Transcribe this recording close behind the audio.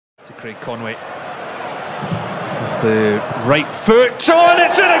Craig Conway with the right foot on,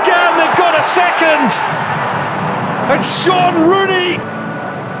 it's in again, they've got a second, and Sean Rooney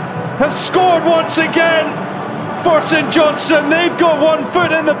has scored once again for St Johnstone. They've got 1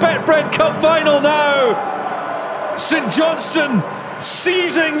 foot in the Betfred Cup final now. St Johnstone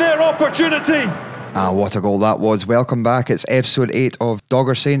seizing their opportunity. What a goal that was. Welcome back. It's episode 8 of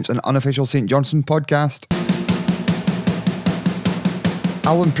Dogger Saints, an unofficial St Johnstone podcast.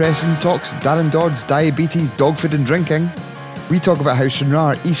 Allan Preston talks Darren Dodd's diabetes, dog food and drinking. We talk about how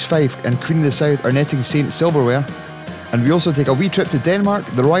Stranraer, East Fife and Queen of the South are netting Saints silverware. And we also take a wee trip to Denmark,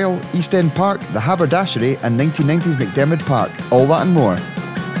 the Royal, East End Park, the Haberdashery and 1990s McDermott Park. All that and more.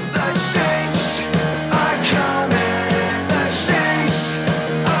 The Saints are coming, the Saints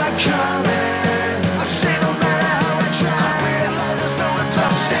are coming. I say no matter how I try, there's no reply.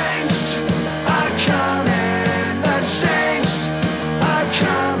 The Saints are coming, the Saints are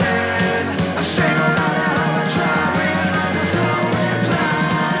coming. I say no matter how I try, there's no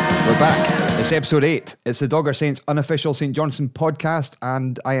reply. We're back. It's episode 8. It's the Dogger Saints unofficial St Johnstone podcast,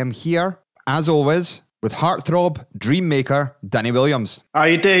 and I am here, as always, with heartthrob, dream maker, Danny Williams. How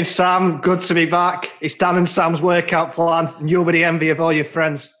you doing, Sam? Good to be back. It's Dan and Sam's workout plan, and you'll be the envy of all your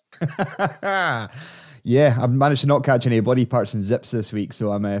friends. Yeah, I've managed to not catch any body parts and zips this week,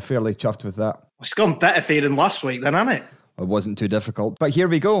 so I'm fairly chuffed with that. It's gone better for you than last week then, hasn't it? It wasn't too difficult. But here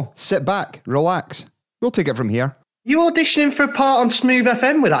we go. Sit back, relax. We'll take it from here. You auditioning for a part on Smooth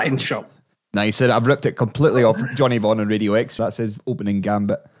FM with that intro? Nice. I've ripped it completely off Johnny Vaughan on Radio X. That's his opening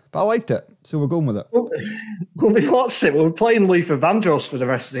gambit. But I liked it, so we're going with it. Well, what's it? We're playing Luther Vandross for the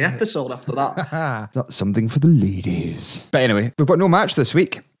rest of the episode after that. That's something for the ladies. But anyway, we've got no match this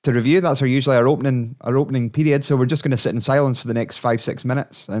week to review. That's usually our opening period, so we're just going to sit in silence for the next 5-6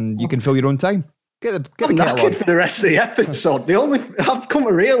 minutes, and you can fill your own time. Get the kettle on. For the rest of the episode. I've come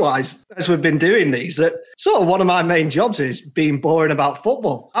to realise, as we've been doing these, that sort of one of my main jobs is being boring about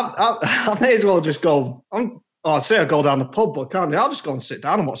football. I may as well just go. I'd say I go down the pub, but can't. I'll just go and sit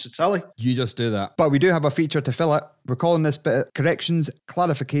down and watch the telly. You just do that. But we do have a feature to fill it. We're calling this bit corrections,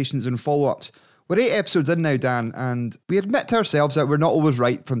 clarifications, and follow-ups. We're 8 episodes in now, Dan, and we admit to ourselves that we're not always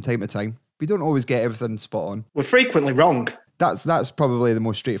right from time to time. We don't always get everything spot on. We're frequently wrong. That's probably the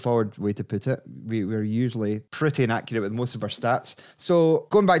most straightforward way to put it. We're usually pretty inaccurate with most of our stats. So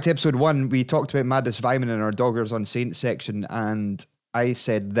going back to episode 1, we talked about Madness Vyman in our Doggers on Saints section, and I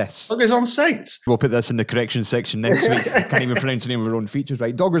said this. Doggers on Saints? We'll put this in the correction section next week. Can't even pronounce the name of our own features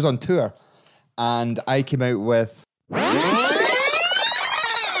right. Doggers on tour. And I came out with...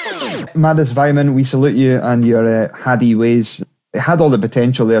 Madness Vyman, we salute you and your haddy ways. It had all the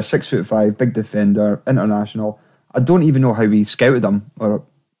potential there. 6'5", big defender, international. I don't even know how we scouted him, or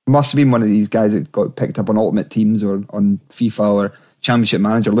must have been one of these guys that got picked up on Ultimate Teams or on FIFA or Championship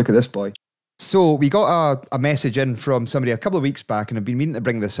Manager. Look at this boy. So we got a message in from somebody a couple of weeks back, and I've been meaning to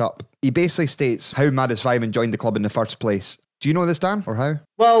bring this up. He basically states how Madness Vyman joined the club in the first place. Do you know this, Dan, or how?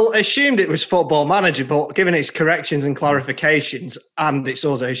 Well, I assumed it was Football Manager, but given its corrections and clarifications, and it's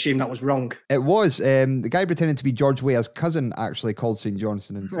also assumed that was wrong. It was. The guy pretending to be George Weah's cousin actually called St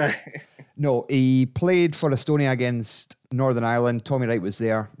Johnstone. No, he played for Estonia against Northern Ireland. Tommy Wright was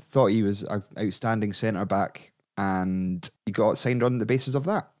there. Thought he was an outstanding centre-back, and he got signed on the basis of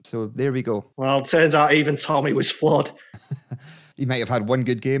that. So there we go. Well, turns out even Tommy was flawed. He might have had one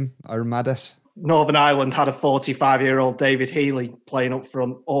good game, or Maddis. Northern Ireland had a 45-year-old David Healy playing up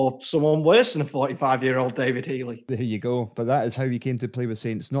front, or someone worse than a 45-year-old David Healy. There you go. But that is how he came to play with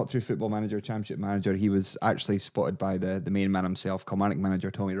Saints, not through Football Manager, Championship Manager. He was actually spotted by the main man himself, Kilmarnock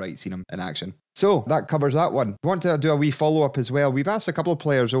manager Tommy Wright, seen him in action. So that covers that one. We want to do a wee follow-up as well. We've asked a couple of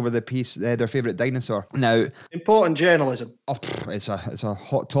players over the piece their favourite dinosaur. Now, important journalism. It's a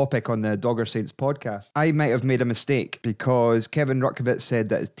hot topic on the Dogger Saints podcast. I might have made a mistake because Kevin Rutkovitz said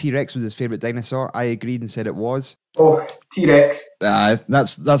that T-Rex was his favourite dinosaur. I agreed and said it was. Oh, T-Rex.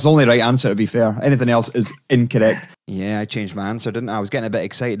 That's the only right answer, to be fair. Anything else is incorrect. Yeah, I changed my answer, didn't I? I was getting a bit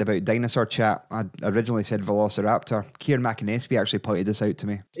excited about dinosaur chat. I originally said Velociraptor. Kieran McInnesby actually pointed this out to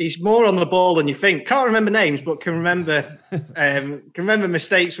me. He's more on the ball than you think. Can't remember names, but can remember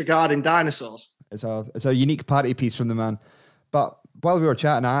mistakes regarding dinosaurs. It's a unique party piece from the man. But while we were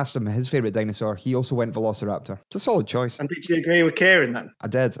chatting, I asked him his favourite dinosaur. He also went Velociraptor. It's a solid choice. And did you agree with Kieran then? I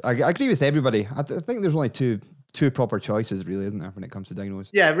did. I agree with everybody. I think there's only two proper choices, really, isn't there, when it comes to dinos?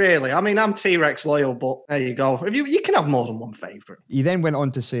 Yeah, really. I mean, I'm T-Rex loyal, but there you go. You can have more than one favourite. He then went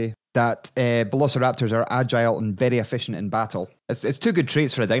on to say that Velociraptors are agile and very efficient in battle. It's two good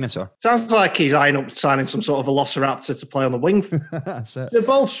traits for a dinosaur. Sounds like he's eyeing up signing some sort of velociraptor to play on the wing. That's it. It's a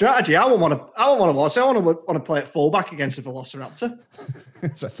bold strategy. I wouldn't want to play at fullback against a velociraptor.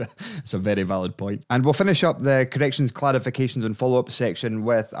 It's a very valid point. And we'll finish up the corrections, clarifications and follow-up section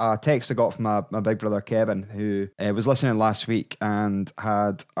with a text I got from my big brother Kevin, who was listening last week and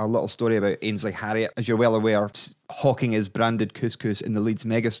had a little story about Ainsley Harriott. As you're well aware, hawking his branded couscous in the Leeds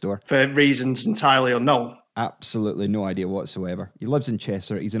megastore. For reasons entirely unknown. Absolutely no idea whatsoever. He lives in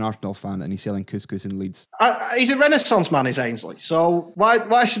Chester, he's an Arsenal fan, and he's selling couscous in Leeds. He's a renaissance man, is Ainsley. So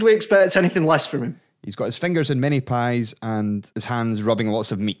why should we expect anything less from him? He's got his fingers in many pies and his hands rubbing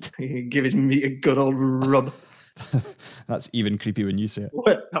lots of meat. He can give his meat a good old rub. That's even creepy when you say it.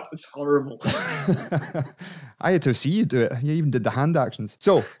 That was horrible. I had to see you do it. You even did the hand actions.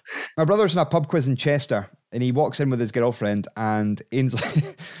 So, my brother's in a pub quiz in Chester, and he walks in with his girlfriend, and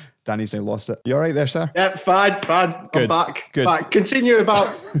Ainsley... Danny's now lost it. You all right there, sir? Yeah, fine. Good, I'm back. good. Back. Continue about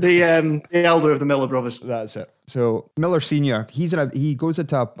the elder of the Miller brothers. That's it. So Miller Senior, he goes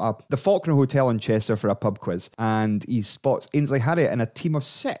into the Faulkner Hotel in Chester for a pub quiz, and he spots Ainsley Harriott in a team of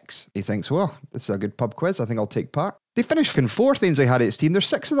 6. He thinks, well, this is a good pub quiz. I think I'll take part. They finish in 4th, Ainsley Harriott's team. There's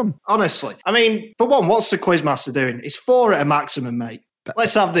 6 of them. Honestly, I mean, for one, what's the quizmaster doing? It's 4 at a maximum, mate.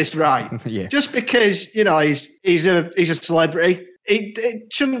 Let's have this right. Yeah. Just because he's a celebrity.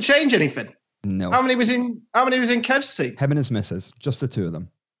 It shouldn't change anything. No. How many was in Kev's team? Him and his missus, just the 2 of them.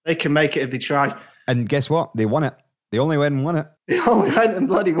 They can make it if they try. And guess what? They won it. They only went and won it. They only went and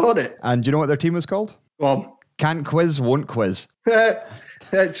bloody won it. And do you know what their team was called? Go on. Can't quiz, won't quiz.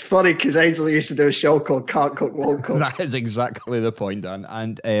 It's funny because Ainsley used to do a show called Can't Cook, Won't Cook. That is exactly the point, Dan.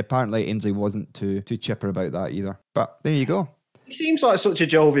 And apparently Ainsley wasn't too chipper about that either. But there you go. He seems like such a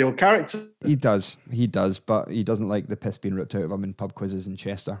jovial character. He does, but he doesn't like the piss being ripped out of him in pub quizzes in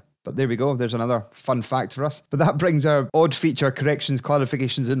Chester. But there we go, there's another fun fact for us. But that brings our odd feature corrections,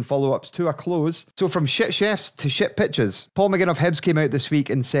 clarifications and follow-ups to a close. So from shit chefs to shit pitches. Paul McGinn of Hibs came out this week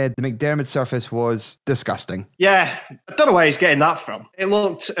and said the McDermott surface was disgusting. Yeah, I don't know where he's getting that from. It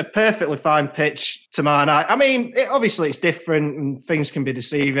looked a perfectly fine pitch to my eye. I mean, obviously it's different and things can be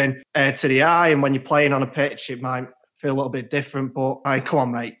deceiving to the eye, and when you're playing on a pitch it might feel a little bit different, but come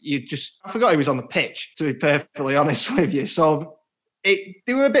on, mate. I forgot he was on the pitch, to be perfectly honest with you. So they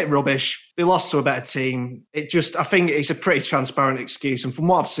were a bit rubbish. They lost to a better team. I think it's a pretty transparent excuse. And from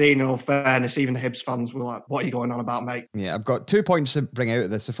what I've seen, in all fairness, even the Hibs fans were like, what are you going on about, mate? Yeah, I've got 2 points to bring out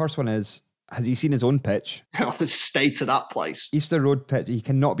of this. The first one is, has he seen his own pitch? The state of that place. Easter Road pitch, he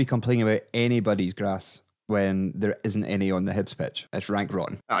cannot be complaining about anybody's grass when there isn't any on the Hibs pitch. It's rank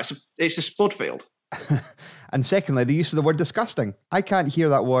rotten. It's a spud field. And secondly, the use of the word disgusting. I can't hear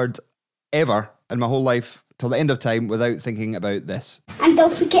that word ever in my whole life till the end of time without thinking about this. And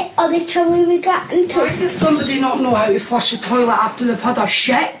don't forget all the trouble we got into. Why does somebody not know how to flush a toilet after they've had a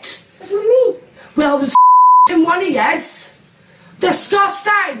shit? What do you mean? Well, it was in one of yours.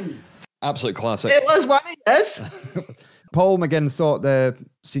 Disgusting! Absolute classic. It was one, yes. Paul McGinn thought the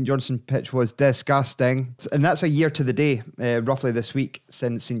St Johnstone pitch was disgusting. And that's a year to the day, roughly this week,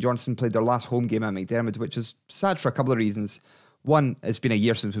 since St Johnstone played their last home game at McDermott, which is sad for a couple of reasons. One, it's been a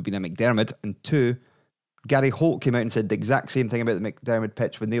year since we've been at McDermott. And 2, Gary Holt came out and said the exact same thing about the McDermott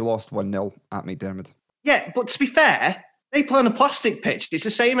pitch when they lost 1-0 at McDermott. Yeah, but to be fair, they play on a plastic pitch. It's the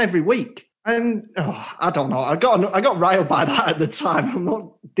same every week. And I don't know. I got riled by that at the time. I'm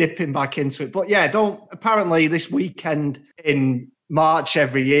not dipping back into it. But yeah, apparently this weekend in March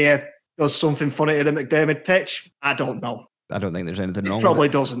every year does something funny at a McDermott pitch. I don't know. I don't think there's anything wrong with it. Probably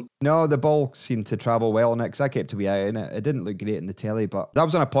doesn't. No, the ball seemed to travel well on it because I kept a wee eye in it. It didn't look great in the telly, but that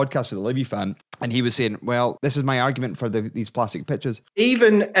was on a podcast with a Livy fan, and he was saying, well, this is my argument for these plastic pitches.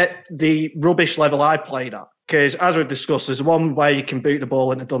 Even at the rubbish level I played at, because as we've discussed, there's one where you can boot the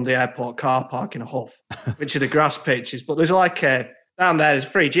ball into Dundee Airport car park in a huff, which are the grass pitches, but there's down there's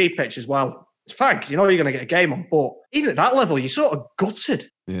 3G pitch as well. It's fine, because you know you're going to get a game on, but even at that level, you're sort of gutted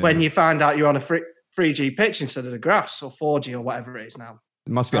when you find out you're on a 3G pitch instead of the grass, or 4G or whatever it is now.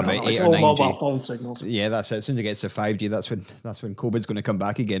 It must be on about 8 or 9G. Mobile phone signals. Yeah, that's it. As soon as it gets to 5G, that's when COVID's going to come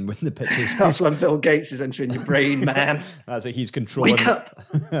back again with the pitches. That's when Bill Gates is entering your brain, man. That's it. He's controlling. Wake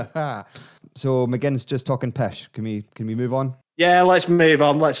up. So McGinn's just talking pish. Can we move on? Yeah, let's move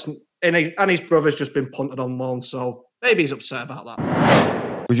on. And his brother's just been punted on loan, so maybe he's upset about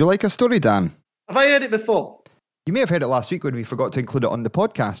that. Would you like a story, Dan? Have I heard it before? You may have heard it last week when we forgot to include it on the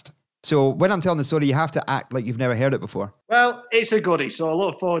podcast. So when I'm telling the story, you have to act like you've never heard it before. Well, it's a goodie, so I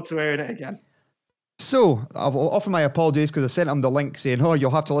look forward to hearing it again. So I'll offer my apologies because I sent him the link saying, oh, you'll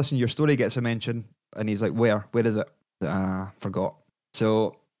have to listen, your story gets a mention. And he's like, where is it? Forgot.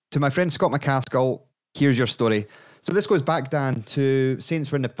 So to my friend Scott McCaskill, here's your story. So this goes back, Dan, to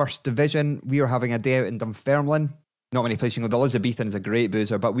Saints were in the first division. We were having a day out in Dunfermline. Not many places you can go. The Elizabethan's a great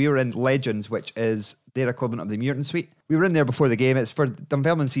boozer, but we were in Legends, which is their equivalent of the Muirton Suite. We were in there before the game. It's for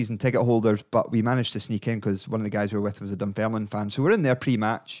Dunfermline season ticket holders, but we managed to sneak in because one of the guys we were with was a Dunfermline fan. So we're in there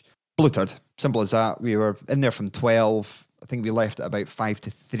pre-match. Bluttered. Simple as that. We were in there from 12. I think we left at about 5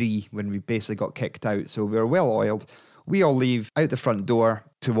 to 3 when we basically got kicked out. So we were well oiled. We all leave out the front door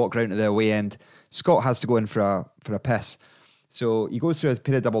to walk round to the away end. Scott has to go in for a piss. So he goes through a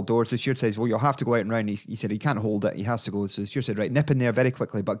pair of double doors. The steward says, well, you'll have to go out and round. He said he can't hold it. He has to go. So the steward said, right, nip in there very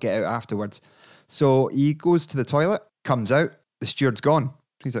quickly, but get out afterwards. So he goes to the toilet, comes out. The steward's gone.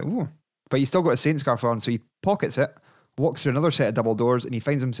 He's like, oh. But he's still got a Saints scarf on. So he pockets it, walks through another set of double doors, and he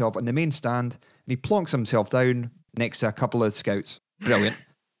finds himself on the main stand, and he plonks himself down next to a couple of scouts. Brilliant.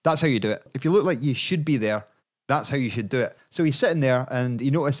 That's how you do it. If you look like you should be there, that's how you should do it. So he's sitting there, and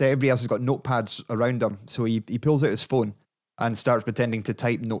he noticed that everybody else has got notepads around him. So he pulls out his phone and starts pretending to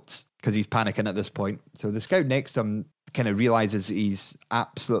type notes because he's panicking at this point. So the scout next to him kind of realises he's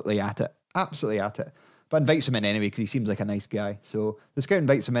absolutely at it, but invites him in anyway because he seems like a nice guy. So the scout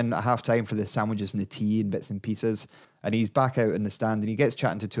invites him in at half time for the sandwiches and the tea and bits and pieces, and he's back out in the stand and he gets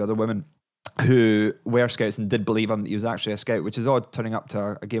chatting to two other women who were scouts and did believe him that he was actually a scout, which is odd, turning up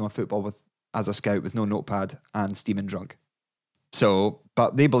to a game of football as a scout with no notepad and steaming drunk. So,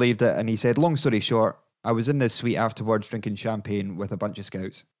 but they believed it, and he said, long story short, I was in this suite afterwards drinking champagne with a bunch of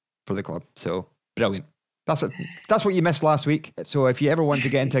scouts for the club. So, brilliant. That's it. That's what you missed last week. So if you ever want to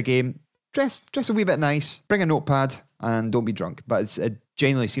get into a game, dress a wee bit nice, bring a notepad, and don't be drunk. But it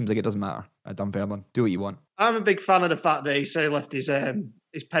genuinely seems like it doesn't matter at Dunfermline. Do what you want. I'm a big fan of the fact that he said he left his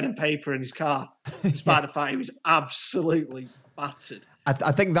pen and paper in his car, despite the fact he was absolutely battered.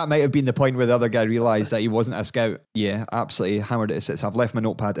 I think that might have been the point where the other guy realised that he wasn't a scout. Yeah, absolutely hammered it to sits. I've left my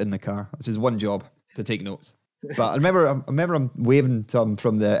notepad in the car. This is one job, to take notes. But I remember him waving to him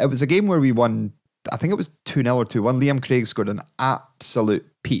from it was a game where we won, I think it was 2-0 or 2-1. Liam Craig scored an absolute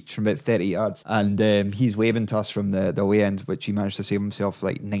peach from about 30 yards. And he's waving to us from the away end, which he managed to save himself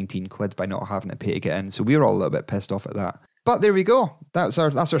like 19 quid by not having to pay to get in. So we were all a little bit pissed off at that. But there we go. That's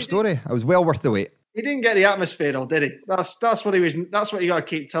our story. It was well worth the wait. He didn't get the atmosphere though, did he? That's what he was. That's what you got to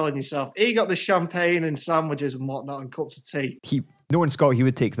keep telling yourself. He got the champagne and sandwiches and whatnot and cups of tea. Knowing Scott, he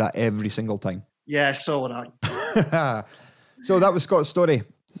would take that every single time. Yeah, so would I. So that was Scott's story.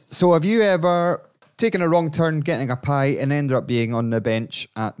 So have you ever taken a wrong turn, getting a pie, and ended up being on the bench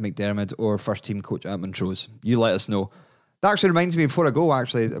at McDermott or first team coach at Montrose? You let us know. That actually reminds me, before I go,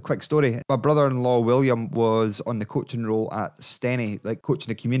 actually, a quick story. My brother-in-law, William, was on the coaching role at Steny, like coaching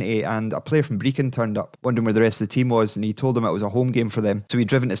the community, and a player from Brecon turned up, wondering where the rest of the team was, and he told him it was a home game for them. So he'd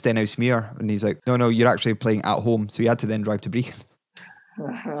driven to Stenhousemuir, and he's like, no, you're actually playing at home. So he had to then drive to Brecon.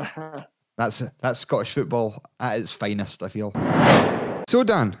 That's Scottish football at its finest, I feel. So,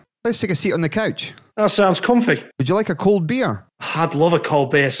 Dan, let's take a seat on the couch. That sounds comfy. Would you like a cold beer? I'd love a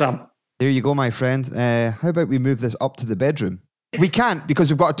cold beer, Sam. There you go, my friend. How about we move this up to the bedroom? We can't because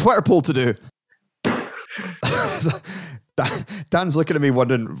we've got a Twitter poll to do. Dan's looking at me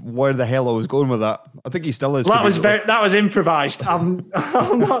wondering where the hell I was going with that. I think he still is. That was improvised. I'm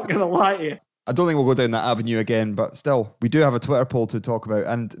not going to lie to you. I don't think we'll go down that avenue again, but still, we do have a Twitter poll to talk about.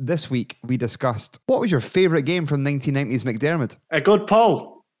 And this week we discussed, what was your favourite game from 1990s McDermott? A good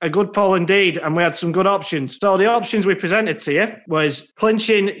poll. A good poll indeed, and we had some good options. So the options we presented to you was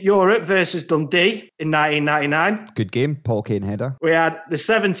clinching Europe versus Dundee in 1999. Good game, Paul Kane header. We had the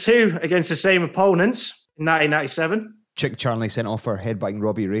 7-2 against the same opponents in 1997. Chick Charlie sent off for headbutting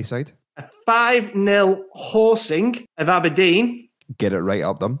Robbie Rayside. A 5-0 horsing of Aberdeen. Get it right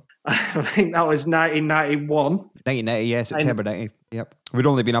up them. I think that was 1991. 1990, yeah, September 90. Yep. We'd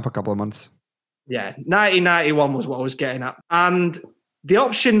only been up a couple of months. Yeah, 1991 was what I was getting at. And the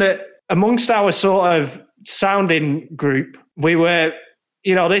option that amongst our sort of sounding group, we were,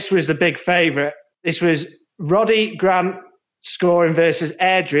 this was the big favourite. This was Roddy Grant scoring versus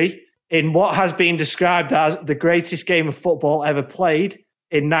Airdrie in what has been described as the greatest game of football ever played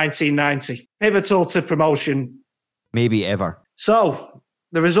in 1990. Pivotal to promotion. Maybe ever. So,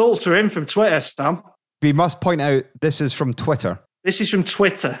 the results are in from Twitter, Sam. We must point out, this is from Twitter. This is from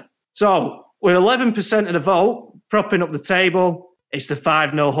Twitter. So, with 11% of the vote, propping up the table, it's the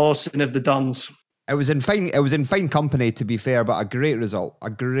 5-0 horsing of the Dons. It was in fine company, to be fair, but a great result.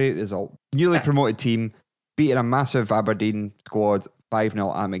 Newly promoted team, beating a massive Aberdeen squad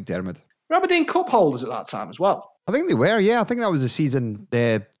 5-0 at McDermott. Were Aberdeen cup holders at that time as well? I think they were, yeah. I think that was the season,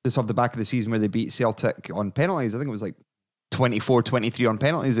 just off the back of the season where they beat Celtic on penalties. I think it was like 24-23 on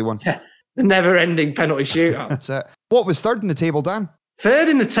penalties they won. Yeah, the never-ending penalty shootout. That's it. What was third in the table, Dan? Third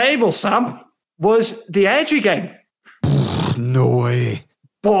in the table, Sam, was the Airdrie game. No way.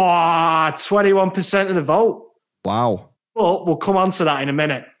 21% of the vote. Wow. But we'll come on to that in a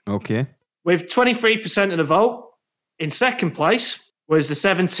minute. Okay. With 23% of the vote, in second place was the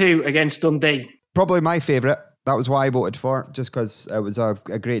 7-2 against Dundee. Probably my favourite. That was what I voted for, just because it was a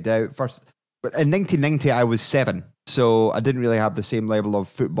great day. First, but in 1990, I was 7, so I didn't really have the same level of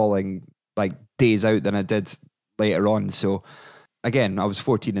footballing like days out than I did later on. So again, I was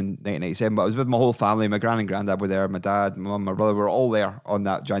 14 in 1997, but I was with my whole family. My gran and granddad were there. My dad, my mum, my brother were all there on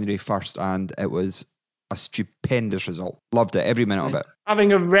that January 1st, and it was a stupendous result. Loved it, every minute of it.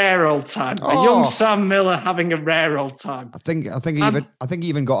 Having a rare old time. A young Sam Miller having a rare old time. I think he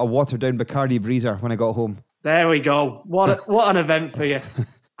even got a watered down Bacardi Breezer when I got home. There we go. What an event for you.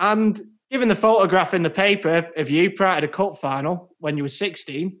 And given the photograph in the paper of you prior to the cup final when you were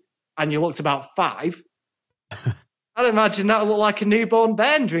 16 and you looked about 5, I'd imagine that would look like a newborn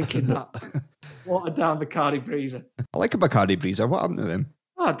Ben drinking that watered down Bacardi Breezer. I like a Bacardi Breezer. What happened to them?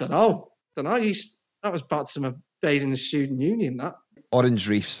 I don't know. That was back to my days in the student union, that. Orange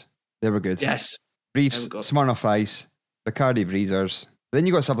Reefs. They were good. Yes. Reefs, Smirnoff Ice, Bacardi Breezers. Then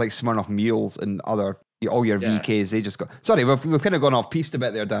you got stuff like Smirnoff Mules and all your VKs. They just got... Sorry, we've kind of gone off piste a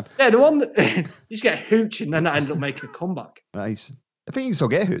bit there, Dan. Yeah, the one that you just get hooch and then that ended up making a comeback. Nice. I think you can still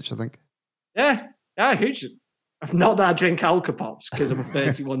get hooch, I think. Yeah, hooch. Not that I drink Alka-Pops because I'm a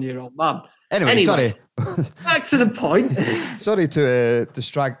 31-year-old man. Anyway, sorry. Back to the point. Sorry to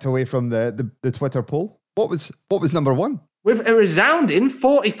distract away from the Twitter poll. What was number 1? With a resounding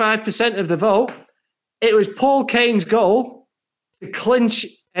 45% of the vote, it was Paul Kane's goal to clinch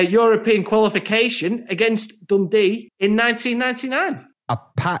a European qualification against Dundee in 1999. A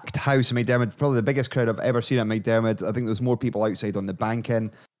packed house in McDermott, probably the biggest crowd I've ever seen at McDermott. I think there's more people outside on the bank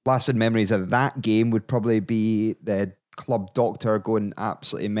end. Lasting memories of that game would probably be the club doctor going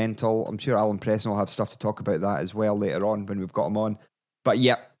absolutely mental. I'm sure Allan Preston will have stuff to talk about that as well later on when we've got him on. But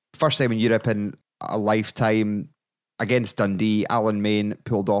yeah, first time in Europe in a lifetime against Dundee. Alan Main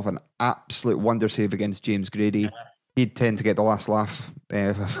pulled off an absolute wonder save against James Grady. He'd tend to get the last laugh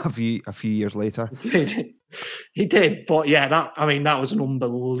a few years later. He did, but yeah, that was an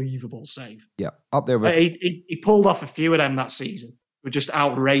unbelievable save. Yeah, up there with... He pulled off a few of them that season. Were just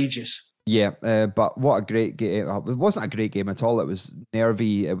outrageous. Yeah, but what a great game. It wasn't a great game at all. It was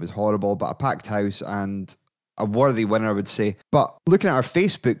nervy, it was horrible, but a packed house and a worthy winner, I would say. But looking at our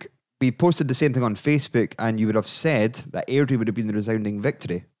Facebook, we posted the same thing on Facebook, and you would have said that Airdrie would have been the resounding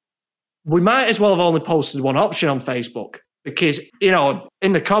victory. We might as well have only posted one option on Facebook because,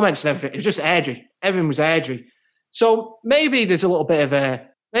 in the comments and everything, it was just Airdrie. Everyone was Airdrie. So maybe there's a little bit of a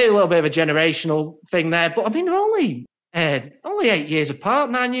generational thing there. But I mean, they're only 8 years apart,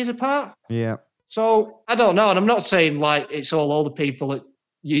 9 years apart. Yeah. So I don't know. And I'm not saying like it's all older people that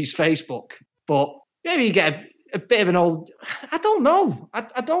use Facebook, but maybe you get a bit of an old, I don't know.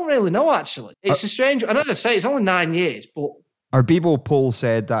 I don't really know, actually. It's a strange, and as I say, it's only 9 years, but... Our Bebo poll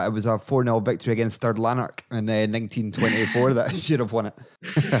said that it was a 4-0 victory against Third Lanark in 1924 that should have won it.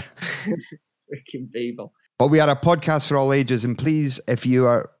 Freaking Bebo. But we are a podcast for all ages, and please, if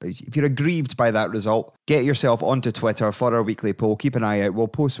you're aggrieved by that result, get yourself onto Twitter for our weekly poll. Keep an eye out. We'll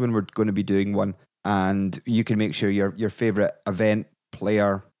post when we're going to be doing one, and you can make sure your favourite event,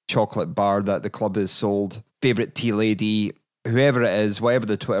 player, chocolate bar that the club has sold, favourite tea lady, whoever it is, whatever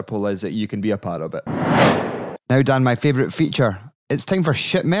the Twitter poll is, that you can be a part of it. Now, Dan, my favourite feature. It's time for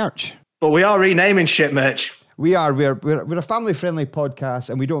shit merch. But we are renaming shit merch. We are. We're a family-friendly podcast,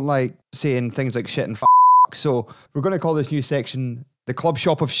 and we don't like saying things like shit and so we're going to call this new section the Club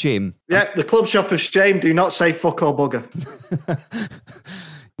Shop of Shame. Yeah, the Club Shop of Shame. Do not say fuck or bugger.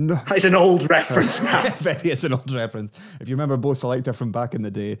 No. That is an old reference now. It's an old reference. If you remember Bo Selector from back in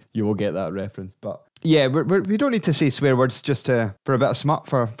the day, you will get that reference. But yeah, we don't need to say swear words just for a bit of smut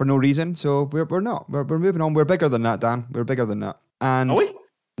for no reason. So we're not. We're moving on. We're bigger than that, Dan. We're bigger than that. And are we?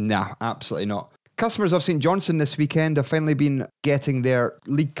 Nah, absolutely not. Customers of St Johnstone this weekend have finally been getting their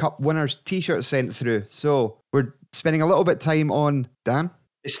League Cup winners t-shirts sent through. So we're spending a little bit of time on, Dan?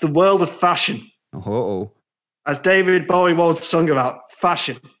 It's the world of fashion. Oh. As David Bowie once sung about,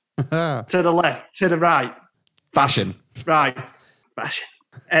 fashion. To the left, to the right. Fashion. Right.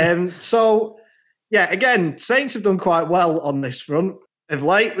 Fashion. So, yeah, again, Saints have done quite well on this front of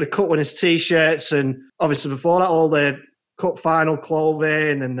late with the cup winners t-shirts, and obviously before that, all the cup final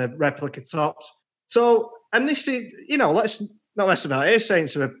clothing and the replica tops. So, and this is, let's not mess about it.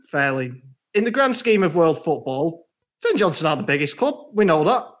 Saints are fairly, in the grand scheme of world football, St Johnstone are the biggest club. We know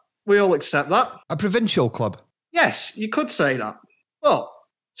that. We all accept that. A provincial club. Yes, you could say that. But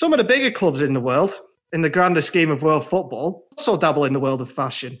some of the bigger clubs in the world, in the grander scheme of world football, also dabble in the world of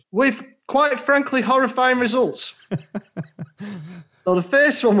fashion with, quite frankly, horrifying results. So the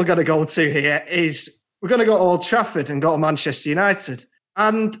first one we're going to go to here is we're going to go to Old Trafford and go to Manchester United.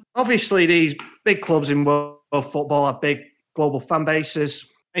 And obviously these big clubs in world football have big global fan bases.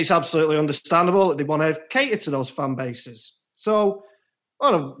 It's absolutely understandable that they want to cater to those fan bases. So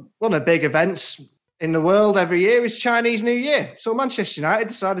one of the big events in the world every year is Chinese New Year. So Manchester United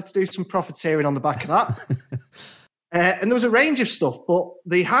decided to do some profiteering on the back of that. And there was a range of stuff, but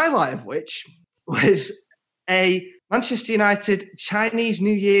the highlight of which was a Manchester United Chinese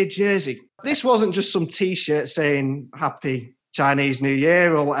New Year jersey. This wasn't just some T-shirt saying Happy Chinese New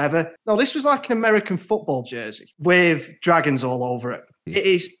Year or whatever. No, this was like an American football jersey with dragons all over it. It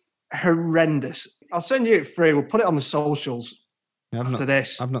is horrendous. I'll send you it through. We'll put it on the socials after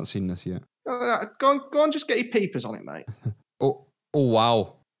this. I've not seen this yet. Go on, just get your peepers on it, mate. Oh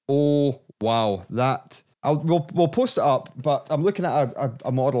wow. That we'll post it up. But I'm looking at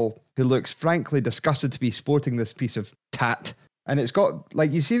a model who looks frankly disgusted to be sporting this piece of tat, and it's got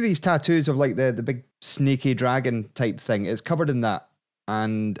like, you see these tattoos of like the big snaky dragon type thing. It's covered in that,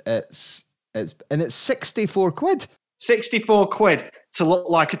 and it's 64 quid. 64 quid to look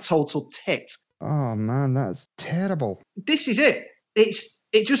like a total tit. Oh man, that's terrible. This is it.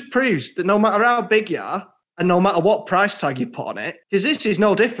 It just proves that no matter how big you are, and no matter what price tag you put on it, because this is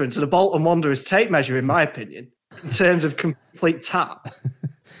no different to the Bolton Wanderers tape measure, in my opinion, in terms of complete tap.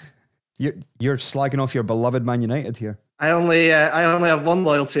 You're slagging off your beloved Man United here. I only have one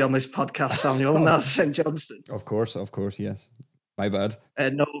loyalty on this podcast, Samuel, and that's St Johnstone. Of course, yes. My bad.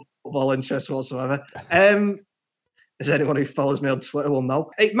 No football interest whatsoever. As anyone who follows me on Twitter will know,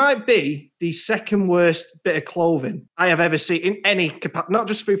 it might be the second worst bit of clothing I have ever seen in any capacity, not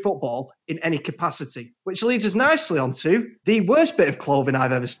just through football, in any capacity, which leads us nicely onto the worst bit of clothing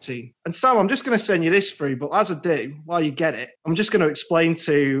I've ever seen. And Sam, I'm just going to send you this through, but as I do, while you get it, I'm just going to explain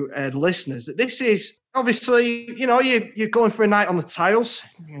to the listeners that this is obviously, you're going for a night on the tiles.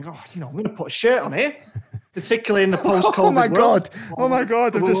 You go, I'm going to put a shirt on here, particularly in the post-COVID world. Oh my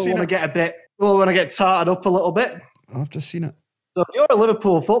God, I've just seen it. We'll want to get tarted up a little bit. I've just seen it. So if you're a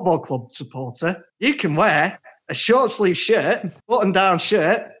Liverpool Football Club supporter, you can wear a short sleeve shirt, button down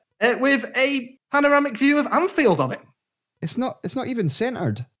shirt, with a panoramic view of Anfield on it. It's not even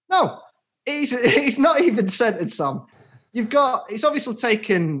centred. No, it's not even centred, Sam. It's obviously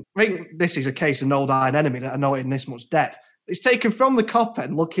taken, I think this is a case of no dying enemy that I know it in this much depth. It's taken from the Kop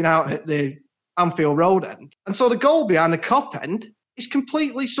end looking out at the Anfield Road end. And so the goal behind the Kop end is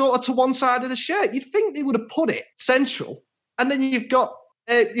completely sort of to one side of the shirt. You'd think they would have put it central, and then you've got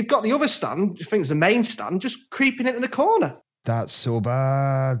the other stand, I think it's the main stand, just creeping into the corner. That's so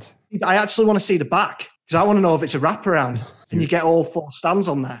bad. I actually want to see the back, because I want to know if it's a wraparound and you get all four stands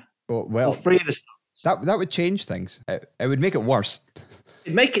on there. Oh, well, or three of the stands. That would change things. It would make it worse.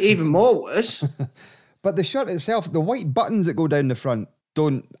 It'd make it even more worse. But the shirt itself, the white buttons that go down the front,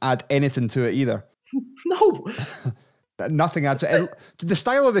 don't add anything to it either. No. Nothing adds it. The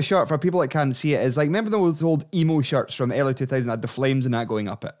style of the shirt, for people that can't see it, is like, remember those old emo shirts from early 2000 that had the flames and that going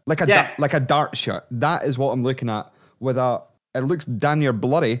up it? Like a dart shirt. That is what I'm looking at with it looks damn near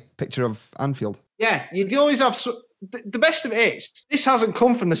blurry picture of Anfield. Yeah, you always have... the best of it is, this hasn't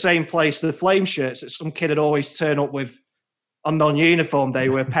come from the same place, the flame shirts that some kid would always turn up with on non-uniform day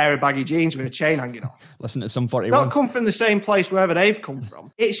with a pair of baggy jeans with a chain hanging off. Listen to some 41. Not come from the same place wherever they've come from.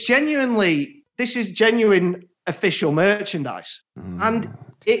 This is genuine official merchandise. And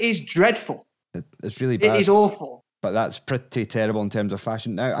it is dreadful. It's really bad. It is awful. But that's pretty terrible in terms of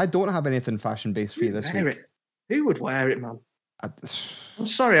fashion. Now, I don't have anything fashion-based for you this week. Who would wear it, man? I'm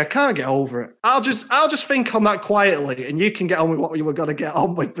sorry, I can't get over it. I'll just think on that quietly, and you can get on with what you were going to get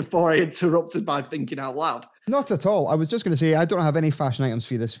on with before I interrupted by thinking out loud. Not at all. I was just going to say, I don't have any fashion items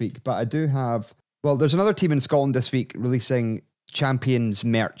for you this week, but I do have... Well, there's another team in Scotland this week releasing Champions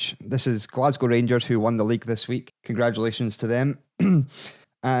merch. This is Glasgow Rangers, who won the league this week. Congratulations to them.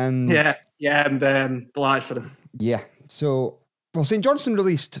 And I'm delighted for them. Yeah. So, well, St Johnstone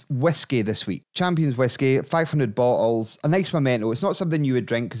released whiskey this week. Champions whiskey, 500 bottles, a nice memento. It's not something you would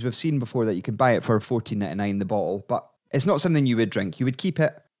drink, because we've seen before that you could buy it for $14.99 the bottle, but it's not something you would drink. You would keep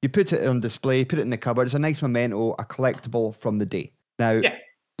it, you put it on display, put it in the cupboard. It's a nice memento, a collectible from the day. Now,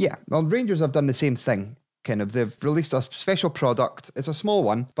 well, Rangers have done the same thing. Kind of, they've released a special product. It's a small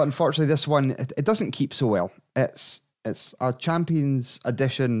one, but unfortunately this one, it doesn't keep so well. It's a Champions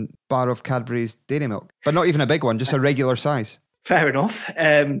edition bar of Cadbury's Dairy Milk, but not even a big one, just a regular size. Fair enough.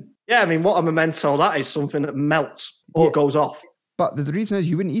 I mean, what a memento that is, something that melts or goes off. But the reason is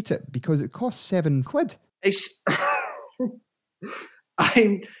you wouldn't eat it because it costs £7. It's...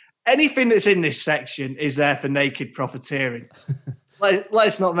 anything that's in this section is there for naked profiteering.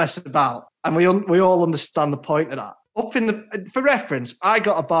 Let's not mess about. And we all understand the point of that. Up in the, for reference, I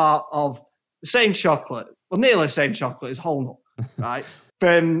got a bar of the same chocolate, well, nearly the same chocolate as whole nut, right?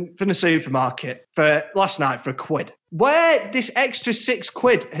 From the supermarket for last night for £1. Where this extra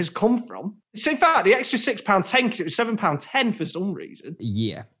 £6 has come from? So in fact, the extra £6.10 because it was £7.10 for some reason.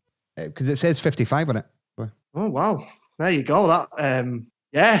 Yeah, because it says 55 on it. Oh wow, there you go. That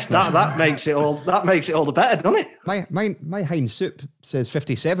that makes it all the better, doesn't it? My Heinz soup says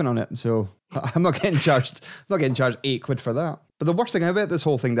 57 on it, so I'm not getting charged. I'm not getting charged £8 for that. But the worst thing about this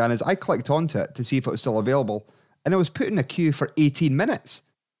whole thing, Dan, is I clicked onto it to see if it was still available, and it was put in a queue for 18 minutes.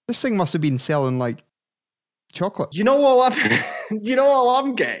 This thing must have been selling like chocolate. You know what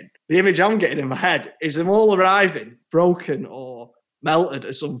I'm getting? The image I'm getting in my head is them all arriving broken or melted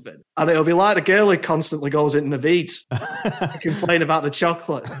or something. And it'll be like the girl who constantly goes into the Veeds to complain about the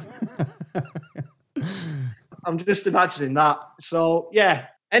chocolate. I'm just imagining that. So, yeah,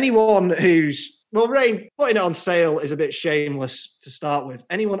 anyone who's... Well, Rain, putting it on sale is a bit shameless to start with.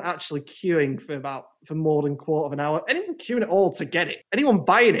 Anyone actually queuing for more than a quarter of an hour, anyone queuing at all to get it, anyone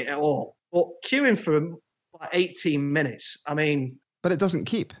buying it at all, but queuing for like 18 minutes, I mean... But it doesn't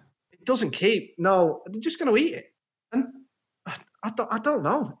keep. It doesn't keep. No, they're just going to eat it. And I don't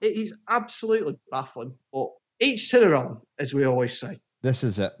know. It is absolutely baffling. But each to their own, as we always say. This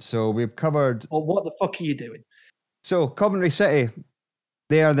is it. So we've covered... Well, what the fuck are you doing? So, Coventry City...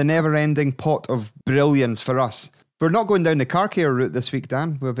 They are the never-ending pot of brilliance for us. We're not going down the car care route this week,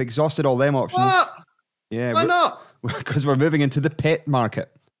 Dan. We've exhausted all them options. What? Yeah, Why not? Because we're moving into the pet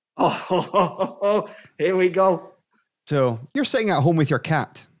market. Oh, here we go. So you're sitting at home with your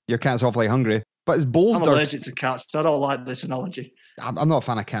cat. Your cat's awfully hungry, but his bowl's I'm dirty. allergic to cats, so I don't like this analogy. I'm not a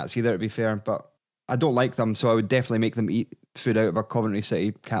fan of cats either, to be fair, but I don't like them, so I would definitely make them eat food out of a Coventry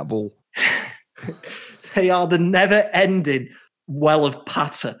City cat bowl. They are the never-ending well of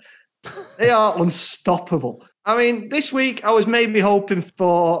patter. They are unstoppable. I mean, this week I was maybe hoping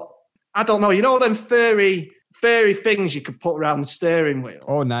for, I don't know, you know them furry things you could put around the steering wheel?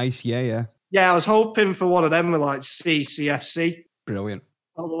 Oh, nice. Yeah. Yeah, I was hoping for one of them with like CFC. Brilliant.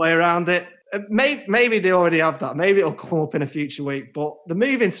 All the way around it. Maybe they already have that. Maybe it'll come up in a future week. But the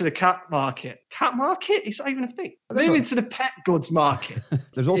move into the cat market. Cat market? It's not even a thing. The move into the pet goods market.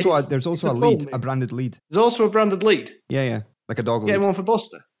 There's also a lead, a branded lead. There's also a branded lead. Yeah. Like a dog lead. Getting one for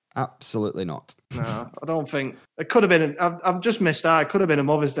Buster? Absolutely not. No, I don't think. It could have been, I've just missed out. It could have been a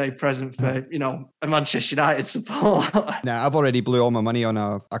Mother's Day present for, a Manchester United support. Nah, I've already blew all my money on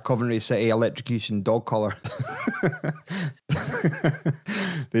a Coventry City electrocution dog collar.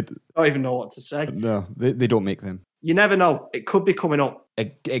 I don't even know what to say. No, they don't make them. You never know. It could be coming up.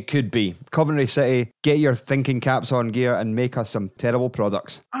 It could be. Coventry City, get your thinking caps on gear and make us some terrible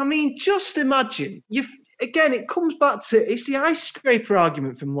products. I mean, just imagine. Again, it comes back to, it's the ice scraper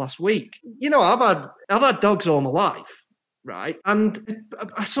argument from last week. I've had dogs all my life, right? And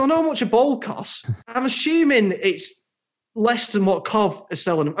so I know how much a bowl costs. I'm assuming it's less than what Cov are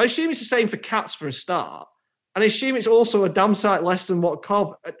selling them. I assume it's the same for cats for a start. And I assume it's also a damn sight less than what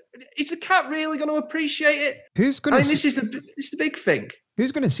Cov. Is the cat really going to appreciate it? This is the big thing.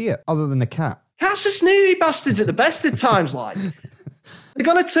 Who's going to see it other than the cat? Cats are snooty bastards at the best of times, like. They're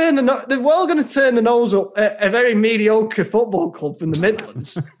going to turn the nose up at a very mediocre football club from the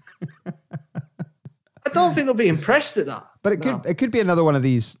Midlands. I don't think they'll be impressed at that. But it could be another one of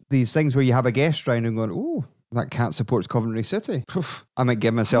these things where you have a guest round and going, oh, that cat supports Coventry City. I might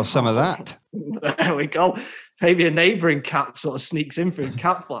give myself some of that. There we go. Maybe a neighbouring cat sort of sneaks in through the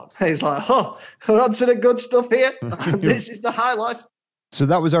cat flap. He's like, we're on to the good stuff here. This is the high life. So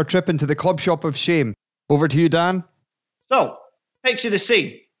that was our trip into the club shop of shame. Over to you, Dan. So, picture the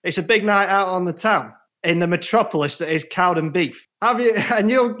scene. It's a big night out on the town in the metropolis that is Cowden Beef. And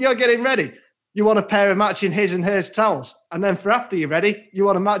you're getting ready. You want a pair of matching his and hers towels. And then for after you're ready, you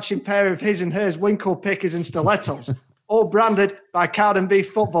want a matching pair of his and hers winkle pickers and stilettos. All branded by Cowden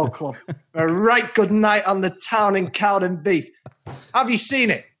Beef Football Club. A right good night on the town in Cowden Beef. Have you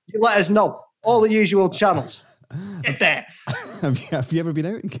seen it? You let us know. All the usual channels. Get there. Have you ever been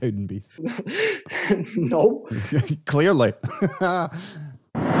out in Cowden Beef? No. Clearly.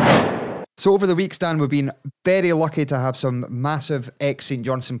 So over the week, Stan, we've been very lucky to have some massive ex-St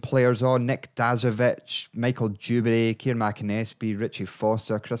Johnstone players on. Nick Dazovic, Michael Dewberry, Kieran McInnesby, Richie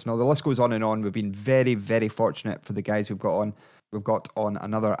Foster, Chris Miller. The list goes on and on. We've been very, very fortunate for the guys we've got on. We've got on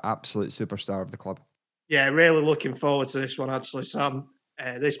another absolute superstar of the club. Yeah, really looking forward to this one, actually, Sam.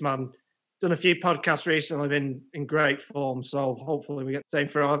 This man done a few podcasts recently, been in great form, so hopefully we get the same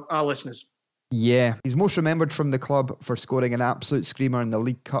for our listeners. Yeah, he's most remembered from the club for scoring an absolute screamer in the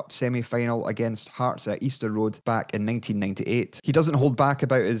League Cup semi-final against Hearts at Easter Road back in 1998. He doesn't hold back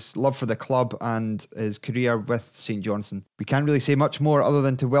about his love for the club and his career with St Johnstone. We can't really say much more other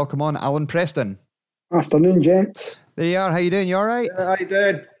than to welcome on Allan Preston. Afternoon, gents. There you are. How you doing? You all right? How you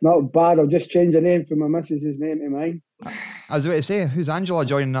doing? Not bad. I'll just change the name from my missus' name to mine. I was about to say, who's Angela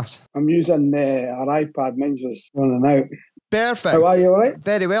joining us? I'm using our iPad. Mine's was running out. Perfect. How are you, all right?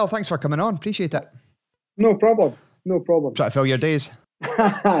 Very well. Thanks for coming on. Appreciate it. No problem. No problem. Try to fill your days.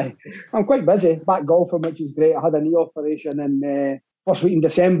 I'm quite busy. Back golfing, which is great. I had a knee operation in first week in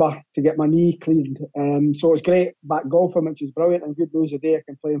December to get my knee cleaned. So it's great. Back golfing, which is brilliant. And good news today, I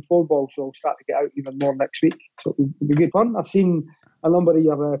can play in football, so I'll start to get out even more next week. So it'll be good fun. I've seen a number of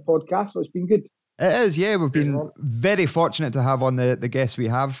your podcasts, so it's been good. It is, yeah. We've been very fortunate to have on the guests we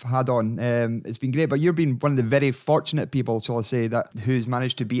have had on. It's been great, but you've been one of the very fortunate people, shall I say, who's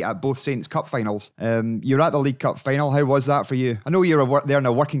managed to be at both Saints Cup finals. You're at the League Cup final. How was that for you? I know you're there in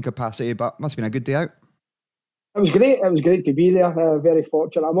a working capacity, but must have been a good day out. It was great. It was great to be there. Very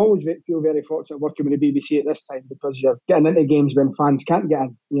fortunate. I'm always feel very fortunate working with the BBC at this time because you're getting into games when fans can't get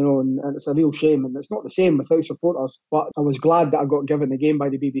in, and it's a real shame. And it's not the same without supporters. But I was glad that I got given the game by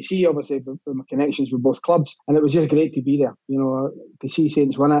the BBC, obviously, with my connections with both clubs. And it was just great to be there, to see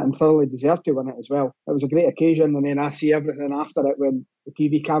Saints win it and thoroughly deserve to win it as well. It was a great occasion. And then I see everything after it when the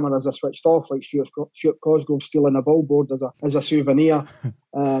TV cameras are switched off, like Stuart Cosgrove stealing a billboard as a souvenir,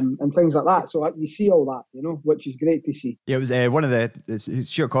 and things like that. So you see all that, which is great to see. Yeah, it was one of the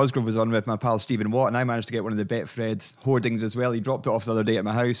Stuart Cosgrove was on with my pal Stephen Watt, and I managed to get one of the Betfred hoardings as well. He dropped it off the other day at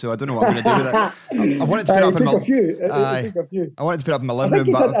my house, so I don't know what I'm going to do with it. I wanted to put it up in my I wanted to put it up in my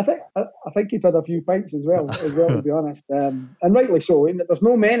living room, but I think he'd had a few pints as well, to be honest, and rightly so. There's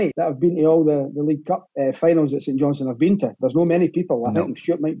no many that have been to all the League Cup finals that St Johnstone have been to. There's no many people. I think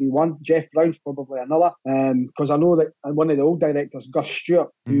Stuart might be one. Jeff Brown's probably another. Because I know that one of the old directors, Gus Stewart,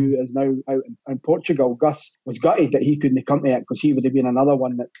 who is now out in Portugal, Gus was gutted that he couldn't come to it because he would have been another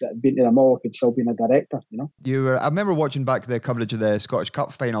one that had been to them all, could still been a director, I remember watching back the coverage of the Scottish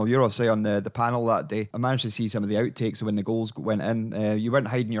Cup final. You're obviously on the panel that day. I managed to see some of the outtakes when the goals went in. You weren't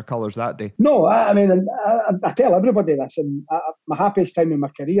hiding your colours that day. No, I I tell everybody this, and my happiest time in my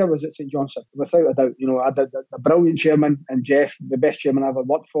career was at St Johnstone, without a doubt. I had a brilliant chairman and Jeff, the best chairman I ever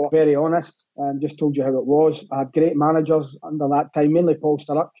worked for, very honest, and just told you how it was. I had great managers under that time, mainly Paul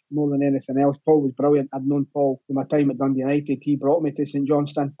Sturrock, more than anything else. Paul was brilliant. I'd known Paul from my time at Dundee United. He brought me to St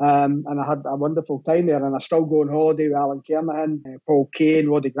Johnstone, and I had a wonderful time there, and I still go on holiday with Alan Kernahan, Paul Kane,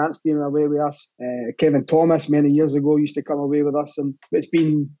 Roddy Grant's been away with us, Kevin Thomas many years ago used to come away with us, and it's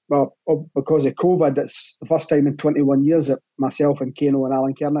been, because of COVID, it's the first time in 21 years that myself and Kano and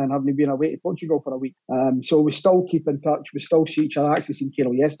Alan Kernahan haven't been away to Portugal for a week. So we still keep in touch. We still see each other. I actually seen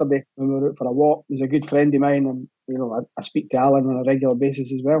Kano yesterday when we were out for a walk. He's a good friend of mine, and I speak to Alan on a regular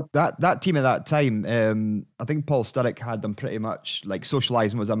basis as well. That team at that time, I think Paul Sturrock had them pretty much like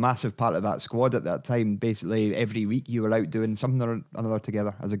socialising was a massive part of that squad at that time. Basically, every week you were out doing something or another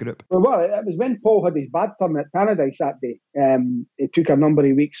together as a group. Well, it was when Paul had his bad turn at Tannadice that day. He took a number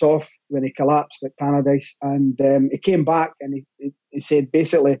of weeks off when he collapsed at Tannadice, and he came back and he said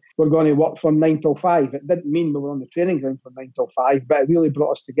basically we're going to work from 9 till 5. It didn't mean we were on the training ground from 9 till 5, but it really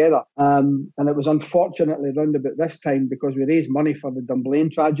brought us together. And it was unfortunately round about this time because we raised money for the Dunblane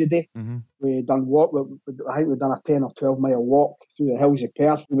tragedy. Mm-hmm. We done I think we'd done a 10 or 12 mile walk through the hills of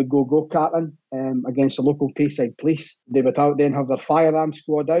Perth. We would go-karting against the local Tayside police. They would then have their firearms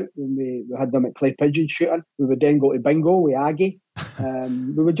squad out when we had them at clay pigeon shooting. We would then go to bingo with Aggie.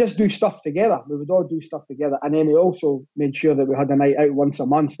 We would just do stuff together. We would all do stuff together. And then he also made sure that we had a night out once a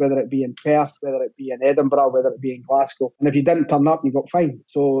month, whether it be in Perth, whether it be in Edinburgh, whether it be in Glasgow. And if you didn't turn up, you got fined.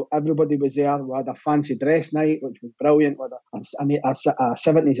 So everybody was there. We had a fancy dress night, which was brilliant. We had a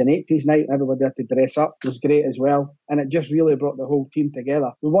 70s and 80s night. Everybody had to dress up. It was great as well. And it just really brought the whole team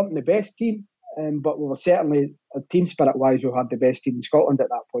together. We weren't the best team, but we were certainly, team spirit-wise, we had the best team in Scotland at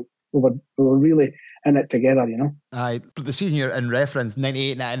that point. We were really in it together, Aye, but the season you're in reference,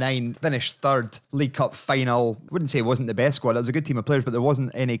 98-99, finished third, League Cup final. I wouldn't say it wasn't the best squad. It was a good team of players, but there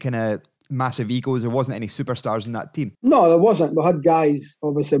wasn't any kind of massive egos. There wasn't any superstars in that team. No, there wasn't. We had guys,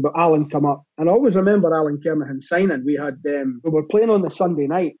 obviously, but Alan come up. And I always remember Alan Kernahan signing. We were playing on the Sunday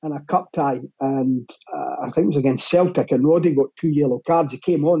night in a cup tie, and I think it was against Celtic, and Roddy got 2 yellow cards. He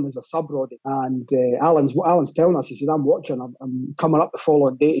came on as a sub, Roddy. And Alan's telling us, he said, I'm watching. I'm coming up the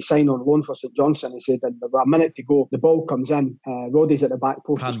following day to sign on loan for St Johnstone. He said, and about a minute to go, the ball comes in. Roddy's at the back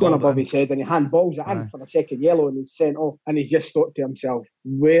post. It's going above his head, and he handballs it in for the second yellow, and he's sent off. And he's just thought to himself,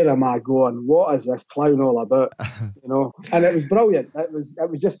 where am I going? What is this clown all about? And it was brilliant. It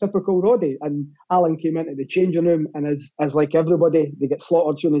was just typical Roddy. And Allan came into the changing room, and as like everybody, they get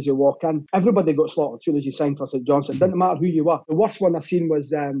slaughtered as soon as you walk in. Everybody got slaughtered as soon as you signed for St Johnstone. Didn't matter who you were. The worst one I seen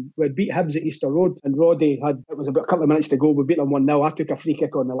was we beat Hibs at Easter Road, and Roddy it was about a couple of minutes to go. We beat them 1-0. I took a free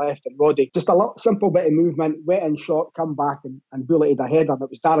kick on the left, and Roddy, just a simple bit of movement, wet in shot, come back and bulleted a header. And it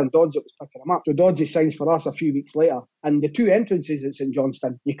was Darren Dodds that was picking him up. So Doddsy signs for us a few weeks later. And the two entrances at St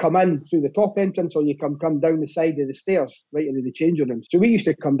Johnstone, you come in through the top entrance, or you come down the side of the stairs right into the changing room. So we used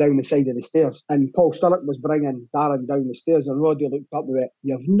to come down the side of the stairs, and Paul Sturrock was bringing Darren down the stairs, and Roddy looked up with it.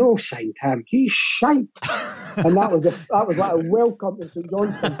 You've no signed him. He's shite. And that was like a welcome to St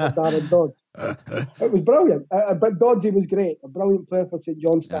Johnstone for Darren Dodds. It was brilliant. But Doddsy was great. A brilliant player for St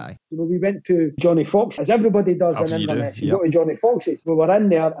Johnstone. Aye. We went to Johnny Fox, as everybody does As in you do, Inverness. You yep. go to Johnny Fox's. We were in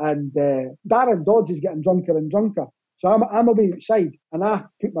there, and Darren Dodds is getting drunker and drunker. So I'm away outside, and I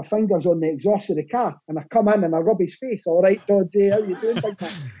put my fingers on the exhaust of the car, and I come in and I rub his face. All right, Doddsy, how you doing, big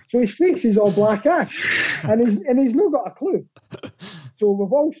man? So his face is all black ash, and he's not got a clue. So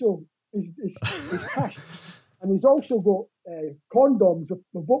we've also he's pissed, and he's also got condoms.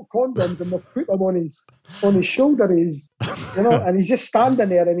 We've bought condoms, and we've put them on his shoulder. And he's just standing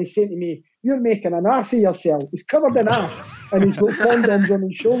there, and he's saying to me, "You're making an ass of yourself." He's covered in ash, and he's got condoms on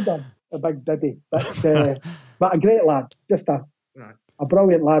his shoulder. A big diddy, but a great lad, just a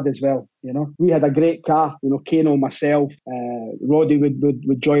brilliant lad as well. We had a great car. Kano, myself, Roddy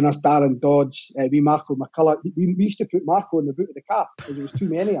would join us, Darren Dodds, Marco McCulloch. We used to put Marco in the boot of the car because there was too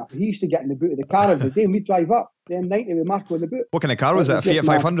many of us. He used to get in the boot of the car every day, and we'd drive up the M90 with Marco in the boot. What kind of car was it? A Fiat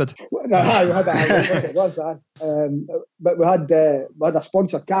 500? But we had a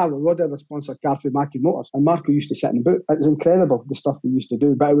sponsored car. Roddy had a sponsored car for Mackie Motors, and Marco used to sit in the boot. It was incredible, the stuff we used to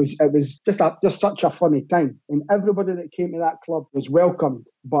do. But it was just such a funny time, and everybody that came to that club was welcomed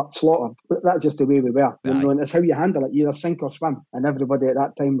but slaughtered. But that's just the way we were, and it's how you handle it. You either sink or swim, and everybody at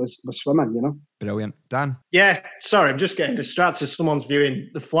that time was swimming. Brilliant. Dan? Yeah, sorry, I'm just getting distracted. Someone's viewing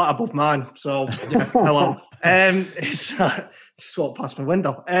the flat above mine, so yeah, hello. It's walked past my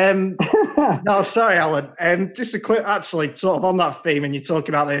window. No, sorry, Alan. Just a quick, actually, sort of on that theme, and you're talking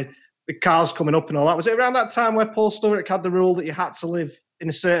about the cars coming up and all that. Was it around that time where Paul Sturrock had the rule that you had to live in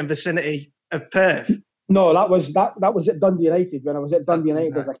a certain vicinity of Perth? No, that was at Dundee United. When I was at Dundee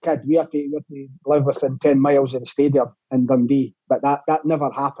United as a kid, we had to live within 10 miles of the stadium in Dundee. But that never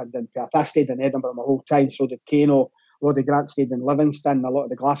happened in Perth. I stayed in Edinburgh my whole time, so did Kano. Roddy Grant stayed in Livingston, a lot of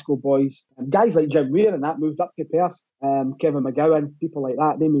the Glasgow boys. And guys like Jim Weir and that moved up to Perth. Kevin McGowan, people like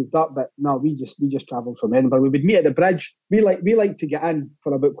that, they moved up. But no, we just travelled from Edinburgh. We would meet at the bridge. We like to get in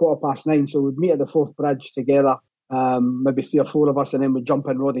for about 9:15, so we'd meet at the Forth Bridge together, maybe 3 or 4 of us, and then we'd jump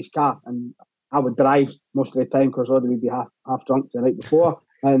in Roddy's car. And I would drive most of the time because Roddy would be half drunk the night before.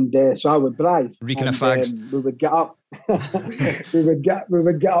 And so I would drive. Reeking of fags. We would get up. we would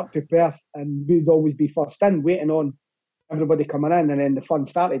get up to Perth, and we'd always be first in, waiting on everybody coming in, and then the fun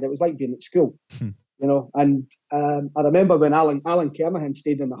started. It was like being at school, And I remember when Alan Kernahan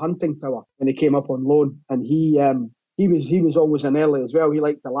stayed in the hunting tower when he came up on loan, and he was always in early as well. He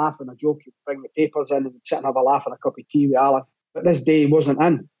liked to laugh and a joke. He'd bring the papers in and he'd sit and have a laugh and a cup of tea with Alan. But this day he wasn't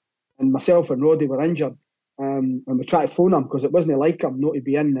in, and myself and Roddy were injured, and we tried to phone him because it wasn't like him not to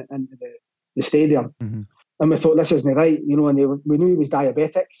be in the stadium. Mm-hmm. And we thought, this isn't right, and we knew he was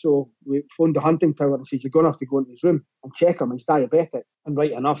diabetic, so we phoned the hunting tower and said, you're going to have to go into his room and check him, he's diabetic. And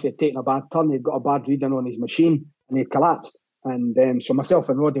right enough, he'd taken a bad turn, he'd got a bad reading on his machine, and he'd collapsed. And so myself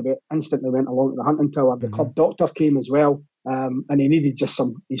and Roddy instantly went along to the hunting tower. The club doctor came as well, and he needed just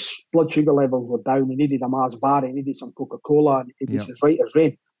his blood sugar levels were down, he needed a Mars bar, he needed some Coca-Cola, and he was as right as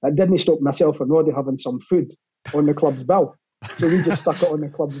rain. It didn't stop myself and Roddy having some food on the club's bill. So we just stuck it on the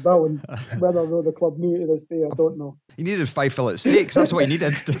club's bill, and whether or not the club knew to this day, I don't know. You needed 5 fillet steaks, that's what you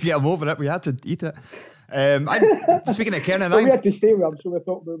needed to get him over it. We had to eat it. Speaking of Kernan, we had to stay with him, so we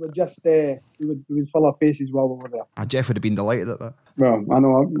thought we would just we would fill our faces while we were there. Jeff would have been delighted at that. Well, I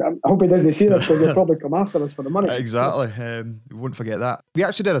know. I hope he doesn't see this, because he'll probably come after us for the money. Exactly. We won't forget that. We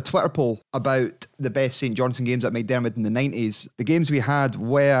actually did a Twitter poll about the best St Johnstone games at McDermott in the 90s. The games we had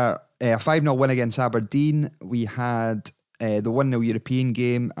were a 5-0 win against Aberdeen. We had the 1-0 European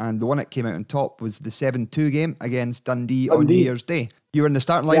game, and the one that came out on top was the 7-2 game against Dundee on New Year's Day. You were in the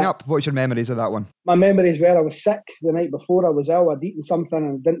starting lineup. What's your memories of that one? My memories were I was sick the night before. I was ill. I'd eaten something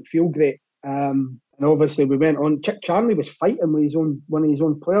and I didn't feel great. And obviously we went on. Chick Charnley was fighting with one of his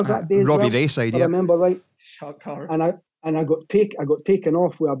own players that day. Robbie Rayside, I remember right. And I got taken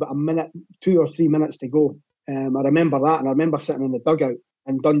off with about 2 or 3 minutes to go. I remember that, and I remember sitting in the dugout,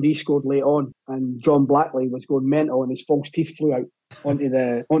 and Dundee scored late on, and John Blackley was going mental, and his false teeth flew out onto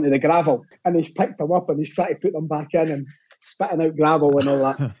the gravel, and he's picked them up and he's trying to put them back in and spitting out gravel and all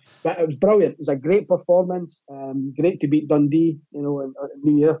that. But it was brilliant. It was a great performance. Great to beat Dundee, in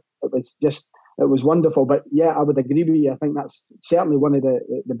New Year. It was wonderful. But yeah, I would agree with you. I think that's certainly one of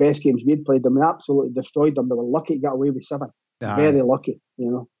the best games we'd played them. We absolutely destroyed them. They were lucky to get away with 7. Very lucky,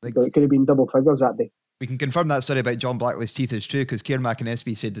 It could have been double figures that day. We can confirm that story about John Blackley's teeth is true, because Kieran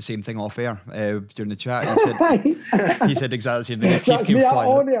McInnesby said the same thing off air during the chat. He said exactly the same thing. His teeth came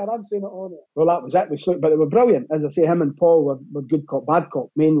flying. I'm saying it on air. Well, that was it. But they were brilliant. As I say, him and Paul were good cop, bad cop,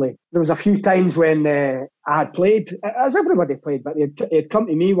 mainly. There was a few times when I had played, as everybody played, but he'd come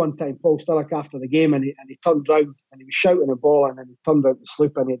to me one time, Paul Sturrock, after the game, and he turned round and he was shouting the ball, and then he turned out to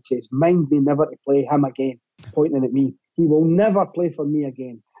sloop and he'd say, "Mind me never to play him again," pointing at me. "He will never play for me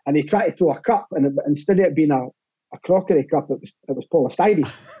again." And he tried to throw a cup, and instead of it being a crockery cup, it was polystyrene.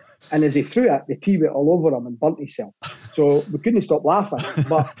 And as he threw it, the tea went all over him and burnt himself. So we couldn't stop laughing.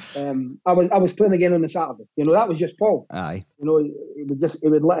 But I was playing again on the Saturday. That was just Paul. Aye. He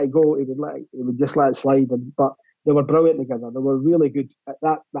would let it go. He would just let it slide. But they were brilliant together. They were really good at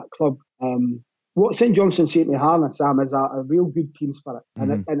that club. What St Johnstone's saying to Hannah, Sam, is a real good team spirit.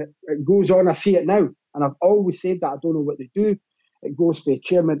 And it goes on. I see it now. And I've always said that. I don't know what they do. It goes from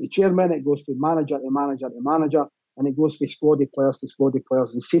chairman to chairman, it goes from manager to manager to manager, and it goes from squaddy players to squaddy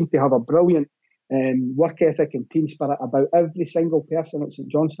players. They seem to have a brilliant work ethic and team spirit about every single person at St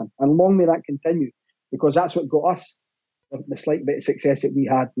Johnstone. And long may that continue, because that's what got us the slight bit of success that we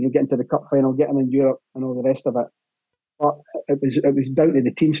had, getting to the cup final, getting in Europe and all the rest of it. But it was down to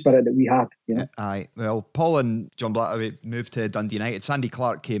the team spirit that we had. Aye. Well, Paul and John Black moved to Dundee United. Sandy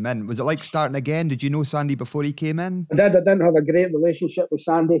Clark came in. Was it like starting again? Did you know Sandy before he came in? I did. I didn't have a great relationship with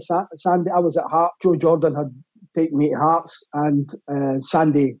Sandy. Sandy, I was at Hearts. Joe Jordan had taken me to Hearts, and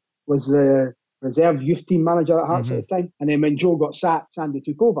Sandy was the reserve youth team manager at Hearts at the time. And then when Joe got sacked, Sandy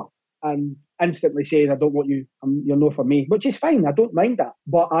took over and instantly said, "I don't want you. You're no for me," which is fine. I don't mind that.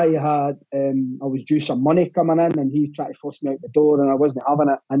 But I was due some money coming in, and he tried to force me out the door, and I wasn't having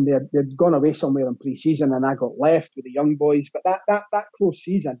it. And they'd gone away somewhere in pre-season, and I got left with the young boys. But that close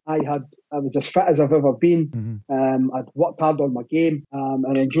season, I was as fit as I've ever been. I'd worked hard on my game,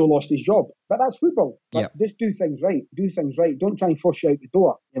 and then Joe lost his job. But that's football. But just do things right. Do things right. Don't try and force you out the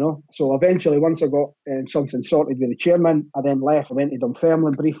door. So eventually, once I got something sorted with the chairman, I then left. I went to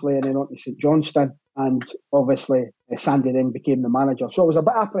Dunfermline briefly, and then on to St Johnstone. And obviously, Sandy then became the manager. So I was a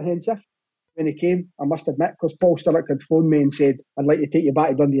bit apprehensive when he came, I must admit, because Paul Sturrock had phoned me and said, "I'd like to take you back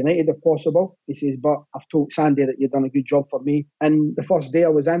to Dundee United if possible." He says, "But I've told Sandy that you've done a good job for me." And the first day I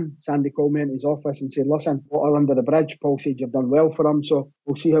was in, Sandy called me into his office and said, "Listen, water under the bridge. Paul said you've done well for him, so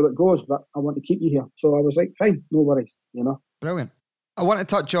we'll see how it goes, but I want to keep you here." So I was like, fine, no worries, Brilliant. I want to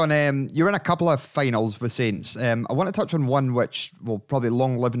touch on, you're in a couple of finals with Saints. I want to touch on one which will probably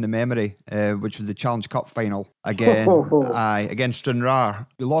long live in the memory, which was the Challenge Cup final against Stranraer.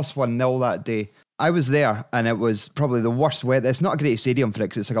 We lost 1-0 that day. I was there, and it was probably the worst weather. It's not a great stadium for it,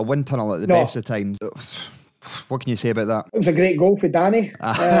 'cause it's like a wind tunnel at the best of times. What can you say about that? It was a great goal for Danny.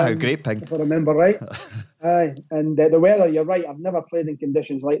 Great ping. If I remember right. Aye, and the weather, you're right, I've never played in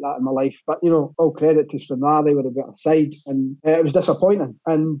conditions like that in my life. But, all credit to Stranraer, they were a better side. And it was disappointing.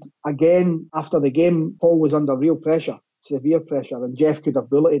 And again, after the game, Paul was under real pressure, severe pressure, and Jeff could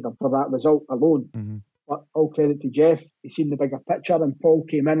have bulleted him for that result alone. But all credit to Jeff. He's seen the bigger picture, and Paul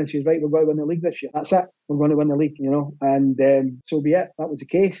came in and says, "Right, we're going to win the league this year. That's it. We're going to win the league," And so be it. That was the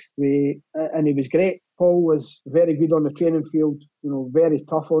case. And he was great. Paul was very good on the training field, very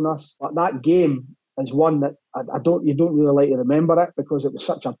tough on us. But that game is one that you don't really like to remember it, because it was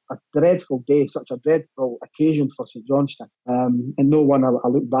such a dreadful day, such a dreadful occasion for St Johnstone, and no one I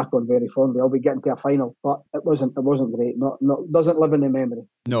look back on very fondly. I'll be getting to a final, but it wasn't great. Doesn't live in the memory.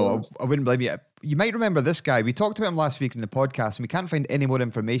 No, I wouldn't blame you. You might remember this guy. We talked about him last week in the podcast, and we can't find any more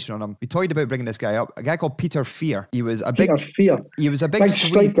information on him. We toyed about bringing this guy up. A guy called Peter Fear. He was a big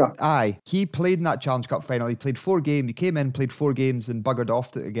striker. Aye, he played in that Challenge Cup final. He played 4 games. He came in, played 4 games, and buggered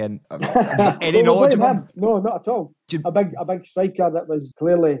off again. Any knowledge of him? No, not at all. A big striker that was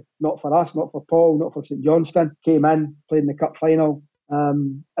clearly not for us, not for Paul, not for St Johnstone. Came in, played in the cup final.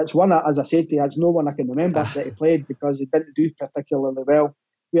 It's one, as I said to you, it's no one I can remember that he played, because he didn't do particularly well.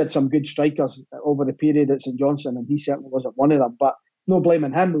 We had some good strikers over the period at St Johnstone, and he certainly wasn't one of them. But no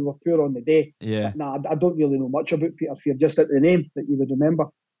blaming him, we were poor on the day. Yeah. I don't really know much about Peter Fear, just at the name that you would remember.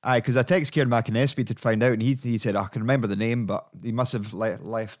 Aye, because I texted Kieran McInnesby to find out, and he said, I can remember the name, but he must have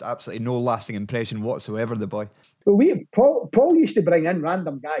left absolutely no lasting impression whatsoever, the boy. Well, Paul used to bring in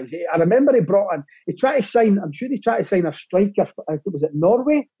random guys. I remember he tried to sign, I'm sure he tried to sign a striker, was it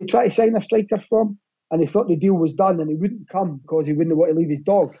Norway? He tried to sign a striker from, and he thought the deal was done and he wouldn't come because he wouldn't want to leave his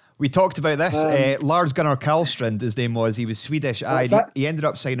dog. We talked about this. Lars Gunnar Karlstrand, his name was. He was Swedish. He ended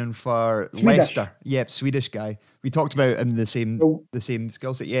up signing for Leicester. Yep, Swedish guy. We talked about him the same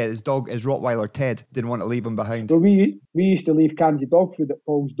skill set. Yeah, his Rottweiler Ted didn't want to leave him behind. So we used to leave cans of dog food at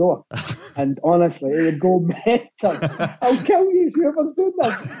Paul's door, and honestly, he would go mental. I'll kill you, whoever's doing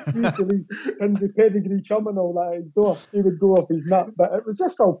this. We used to leave cans of pedigree chum and all that at his door. He would go off his nut, but it was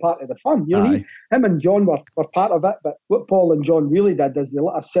just all part of the fun. You know, him and John were part of it. But what Paul and John really did is they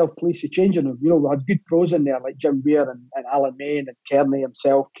let us self-police the changing room. You know, we had good pros in there like Jim Weir and Alan Main and Kearney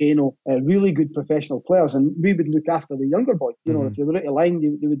himself, Kano, really good professional players, and we would look after the younger boys. You know, if they were out of line,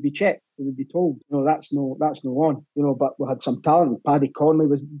 they would be checked. They would be told, you know, that's no on. You know, but we had some talent. Paddy Conley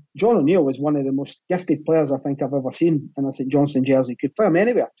John O'Neill was one of the most gifted players I think I've ever seen in a St Johnstone jersey. Could play him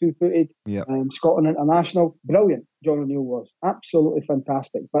anywhere, 2-footed. Scotland international, brilliant. John O'Neill was absolutely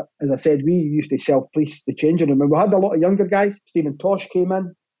fantastic. But as I said, we used to self-police the changing room, and we had a lot of younger guys. Stephen Tosh came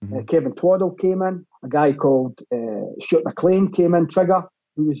in, Kevin Twaddle came in, a guy called Stuart McLean came in, Trigger,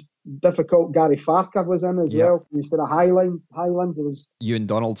 who was difficult. Gary Farker was in as well. He was for the Highlands. It was Ewan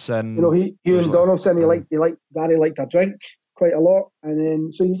Donaldson. You know, Ewan Donaldson. Gary liked a drink quite a lot, and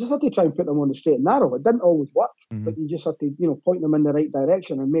then so you just had to try and put them on the straight and narrow. It didn't always work, but you just had to, you know, point them in the right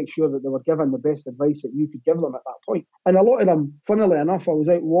direction and make sure that they were given the best advice that you could give them at that point. And a lot of them, funnily enough, I was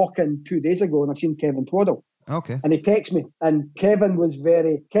out walking 2 days ago and I seen Kevin Twaddle. Okay. And he texted me, and Kevin's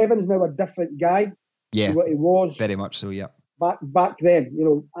now a different guy. Yeah. To what he was. Very much so. Yeah. Back then, you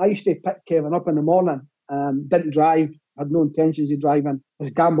know, I used to pick Kevin up in the morning, didn't drive, had no intentions of driving, was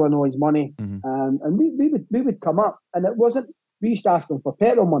gambling all his money, and we would come up, and it wasn't, we used to ask him for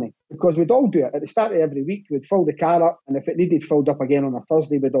petrol money, because we'd all do it. At the start of every week, we'd fill the car up, and if it needed filled up again on a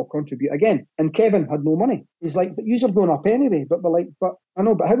Thursday, we'd all contribute again. And Kevin had no money. He's like, but yous are going up anyway. But we're like, but I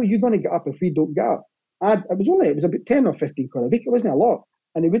know, but how are you going to get up if we don't get up? It was about 10 or 15 quid a week. It wasn't a lot.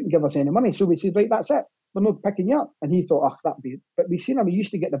 And he wouldn't give us any money. So we said, right, that's it. We're not picking you up. And he thought, that'd be... But we seen him, he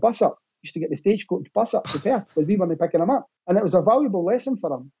used to get the bus up. Used to get the stagecoach bus up to Perth, because we weren't picking him up. And it was a valuable lesson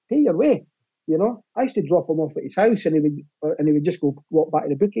for him. Pay your way, you know. I used to drop him off at his house, and he would just go walk back to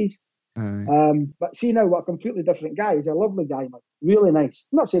the bookies. But see now, what a completely different guy. He's a lovely guy, man. Really nice.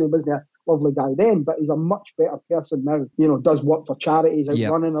 I'm not saying he wasn't a lovely guy then, but he's a much better person now. You know, does work for charities,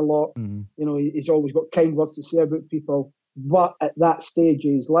 out running a lot. You know, he's always got kind words to say about people. But at that stage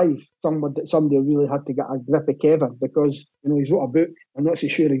of his life, somebody really had to get a grip of Kevin, because, you know, he's wrote a book. I'm not so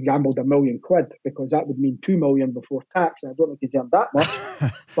sure he gambled £1 million, because that would mean 2 million before tax. And I don't think he's earned that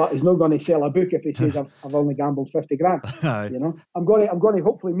much. But he's not going to sell a book if he says I've only gambled 50 grand. You know, I'm going to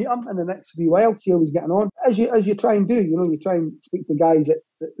hopefully meet him in the next wee while, see how he's getting on. As you try and do, you know, you try and speak to guys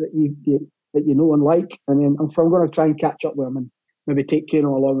that you know and like, and then I'm going to try and catch up with him and maybe take Kano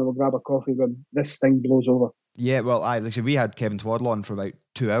along and we'll grab a coffee when this thing blows over. Yeah, well, listen, we had Kevin Twaddle on for about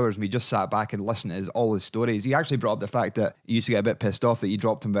 2 hours, and we just sat back and listened to all his stories. He actually brought up the fact that he used to get a bit pissed off that you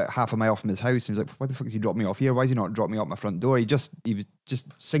dropped him about half a mile from his house. He was like, why the fuck did you drop me off here? Why did you not drop me up my front door? He was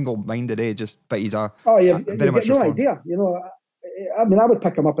just single-minded, but he's very much no idea. You know, I mean, I would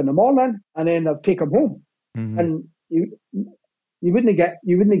pick him up in the morning, and then I'd take him home, and you wouldn't get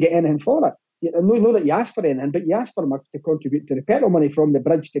anything for it. I know that you asked for anything, but you asked for him to contribute to the petrol money from the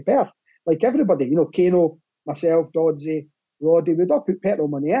bridge to Perth. Like everybody, you know, Kano, myself, Dodsey, Roddy, we'd all put petrol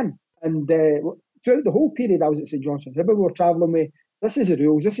money in. And throughout the whole period I was at St Johnstone, whoever we were travelling with, this is the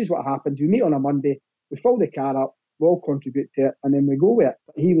rules, this is what happens. We meet on a Monday, we fill the car up, we all contribute to it, and then we go with it.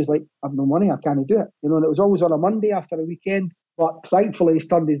 But he was like, I've no money, I can't do it. You know, and it was always on a Monday after a weekend. But thankfully he's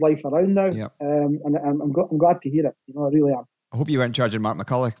turned his life around now. Yep. And I'm glad to hear it. You know, I really am. I hope you weren't charging Mark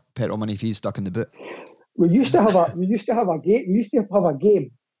McCullough petrol money if he's stuck in the boot. We used to have a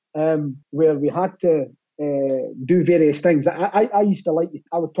game where we had to do various things. I used to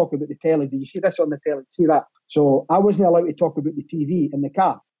I would talk about the telly. Do you see this on the telly? See that? So I wasn't allowed to talk about the TV in the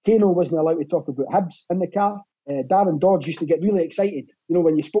car. Kano wasn't allowed to talk about Hibs in the car. Darren Dodge used to get really excited. You know,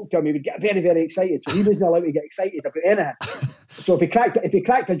 when you spoke to him, he would get very, very excited. So he wasn't allowed to get excited about anything. So if he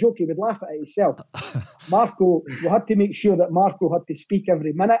cracked a joke, he would laugh at it himself. Marco, we had to make sure that Marco had to speak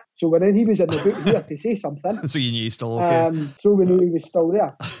every minute. So when he was in the boot, he had to say something. So you knew he was still okay. So we knew he was still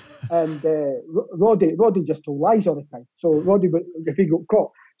there. And Roddy just told lies all the time. So Roddy, if he got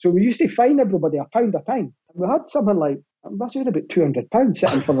caught. So we used to fine everybody £1 a time. And we had something like, I must have had about £200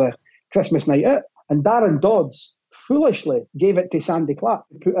 sitting for the Christmas night out. And Darren Dodds foolishly gave it to Sandy Clark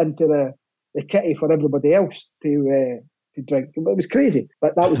to put into the kitty for everybody else to drink. It was crazy.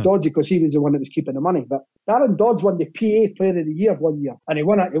 But that was dodgy because he was the one that was keeping the money. But Darren Dodds won the PA Player of the Year one year. And he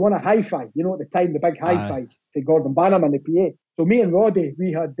won a hi-fi. You know, at the time, the big hi-fis to Gordon Bannerman, the PA. So me and Roddy,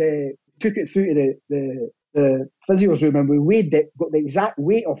 we had took it through to the physio's room and we weighed it, got the exact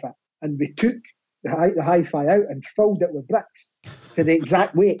weight of it. And we took the hi-fi out and filled it with bricks to the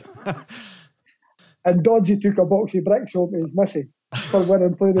exact weight. And Doddsy took a box of bricks home to his missus for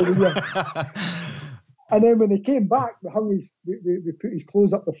winning Player of the Year. And then when he came back, we put his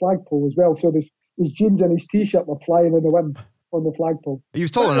clothes up the flagpole as well. So his jeans and his t-shirt were flying in the wind on the flagpole. He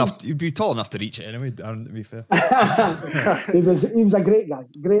was tall enough. You'd be tall enough to reach it anyway, Darren, to be fair. He was a great guy,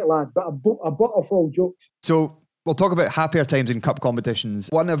 great lad, but a butt full of jokes. So we'll talk about happier times in cup competitions.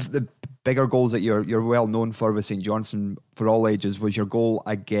 One of the bigger goals that you're well known for with St Johnstone for all ages was your goal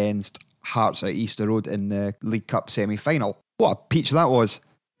against Hearts at Easter Road in the League Cup semi-final. What a peach that was.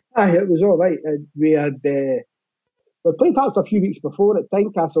 Aye, it was all right. We played Hearts a few weeks before at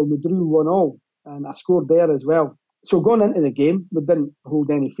Tynecastle. We drew 1-1 and I scored there as well. So going into the game, we didn't hold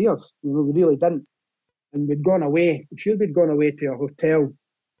any fears. You know, we really didn't. And we'd gone away. I'm sure we'd gone away to a hotel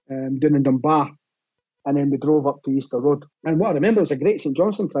down in Dunbar, and then we drove up to Easter Road. And what I remember was a great St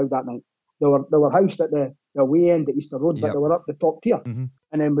Johnstone crowd that night. They were housed at the away end at Easter Road, but they were up the top tier. Mm-hmm.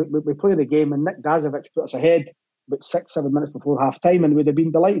 And then we played the game, and Nick Dazovic put us ahead about 6-7 minutes before half time, and we'd have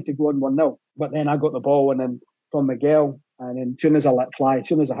been delighted to go on 1-0. But then I got the ball, and then from Miguel, and then as soon as I let fly, as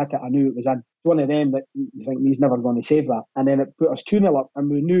soon as I hit it, I knew it was in. It's one of them that you think he's never going to save that. And then it put us 2-0 up, and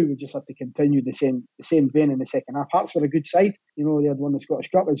we knew we just had to continue the same vein in the second half. Hearts were a good side. You know, they had won the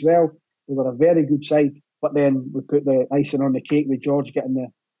Scottish Cup as well. They were a very good side. But then we put the icing on the cake with George getting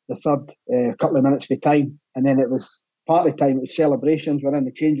the third couple of minutes for time. And then it was party time, it was celebrations. We're in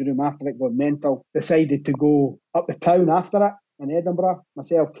the changing room after it, going mental. Decided to go up the town after it in Edinburgh.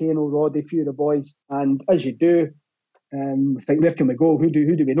 Myself, Kano, Roddy, a few of the boys. And as you do, I think, where can we go? Who do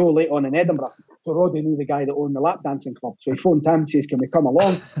we know late on in Edinburgh? So Roddy knew the guy that owned the lap dancing club. So he phoned him, says, can we come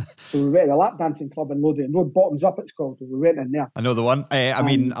along? So we went to the lap dancing club in Lothian Road, Bottoms Up it's called. So we went in there. I know the one. I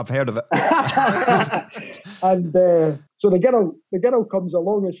mean, I've heard of it. And so the girl comes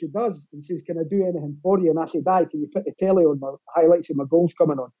along as she does and says, can I do anything for you? And I said, can you put the telly on, my highlights of my goals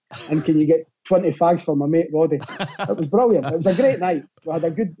coming on? And can you get 20 fags for my mate Roddy? It was brilliant. It was a great night. We had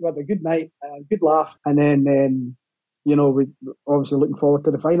a good night, a good laugh. And then you know, we obviously looking forward to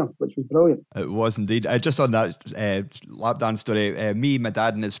the final, which was brilliant. It was indeed. Just on that lap dance story, me, my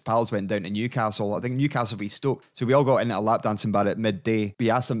dad and his pals went down to Newcastle. I think Newcastle v Stoke. So we all got into a lap dancing bar at midday. We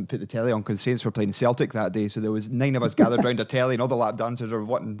asked them to put the telly on because Saints were playing Celtic that day. So there was 9 of us gathered round a telly and all the lap dancers were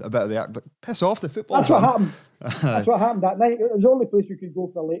wanting a bit of the act. But piss off, the football. That's what happened. That's what happened that night. It was the only place we could go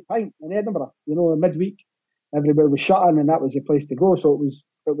for a late pint in Edinburgh. You know, midweek, everybody was shutting and that was the place to go. So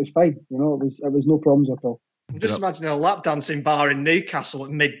it was fine. You know, it was no problems at all. I'm just imagining a lap dancing bar in Newcastle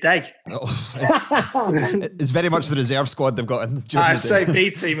at midday. It's very much the reserve squad they've got in. I'd say B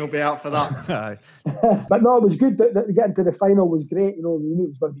team will be out for that. But no, it was good that getting to the final was great. You know, we knew it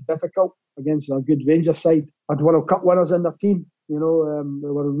was going to be difficult against a good Rangers side. Had World Cup winners in their team. You know, they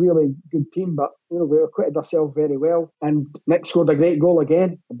were a really good team, but you know, we acquitted ourselves very well. And Nick scored a great goal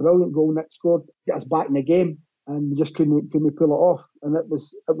again, a brilliant goal. Nick scored, get us back in the game. And we just couldn't pull it off, and it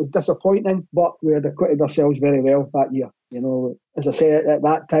was disappointing. But we had acquitted ourselves very well that year. You know, as I say, at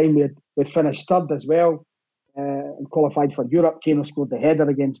that time we'd finished third as well, and qualified for Europe. Kano scored the header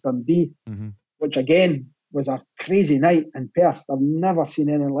against Dundee, which again was a crazy night in Perth. I've never seen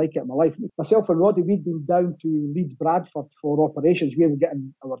anything like it in my life. Myself and Roddy, we'd been down to Leeds Bradford for operations. We were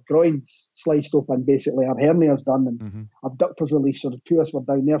getting our groins sliced open, basically, our hernias done, and abductors released, so the two of us were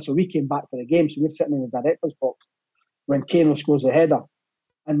down there. So we came back for the game, so we're sitting in the director's box when Kano scores the header.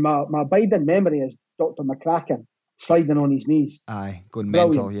 And my abiding memory is Dr. McCracken sliding on his knees. Aye, going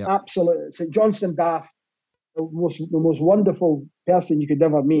brilliant, mental, yeah. Absolutely. St Johnstone daft, the most wonderful person you could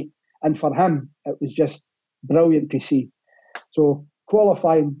ever meet. And for him, it was just brilliant to see. So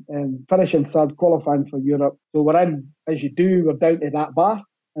qualifying, finishing third, qualifying for Europe. So we're in, as you do, we're down to that bar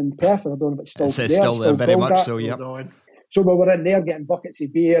in Perth. I don't know if it's still there, very much so, yeah. So we were in there getting buckets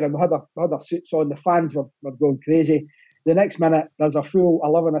of beer and we had our suits on. The fans were going crazy. The next minute, there's a full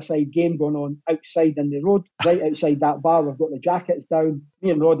 11-a-side game going on outside in the road, right outside that bar. We've got the jackets down. Me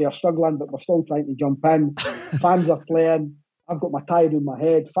and Roddy are struggling, but we're still trying to jump in. Fans are playing. I've got my tie around my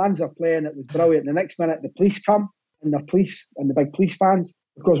head. Fans are playing. It was brilliant. The next minute, the police come, and the big police vans,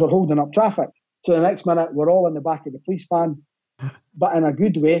 because we're holding up traffic. So the next minute, we're all in the back of the police van, but in a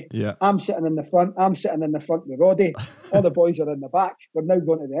good way. Yeah. I'm sitting in the front with Roddy. All the boys are in the back. We're now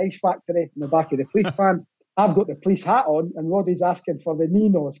going to the ice factory in the back of the police van. I've got the police hat on, and Roddy's asking for the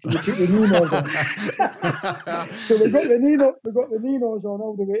Ninos. Can you put the Ninos on? So we got the Ninos on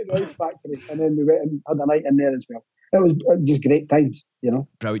all the way to the ice factory, and then we went and had a night in there as well. It was just great times, you know.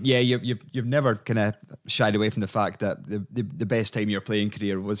 Brilliant. Yeah, you've never kind of shied away from the fact that the best time of your playing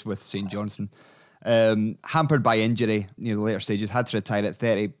career was with St Johnstone. Hampered by injury, the later stages, had to retire at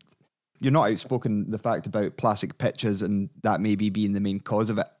 30. You're not outspoken the fact about plastic pitches and that maybe being the main cause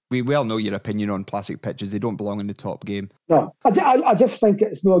of it. We well know your opinion on plastic pitches. They don't belong in the top game. No, I just think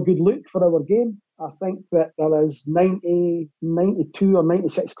it's not a good look for our game. I think that there is 90, 92 or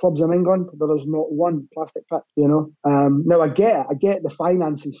 96 clubs in England. There is not one plastic pitch, you know. Now, I get the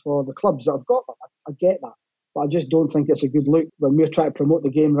finances for the clubs that have got them. I get that. But I just don't think it's a good look when we're trying to promote the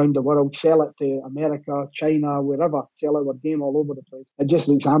game around the world, sell it to America, China, wherever, sell our game all over the place. It just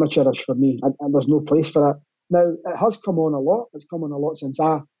looks amateurish for me, and there's no place for it. Now, it has come on a lot. It's come on a lot since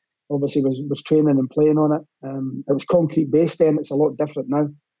I obviously was training and playing on it. It was concrete based then. It's a lot different now.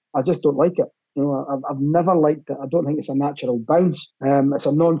 I just don't like it. You know, I've never liked it. I don't think it's a natural bounce. It's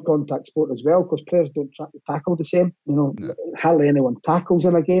a non-contact sport as well because players don't try to tackle the same. You know, hardly anyone tackles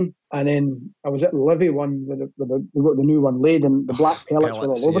in a game. And then I was at Livy one we got the new one laid, and the black pellets were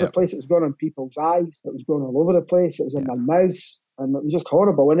all over the place. It was going on people's eyes. It was going all over the place. It was in their mouths. And it was just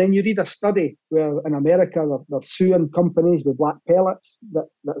horrible. And then you read a study where in America they're suing companies with black pellets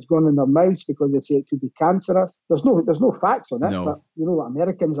that's gone in their mouths because they say it could be cancerous. There's no facts on it, but you know what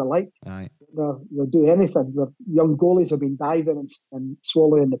Americans are like. Aye. They'll do anything. Their young goalies have been diving and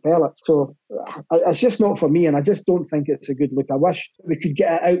swallowing the pellets. So it's just not for me, and I just don't think it's a good look. I wish we could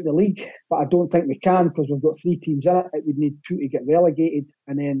get it out of the league, but I don't think we can because we've got 3 teams in it. It would need 2 to get relegated,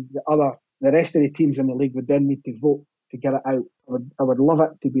 and then the rest of the teams in the league would then need to vote to get it out. I would love it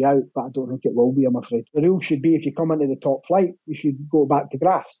to be out, but I don't think it will be, I'm afraid. The rule should be if you come into the top flight, you should go back to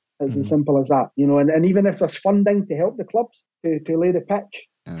grass. It's as simple as that. You know, and even if there's funding to help the clubs to lay the pitch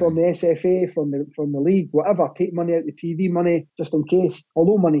from the SFA, from the league, whatever, take money out the TV money just in case.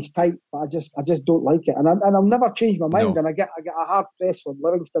 Although money's tight, but I just don't like it, and I'll never change my mind. And I get a hard press from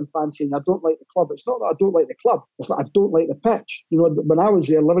Livingston fans saying I don't like the club. It's not that I don't like the club; it's that I don't like the pitch. You know, when I was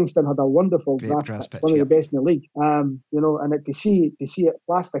there, Livingston had a wonderful grass pitch, one of the best in the league. You know, and to see it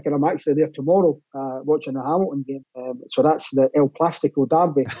plastic, and I'm actually there tomorrow watching the Hamilton game. So that's the El Plastico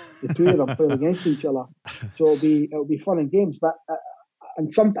derby. The two of them playing against each other. So it'll be fun and games, but.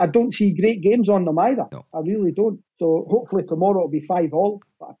 I don't see great games on them either. No. I really don't. So hopefully tomorrow it'll be 5-5,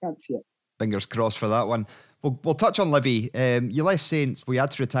 but I can't see it. Fingers crossed for that one. We'll touch on Livy. You left Saints. We had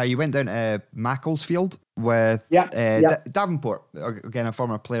to retire. You went down to Macclesfield with Davenport, again a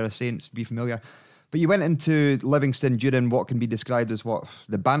former player of Saints. Be familiar. But you went into Livingston during what can be described as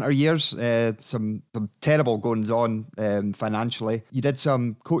the banter years. Some terrible goings on financially. You did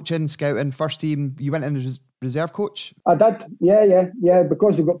some coaching, scouting, first team. You went in as reserve coach? I did, yeah.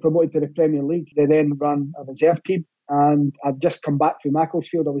 Because we got promoted to the Premier League, they then ran a reserve team. And I'd just come back from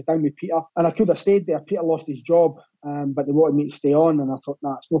Macclesfield. I was down with Peter, and I could have stayed there. Peter lost his job, but they wanted me to stay on, and I thought,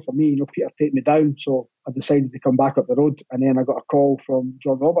 nah, it's not for me. You know, Peter take me down, so I decided to come back up the road. And then I got a call from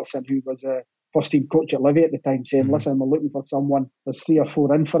John Robertson, who was a first team coach at Livy at the time, saying, "Listen, we're looking for someone. There's 3 or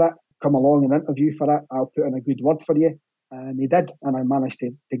 4 in for it. Come along and interview for it. I'll put in a good word for you." And he did, and I managed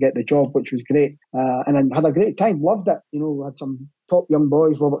to get the job, which was great. And I had a great time, loved it. You know, we had some top young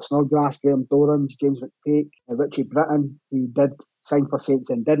boys, Robert Snodgrass, Graham Dorans, James McPake, Richie Britton, who did sign for Saints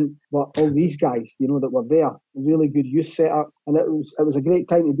and didn't. But all these guys, you know, that were there, really good youth setup. And it was a great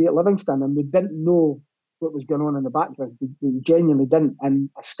time to be at Livingston, and we didn't know what was going on in the background. We genuinely didn't. And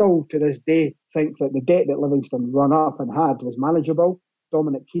I still, to this day, think that the debt that Livingston run up and had was manageable.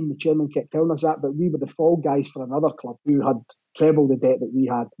 Dominic Keane, the chairman, kept telling us that, but we were the fall guys for another club who had treble the debt that we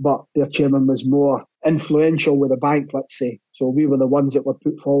had, but their chairman was more influential with the bank, let's say. So we were the ones that were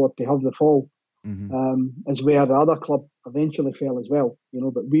put forward to have the fall, as where the other club eventually fell as well, you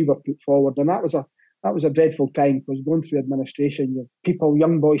know, but we were put forward, and that was a dreadful time because going through administration, you've people,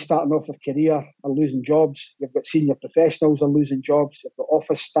 young boys starting off their career are losing jobs. You've got senior professionals are losing jobs. You've got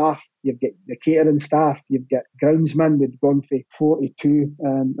office staff. You've got the catering staff. You've got groundsmen. We'd gone for 42.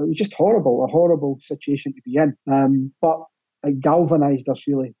 It was just horrible, a horrible situation to be in. But it galvanised us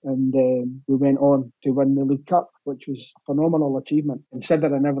really, and we went on to win the League Cup, which was a phenomenal achievement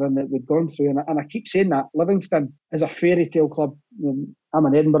considering everything that we'd gone through. And I keep saying that Livingston is a fairy tale club. I'm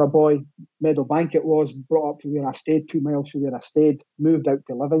an Edinburgh boy. Meadowbank it was, brought up to where I stayed, 2 miles from where I stayed, moved out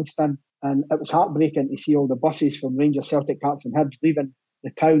to Livingston, and it was heartbreaking to see all the buses from Rangers, Celtic, Hearts and Hibs leaving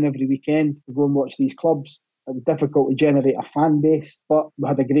the town every weekend to go and watch these clubs. It was difficult to generate a fan base, but we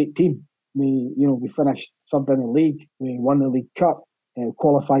had a great team. We finished third in the league. We won the League Cup,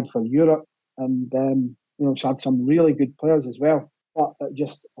 qualified for Europe, and it's had some really good players as well. But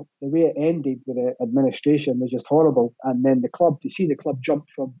just the way it ended with the administration was just horrible. And then to see the club jump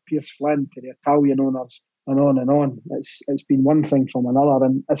from Pierce Flynn to the Italian owners and on and on. It's been one thing from another.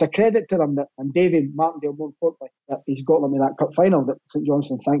 And it's a credit to them, and Davy Martindale, more importantly, that he's got them in that cup final that St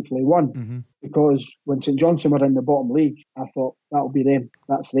Johnstone thankfully won. Mm-hmm. Because when St Johnstone were in the bottom league, I thought that'll be them.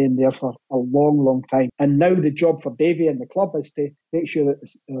 That's them there for a long, long time. And now the job for Davy and the club is to make sure that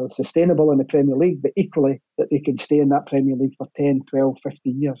it's sustainable in the Premier League, but equally that they can stay in that Premier League for 10, 12,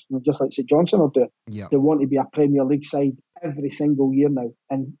 15 years. Just like St Johnstone will do. Yeah. They want to be a Premier League side every single year now.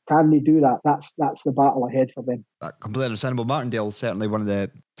 And can they do that? That's the battle ahead for them. Completely understandable. Martindale, certainly one of the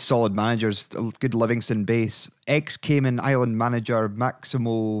solid managers, good Livingston base. Ex-Cayman Island manager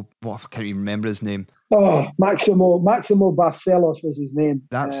Maximo, I can't even remember his name. Oh, Maximo Barcelos was his name.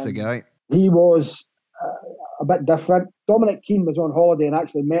 That's the guy. He was a bit different. Dominic Keane was on holiday and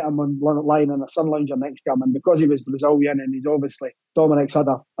actually met him lying in a sun lounger next to him. And because he was Brazilian and he's obviously, Dominic's had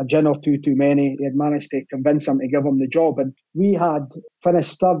a gin or two too many, he had managed to convince him to give him the job. And we had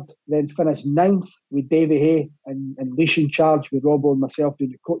finished third, then finished ninth with Davy Hay and Leash in charge with Robbo and myself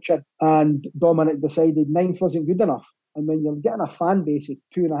doing the coaching. And Dominic decided ninth wasn't good enough. And when you're getting a fan base of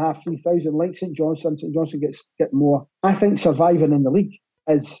 2,500, 3,000 like St Johnstone get more. I think surviving in the league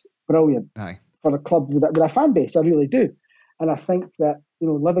is brilliant. Aye. For a club with a fan base, I really do. And I think that,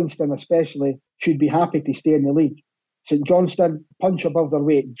 Livingston especially should be happy to stay in the league. St Johnstone, punch above their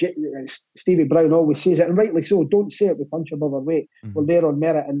weight. Stevie Brown always says it, and rightly so. Don't say it with punch above our weight. Mm-hmm. We're there on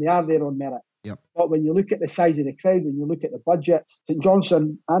merit, and they are there on merit. Yep. But when you look at the size of the crowd, when you look at the budgets, St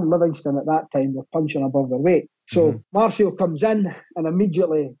Johnstone and Livingston at that time were punching above their weight. So Marcio comes in, and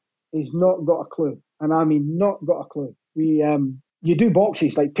immediately he's not got a clue. And I mean, not got a clue. You do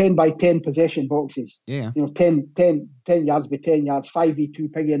boxes, like 10 by 10 possession boxes. Yeah. 10 yards by 10 yards,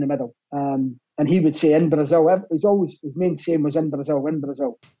 5v2, piggy in the middle. And he would say in Brazil, his main saying was in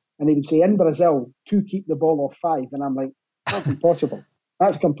Brazil. And he would say in Brazil, 2 keep the ball off 5. And I'm like, that's impossible.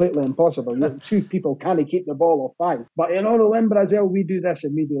 That's completely impossible. 2 people can't keep the ball off 5. But in Brazil, we do this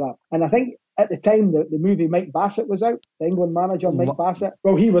and we do that. And I think at the time the movie Mike Bassett was out, the England manager Mike Bassett.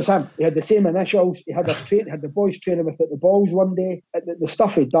 Well, he was him. He had the same initials. He had had the boys training with the balls one day. The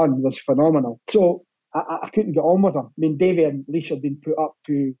stuff he'd done was phenomenal. So I couldn't get on with him. I mean, Davy and Leash had been put up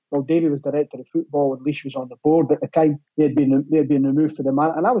to. Well, Davy was director of football and Leash was on the board at the time. They had been removed for the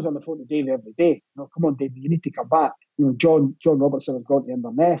man, and I was on the phone to Davy every day. Come on, Davy, you need to come back. John Robertson had gone to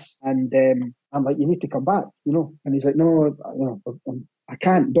Inverness, and I'm like, you need to come back. And he's like, no, I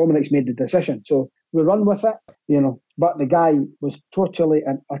can't. Dominic's made the decision, so we run with it. But the guy was totally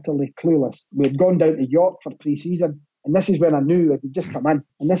and utterly clueless. We had gone down to York for pre-season, and this is when I knew he'd just come in,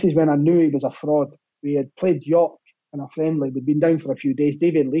 and this is when I knew he was a fraud. We had played York in a friendly. We'd been down for a few days.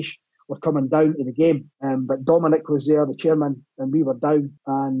 Davy and Leash were coming down to the game, but Dominic was there, the chairman, and we were down,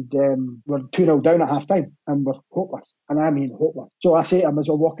 and we're 2-0 down at half time, and we're hopeless, and I mean hopeless. So I say to him as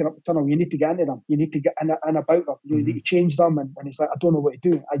we're walking up the tunnel, you need to get into them, you need to get in about them, you need to change them, and he's like, I don't know what to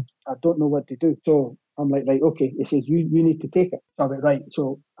do, I don't know what to do. So I'm like, right, okay. He says, you need to take it. So I went, right.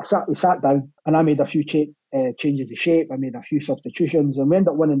 So he sat down, and I made a few changes of shape, I made a few substitutions, and we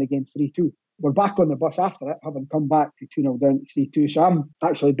ended up winning the game 3-2. We're back on the bus after it, having come back to 2-0 down to 3-2. So I'm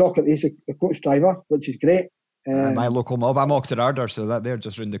actually Docherty's the coach driver, which is great. My local mob, I'm Auchterarder, so that they're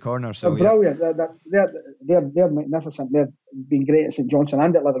just round the corner. So they're brilliant. They're magnificent. They've been great at St Johnstone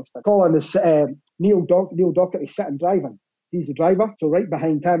and at Livingston. Colin is Neil Docherty sitting driving. He's the driver. So right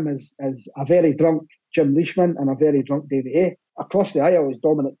behind him is a very drunk Jim Leishman and a very drunk Davy Hay. Across the aisle is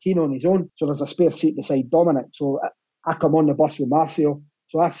Dominic Keane on his own. So there's a spare seat beside Dominic. So I come on the bus with Marcio.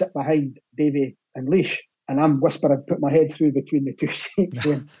 So I sit behind Davy and Leash, and I'm whispering, put my head through between the 2 seats,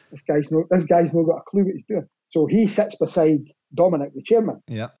 saying, "This guy's not got a clue what he's doing." So he sits beside Dominic, the chairman,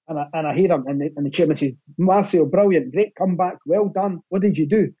 and I hear him, and the chairman says, "Marcio, brilliant, great comeback, well done. What did you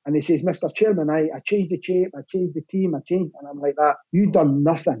do?" And he says, "Mr. Chairman, I changed the shape, I changed the team, and I'm like that. You done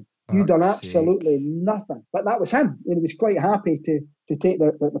nothing. You done absolutely nothing." But that was him. He was quite happy to take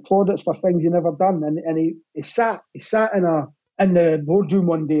the plaudits for things he never done, and he sat in the boardroom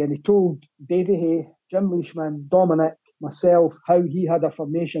one day, and he told Davy Hay, Jim Leishman, Dominic, myself, how he had a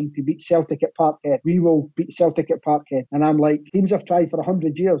formation to beat Celtic at Parkhead. We will beat Celtic at Parkhead. And I'm like, teams have tried for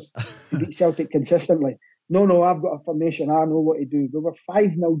 100 years to beat Celtic consistently. No, I've got a formation. I know what to do. We were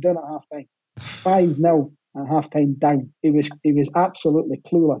 5-0 down at half time. 5-0 at half time down. He was absolutely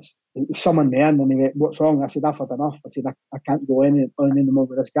clueless. He summoned me in and he went, "What's wrong?" I said, "I've had enough." I said, I can't go on anymore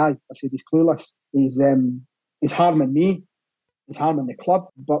with this guy. I said, "He's clueless. He's harming me. it's harming the club,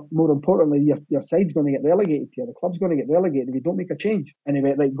 but more importantly, your side's going to get relegated here. The club's going to get relegated if you don't make a change. And he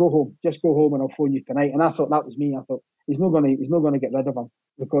went, right, go home. Just go home and I'll phone you tonight. And I thought that was me. I thought, he's not going to get rid of him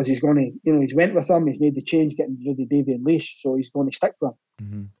because he's going to, he's went with him, he's made the change, getting rid of Davy and Leash, so he's going to stick with him.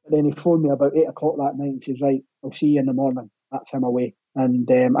 Mm-hmm. But then he phoned me about 8 o'clock that night and says, right, I'll see you in the morning. That's him away. And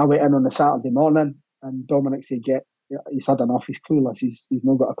I went in on the Saturday morning and Dominic said, yeah, he's had enough, he's clueless, he's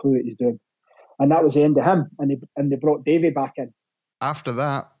not got a clue what he's doing. And that was the end of him. And they brought Davy back in. After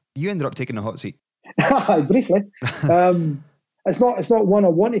that, you ended up taking the hot seat. Briefly. It's not one I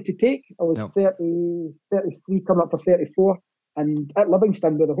wanted to take. I was 33, coming up for 34. And at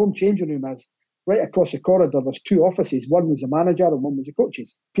Livingston, where the home changing room is, right across the corridor, there's 2 offices. One was the manager and one was the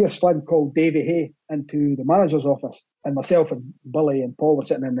coaches. Pierce Flynn called Davy Hay into the manager's office. And myself and Billy and Paul were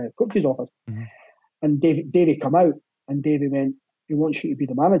sitting in the coach's office. Mm-hmm. And Davy come out and Davy went, he wants you to be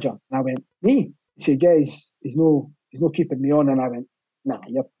the manager. And I went, me? He said, yeah, he's no keeping me on. And I went, nah,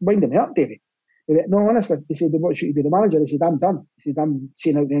 you're winding me up, Davy. He went, no, honestly. He said, they want you to be the manager. He said, I'm done. He said, I'm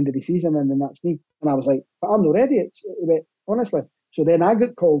seeing out the end of the season and then that's me. And I was like, but I'm not ready. He went, honestly. So then I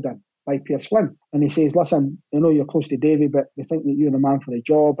got called in by Pierce Flynn. And he says, listen, I know you're close to Davy, but we think that you're the man for the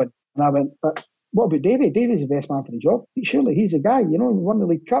job. And I went, but what about Davy? Davy's the best man for the job. Surely he's the guy, he won the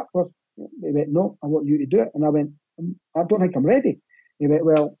League Cup. He went, no, I want you to do it. And I went, I don't think I'm ready. He went,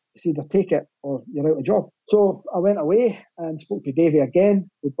 well, it's either take it or you're out of job. So I went away and spoke to Davy again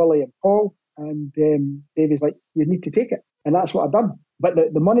with Billy and Paul. And Davy's like, you need to take it. And that's what I've done. But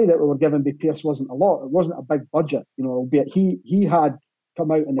the money that we were given by Pierce wasn't a lot. It wasn't a big budget, albeit he had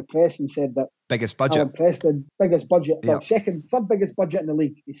come out in the press and said that biggest budget. Allan Preston, biggest budget, yep. Third biggest budget in the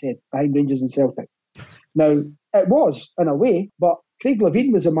league, he said, behind Rangers and Celtic. Now, it was, in a way, but Craig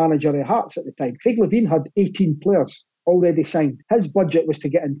Levine was the manager of Hearts at the time. Craig Levine had 18 players already signed. His budget was to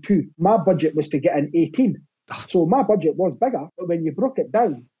get in 2. My budget was to get in 18. So my budget was bigger, but when you broke it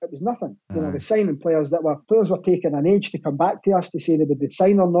down, it was nothing. The signing players were taking an age to come back to us to say they would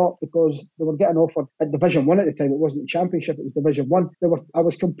sign or not because they were getting offered at Division 1 at the time. It wasn't the Championship, it was Division 1. I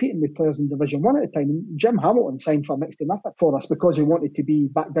was competing with players in Division 1 at the time. And Jim Hamilton signed for next to nothing for us because he wanted to be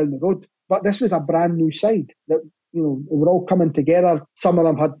back down the road. But this was a brand new side that, they were all coming together. Some of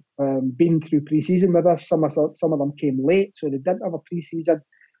them had been through pre-season with us. Some of them came late, so they didn't have a pre-season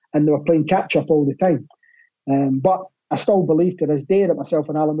and they were playing catch-up all the time. But I still believe to this day that myself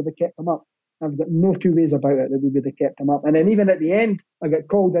and Alan would have kept him up. I've got no 2 ways about it that we would have kept him up. And then even at the end, I got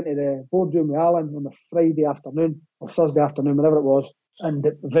called into the boardroom with Alan on a Friday afternoon or Thursday afternoon, whatever it was. And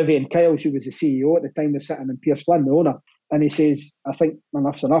Vivian Kyles, who was the CEO at the time, was sitting, and Pierce Flynn, the owner. And he says, I think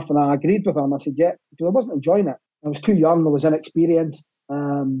enough's enough. And I agreed with him. I said, yeah, because I wasn't enjoying it. I was too young, I was inexperienced.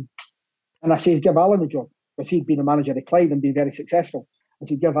 And I says, give Alan a job. Because he'd been a manager of Clyde and been very successful. I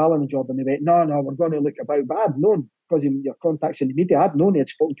said, give Alan a job. And they went, no, we're going to look about. But I'd known, because of your contacts in the media, I'd known he had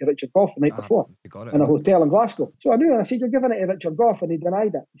spoken to Richard Gough the night before in a hotel in Glasgow. So I knew, and I said, you're giving it to Richard Gough, and he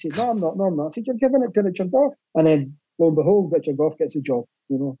denied it. He said, no, I'm not. I said, you're giving it to Richard Gough. And then, lo and behold, Richard Gough gets a job.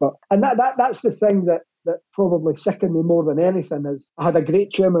 And that's the thing that probably sickened me more than anything is I had a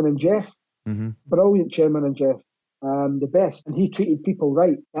great chairman in Jeff, brilliant chairman in Jeff. The best, and he treated people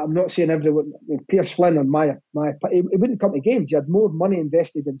right. I'm not saying everyone. Pierce Flynn and he wouldn't come to games. He had more money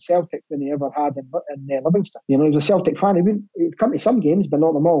invested in Celtic than he ever had in Livingston. He was a Celtic fan. He'd come to some games, but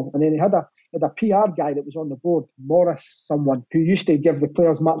not them all. And then he had a PR guy that was on the board, Morris, someone who used to give the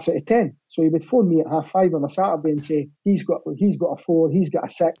players marks out of 10. So he would phone me at 5:30 on a Saturday and say he's got a 4, he's got a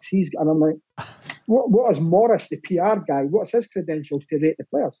 6, and I'm like, what is Morris, the PR guy? What's his credentials to rate the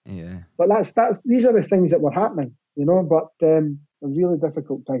players? Yeah. But these are the things that were happening. But a really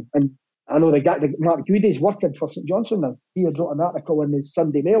difficult time. And I know Mark Guidy's working for St Johnstone now. He had wrote an article in his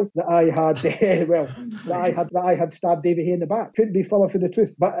Sunday Mail that I had stabbed Davy Hay in the back. Couldn't be fuller for the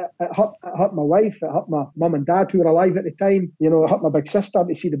truth. But it hurt my wife, it hurt my mum and dad who were alive at the time. It hurt my big sister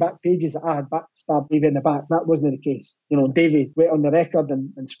to see the back pages that I had stabbed Davy in the back. That wasn't the case. Davy went on the record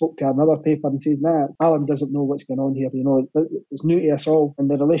and spoke to another paper and said, nah, Alan doesn't know what's going on here. It's new to us all. And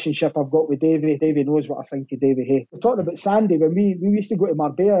the relationship I've got with Davy knows what I think of Davy Hay. We're talking about Sandy. When we used to go to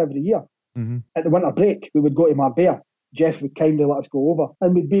Marbella every year. Mm-hmm. At the winter break, we would go to Marbella. Jeff would kindly let us go over.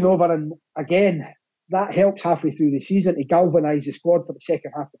 And we'd been over, and again, that helps halfway through the season to galvanise the squad for the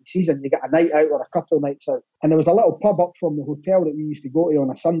second half of the season. You get a night out or a couple of nights out. And there was a little pub up from the hotel that we used to go to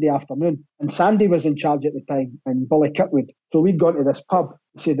on a Sunday afternoon. And Sandy was in charge at the time, and Billy Kirkwood. So we'd gone to this pub.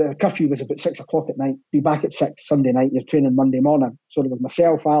 Say the curfew was about 6 o'clock at night. Be back at 6 Sunday night. You're training Monday morning. So there was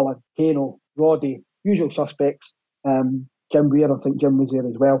myself, Alan, Kano, Roddy, usual suspects. Jim Weir, I think Jim was there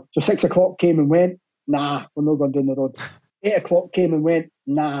as well. So 6 o'clock came and went, nah, we're not going down the road. 8 o'clock came and went,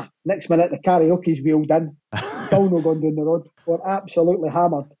 nah. Next minute, the karaoke's wheeled in. still not gone down the road. We're absolutely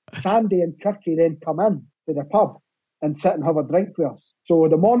hammered. Sandy and Kirky then come in to the pub and sit and have a drink with us. So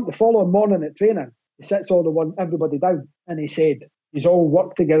the following morning at training, he sits everybody down, and he said, "He's all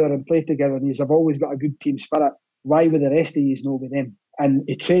work together and play together, and he's always got a good team spirit. Why would the rest of yous not with them?" And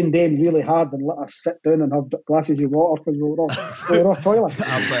he trained them really hard and let us sit down and have glasses of water because we were off toilet.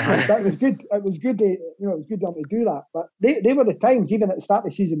 Absolutely. That was good. It was good. It was good of them to do that. But they were the times. Even at the start of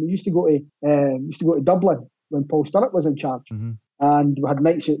the season, we used to go to Dublin when Paul Sturrock was in charge, and we had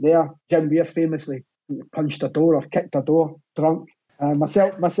nights out there. Jim Weir famously punched a door or kicked a door drunk.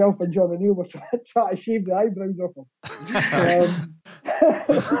 Myself and John O'Neill were trying to shave the eyebrows off him.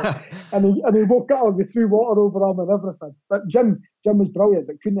 and he woke up and we threw water over him and everything. But Jim was brilliant,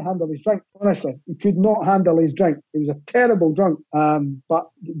 but couldn't handle his drink. Honestly, he could not handle his drink. He was a terrible drunk, but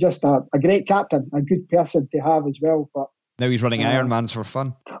just a great captain, a good person to have as well. But now he's running Ironmans for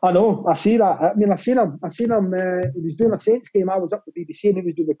fun. I know, I see that. I mean, I seen him. He was doing a Saints game. I was up at BBC and he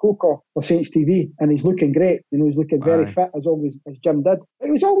was doing the co-call for Saints TV, and he's looking great. He's looking very fit as always, as Jim did. It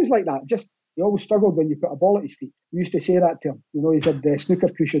was always like that. Just he always struggled when you put a ball at his feet. We used to say that to him. He had snooker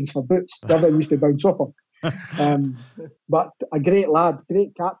cushions for boots. Everyone used to bounce off him. But a great lad,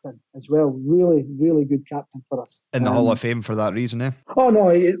 great captain as well. Really, really good captain for us. In the Hall of Fame for that reason, eh? Oh no,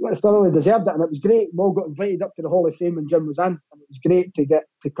 he thoroughly deserved it, and it was great. We all got invited up to the Hall of Fame when Jim was in, and it was great to get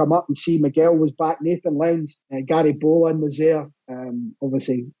to come up and see Miguel was back, Nathan Lyons, Gary Boland was there,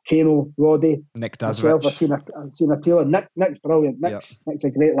 obviously Kano, Roddy, Nick Dazovich. I've seen a Taylor. Nick's brilliant. Nick's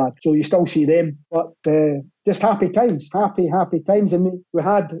a great lad. So you still see them, but just happy times, happy times, and we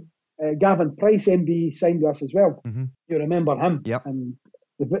had. Gavin Price, MD, signed with us as well. You remember him? Yep. And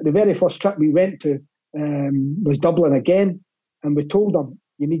the very first trip we went to was Dublin again, and we told him,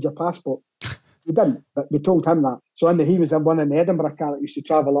 "You need your passport." We didn't, but we told him that. So he was in one in the Edinburgh car that used to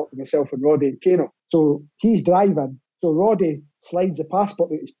travel up with myself and Roddy and Kano. So he's driving. So Roddy slides the passport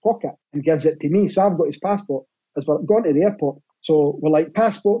out of his pocket and gives it to me. So I've got his passport as we're going to the airport. So we're like,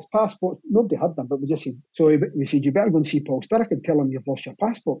 passports. Nobody had them, but we just said, so we said, "You better go and see Paul Sturrock and tell him you've lost your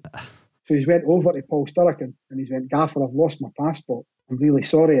passport." So he's went over to Paul Sturrock and he's went, "Gaffer, I've lost my passport. I'm really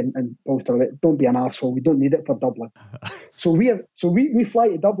sorry." And Paul Sturrock went, "Don't be an arsehole. We don't need it for Dublin." So we fly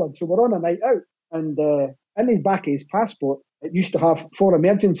to Dublin. So we're on a night out, and in his back of his passport, it used to have 4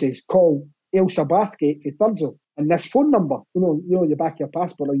 emergencies. Call Ailsa Bathgate for Thurso. And this phone number, you back your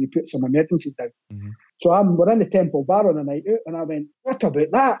passport or you put some emergencies down. So we're in the Temple Bar on a night out, and I went, "What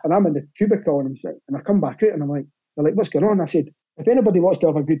about that?" And I'm in the cubicle, and I come back out, and I'm like, they're like, "What's going on?" I said, "If anybody wants to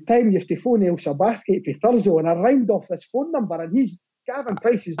have a good time, you have to phone Ailsa Bathgate for Thurso." And I rhymed off this phone number, and Gavin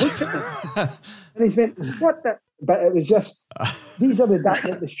Price has looked at me, and he's went, "What the?" But it was just, these are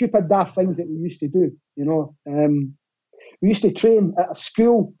the stupid daft things that we used to do, We used to train at a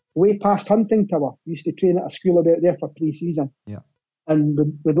school way past Hunting Tower. We used to train at a school about there for pre-season. Yeah. And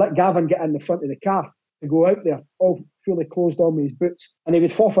we'd let Gavin get in the front of the car to go out there, all fully closed on with his boots. And he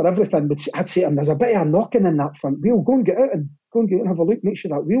would fall for everything. But I'd say to him, "There's a bit of a knocking in that front wheel. Go and get out and have a look, make sure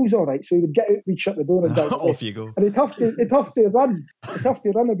that wheel's all right." So he would get out, we'd shut the door and down. Off you go. And he'd have to run about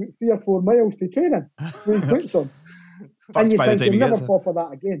 3 or 4 miles to training with his boots on. And you think, "You'll never fall for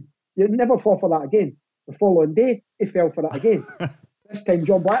that again. You'll never fall for that again." The following day, he fell for it again. This time,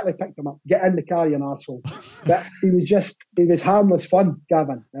 John Blackley picked him up. "Get in the car, you arsehole." But he was harmless fun,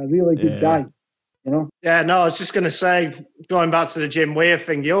 Gavin. A really good guy, Yeah, no, I was just going to say, going back to the Jim Weir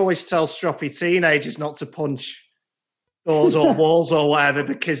thing, you always tell stroppy teenagers not to punch doors or walls or whatever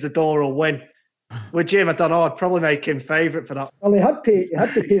because the door will win. With Jim, I don't know, I'd probably make him favourite for that. Well, he had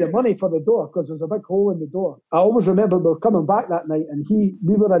to pay the money for the door because there was a big hole in the door. I always remember we were coming back that night, and we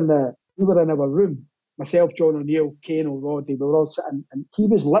were in our room. Myself, John O'Neill, Kano, Roddy, we were all sitting, and he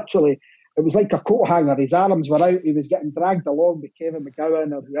was literally, it was like a coat hanger. His arms were out. He was getting dragged along by Kevin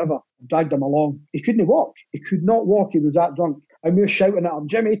McGowan or whoever, dragged him along. He couldn't walk. He could not walk. He was that drunk. And we were shouting at him,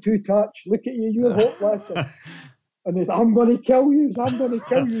 "Jimmy, 2 touch. Look at you. You're hopeless." And he's, "I'm going to kill you. I'm going to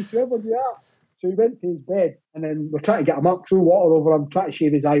kill you, whoever you are." So he went to his bed, and then we're trying to get him up, threw water over him, trying to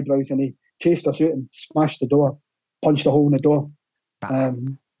shave his eyebrows, and he chased us out and smashed the door, punched a hole in the door.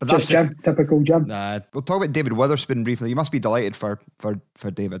 But that's Jim, typical Jim. Nah, we'll talk about David Witherspoon briefly. You must be delighted for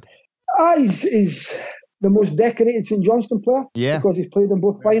David. He's the most decorated St Johnstone player. Yeah. Because he's played in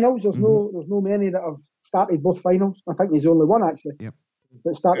both finals. There's no many that have started both finals. I think he's the only one actually. Yep.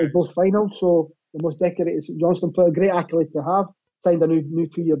 That started both finals. So the most decorated St Johnstone player, great accolade to have. Signed a new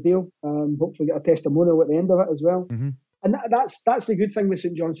 2-year deal. Hopefully get a testimonial at the end of it as well. And that's the good thing with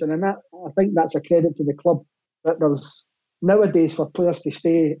St Johnstone, and that I think that's a credit to the club that there's. Nowadays, for players to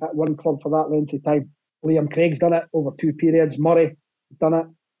stay at one club for that length of time, Liam Craig's done it over 2 periods. Murray has done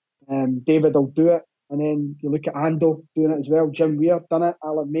it. David will do it. And then you look at Ando doing it as well. Jim Weir done it.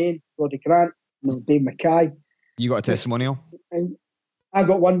 Alan Main, Roddy Grant, Dave Mackay. You got a testimonial? And I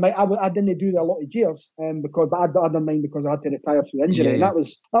got one. I didn't do a lot of years because I done mine because I had to retire through injury. Yeah. And that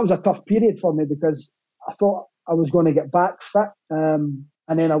was a tough period for me because I thought I was going to get back fit. And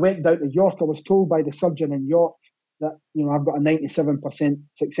then I went down to York. I was told by the surgeon in York that, I've got a 97%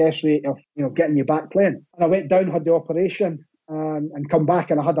 success rate of, getting you back playing. And I went down, had the operation, and come back,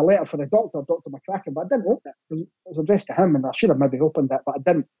 and I had a letter for the doctor, Dr. McCracken, but I didn't open it. It was addressed to him, and I should have maybe opened it, but I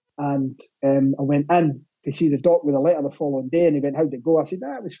didn't. And I went in to see the doc with a letter the following day, and he went, "How'd it go?" I said,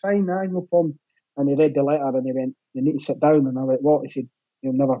 "It was fine, no problem." And he read the letter, and he went, "You need to sit down." And I went, "What?" He said,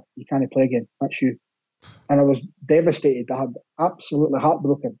 you can't play again. That's you." And I was devastated. I had absolutely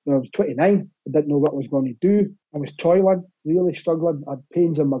heartbroken. I was 29. I didn't know what I was going to do. I was toiling, really struggling. I had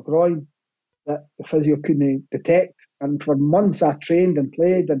pains in my groin that the physio couldn't detect. And for months I trained and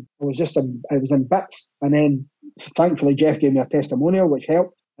played, and I was in bits. And then thankfully Jeff gave me a testimonial, which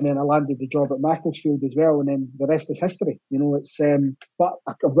helped. And then I landed the job at Macclesfield as well. And then the rest is history. But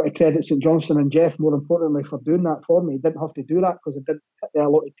I've got to credit St Johnstone and Jeff, more importantly, for doing that for me. He didn't have to do that because I didn't hit there a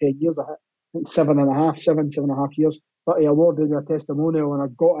lot of 10 years. I hit 7.5 years. But he awarded me a testimonial, and I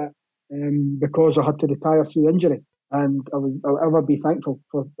got it because I had to retire through injury. And I'll ever be thankful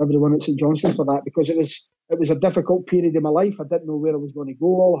for everyone at St Johnstone for that, because it was a difficult period in my life. I didn't know where I was going to go.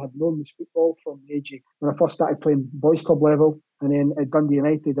 All I had known was football from the age of when I first started playing boys club level, and then at Dundee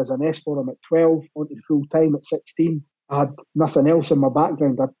United as an S for them at 12, onto full time at 16. I had nothing else in my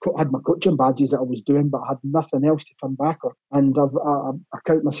background. I had my coaching badges that I was doing, but I had nothing else to turn back on. And I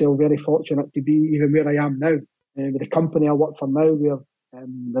count myself very fortunate to be even where I am now. With the company I work for now, we're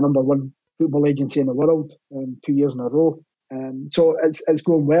the number one football agency in the world 2 years in a row. So it's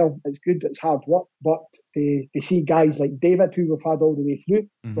going well. It's good. It's hard work. But to see guys like David, who we've had all the way through,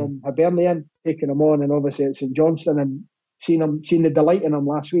 from Hibernian, taking him on, and obviously at St Johnstone, and seeing the delight in him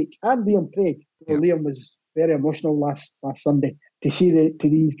last week, and Liam Craig. Liam was very emotional last Sunday to see to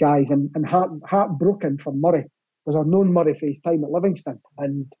these guys, and heartbroken for Murray, because I've known Murray for his time at Livingston,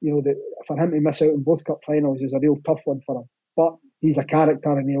 and for him to miss out on both cup finals is a real tough one for him. But he's a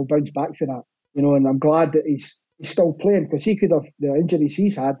character, and he'll bounce back for that. And I'm glad that he's still playing, because he could have, the injuries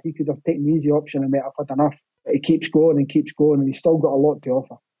he's had, he could have taken the easy option and I've had enough. But he keeps going, and he's still got a lot to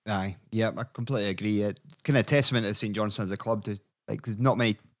offer. Aye, yeah, I completely agree. Kind of testament to St Johnstone as a club. There's not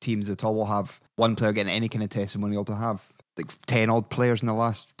many teams at all will have one player getting any kind of testimonial. To have like 10 odd players in the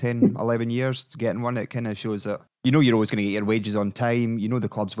last 10, 11 years getting one, it kind of shows that you're always going to get your wages on time. The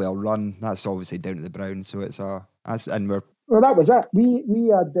club's well run. That's obviously down to the Browns. So well, that was it. We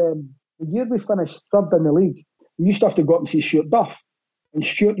had the year we finished third in the league, we used to have to go up and see Stuart Duff, and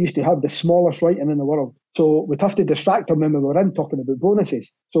Stuart used to have the smallest writing in the world. So we'd have to distract him when we were in talking about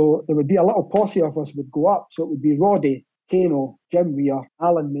bonuses. So there would be a little posse of us would go up. So it would be Roddy, Kano, Jim Weir,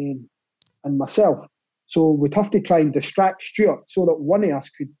 Alan Main, and myself. So we'd have to try and distract Stuart so that one of us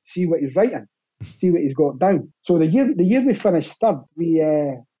could see what he's writing, see what he's got down. So the year we finished third, we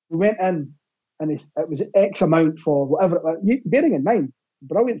went in, and it was X amount for whatever. Bearing in mind,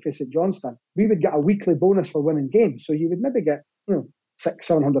 brilliant for St Johnstone, we would get a weekly bonus for winning games. So you would maybe get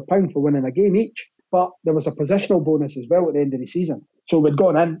 £600-700 for winning a game each. But there was a positional bonus as well at the end of the season. So we'd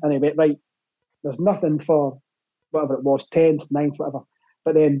gone in, and he went, right, there's nothing for whatever it was, 10th, 9th, whatever.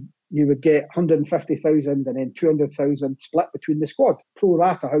 But then you would get 150,000 and then 200,000 split between the squad, pro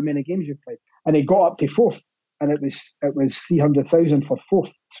rata how many games you've played. And he got up to fourth, and it was 300,000 for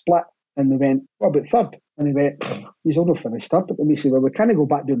fourth split. And they went, what about third? And he went, he's only finished third. And we said, well, we can't go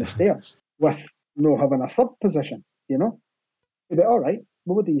back down the stairs with no having a third position, He went, all right,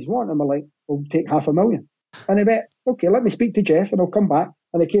 well, what do you want? And we're like, we'll take $500,000. And he went, okay, let me speak to Jeff and I'll come back.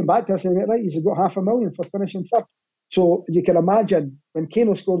 And he came back to us and he went, right, he's got $500,000 for finishing third. So you can imagine when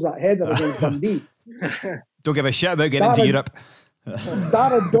Kano scores that header against Dundee. Don't give a shit about getting into Europe.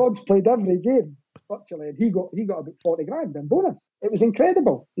 Darren Dodds played every game virtually, and he got about 40 grand in bonus. It was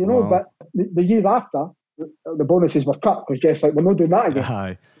incredible, Wow. But the year after, the bonuses were cut because Jeff's like, we're not doing that again.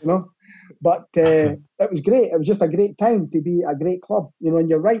 Aye. But it was great. It was just a great time to be a great club. And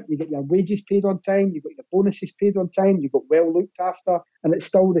you're right, you get your wages paid on time, you got your bonuses paid on time, you got well looked after, and it's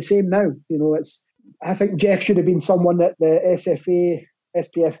still the same now. I think Jeff should have been someone that the SFA,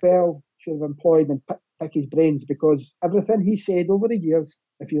 SPFL should have employed and pick his brains, because everything he said over the years,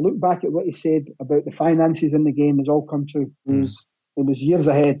 if you look back at what he said about the finances in the game, has all come true. It was years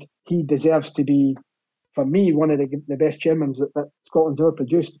ahead. He deserves to be, for me, one of the best chairmen that Scotland's ever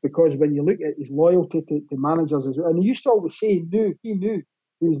produced, because when you look at his loyalty to managers as well, and he used to always say he knew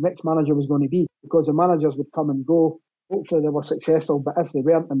who his next manager was going to be, because the managers would come and go Hopefully they were successful, but if they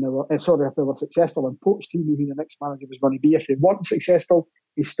weren't, and if they were successful and poached, he knew who the next manager was going to be. If they weren't successful,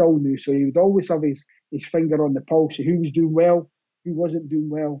 he still knew. So he would always have his finger on the pulse of who was doing well, who wasn't doing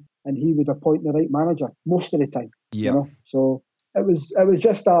well, and he would appoint the right manager most of the time. Yeah. You know? So it was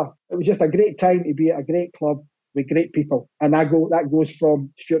just a great time to be at a great club with great people. And that goes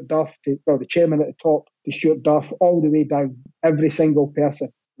from Stuart Duff to the chairman at the top to Stuart Duff, all the way down, every single person.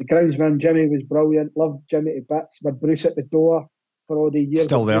 The groundsman, Jimmy, was brilliant. Loved Jimmy to bits. With Bruce at the door for all the years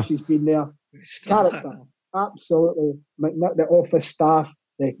Still there. Bruce has been there. Character, absolutely. The office staff,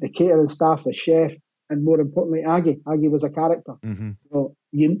 the catering staff, the chef, and more importantly, Aggie. Aggie was a character. Mm-hmm. So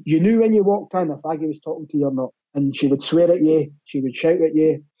you knew when you walked in if Aggie was talking to you or not. And she would swear at you, she would shout at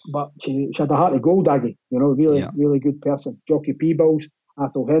you, but she had a heart of gold, Aggie. You know, really good person. Jockey Peebles,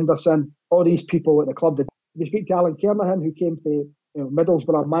 Athol Henderson, all these people at the club. If you speak to Alan Kernahan, who came to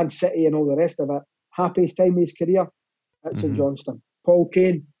Middlesbrough, Man City, and all the rest of it, happiest time of his career at St Johnstone. Paul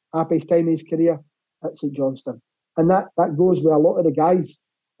Kane, happiest time of his career at St Johnstone. And that goes with a lot of the guys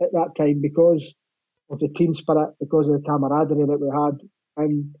at that time because of the team spirit, because of the camaraderie that we had,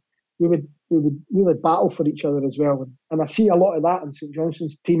 and we would battle for each other as well. And I see a lot of that in St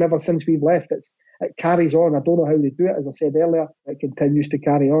Johnstone's team ever since we've left. It carries on. I don't know how they do it. As I said earlier, it continues to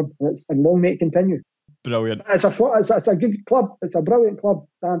carry on, and long may it continue. Brilliant. It's a good club. It's a brilliant club,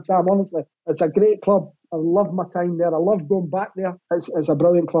 Dan Sam. Honestly, it's a great club. I love my time there. I love going back there. It's a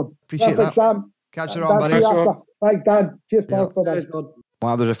brilliant club. Appreciate that. Sam. Catch you around, buddy. Thanks, Dan. Cheers, pal. Yeah.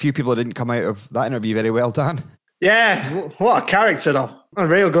 Wow, there's a few people that didn't come out of that interview very well, Dan. Yeah, what a character though. A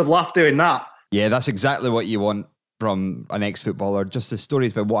real good laugh doing that. Yeah, that's exactly what you want from an ex-footballer. Just the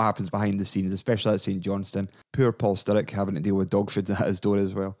stories about what happens behind the scenes, especially at St Johnstone. Poor Paul Sturrock having to deal with dog food at his door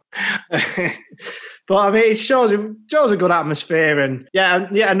as well. But I mean, it shows a good atmosphere, and yeah,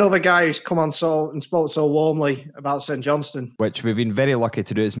 another guy who's come on and spoke so warmly about St Johnstone, which we've been very lucky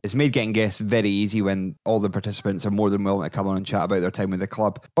to do. It's made getting guests very easy when all the participants are more than willing to come on and chat about their time with the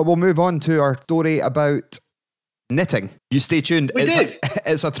club. But we'll move on to our story about knitting. You stay tuned.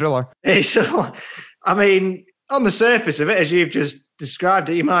 It's a thriller. I mean, on the surface of it, as you've just described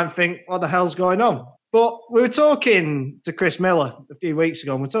it, you might think, what the hell's going on? But we were talking to Chris Miller a few weeks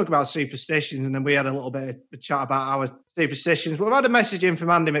ago, and we were talking about superstitions, and then we had a little bit of a chat about our superstitions. We've had a message in from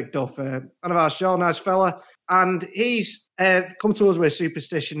Andy McDuff, one of our show, nice fella, and he's come to us with a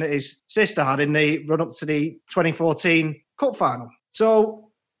superstition that his sister had in the run-up to the 2014 Cup final.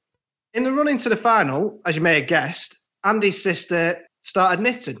 So, in the run-into the final, as you may have guessed, Andy's sister started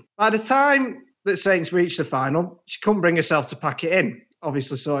knitting. By the time that Saints reached the final, she couldn't bring herself to pack it in.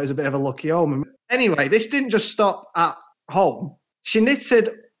 Obviously saw it as a bit of a lucky omen. Anyway, this didn't just stop at home. She knitted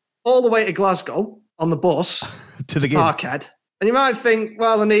all the way to Glasgow on the bus to the Parkhead. And you might think,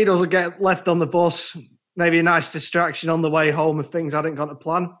 well, the needles will get left on the bus, maybe a nice distraction on the way home if things hadn't gone to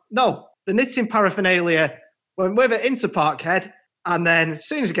plan. No, the knitting paraphernalia went with it into Parkhead, and then as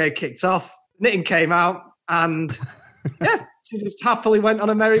soon as the game kicked off, knitting came out, and she just happily went on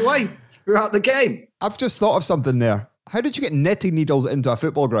a merry way throughout the game. I've just thought of something there. How did you get knitting needles into a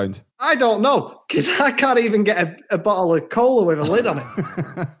football ground? I don't know, because I can't even get a bottle of cola with a lid on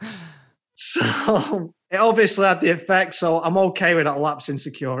it. So it obviously had the effect, so I'm okay with that lapse in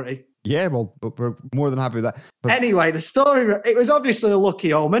security. Yeah, well, we're more than happy with that. But anyway, the story, it was obviously a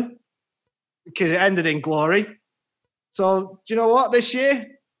lucky omen, because it ended in glory. So, do you know what, this year?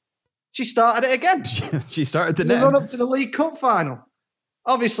 She started it again. She started the knitting. Run up to the League Cup final.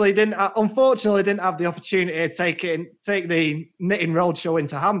 Obviously, unfortunately didn't have the opportunity to take the knitting roadshow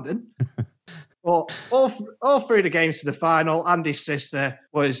into Hampden. But all through the games to the final, Andy's sister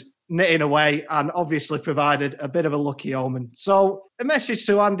was knitting away and obviously provided a bit of a lucky omen. So a message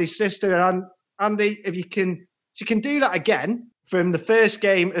to Andy's sister, and Andy, if she can do that again from the first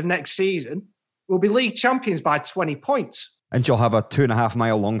game of next season, we'll be league champions by 20 points. And she'll have a 2.5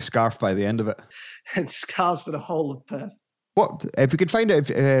 mile long scarf by the end of it. And scarves for the whole of Perth. What, if we could find out,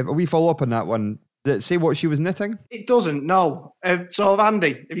 if we follow up on that one, did it say what she was knitting? It doesn't, no. So,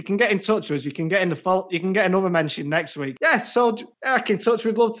 Andy, if you can get in touch with us, you can get another mention next week. Yeah, so back in touch,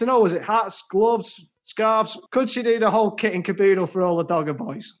 we'd love to know. Was it hats, gloves, scarves? Could she do the whole kit and caboodle for all the Dogger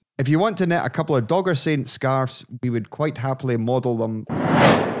boys? If you want to knit a couple of Dogger Saints scarves, we would quite happily model them.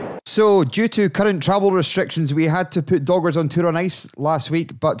 So, due to current travel restrictions, we had to put Doggers on tour on ice last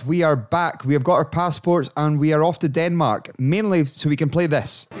week, but we are back. We have got our passports and we are off to Denmark, mainly so we can play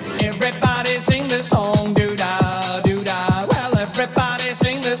this. Everybody sing the song, do-da, do-da. Well, everybody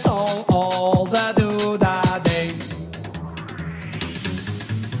sing the song all the do-da day.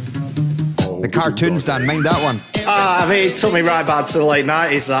 The cartoons, Dan, mind that one. I mean, it took me right back to the late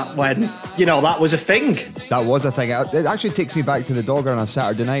 90s, that when, that was a thing. That was a thing. It actually takes me back to the Dogger on a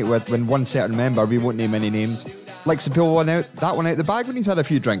Saturday night when one certain member, we won't name any names, likes to pull that one out the bag when he's had a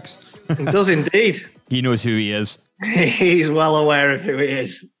few drinks. He does indeed. He knows who he is. He's well aware of who he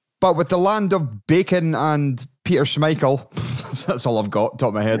is. But with the land of bacon and Peter Schmeichel, that's all I've got, top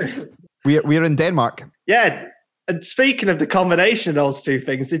of my head. We're in Denmark. Yeah. And speaking of the combination of those two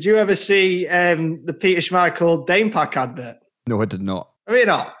things, did you ever see the Peter Schmeichel Dane Pack advert? No, I did not. I mean,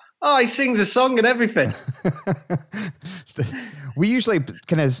 he sings a song and everything. We usually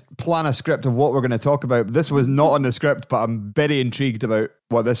kind of plan a script of what we're going to talk about. This was not on the script, but I'm very intrigued about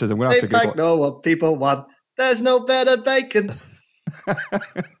what this is. I'm going to have to Dane Google Pack know what people want. There's no better bacon.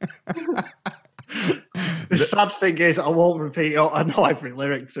 The sad thing is, I won't repeat it. I know every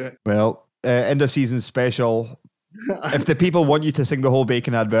lyric to it. Well, end of season special. If the people want you to sing the whole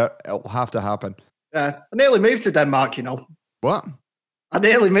bacon advert, it'll have to happen. I nearly moved to Denmark, you know. What? I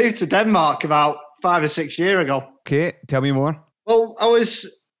nearly moved to Denmark about 5 or 6 years ago. Okay, tell me more. Well, I was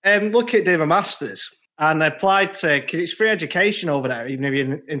looking at doing my masters and I applied to, because it's free education over there, even if you're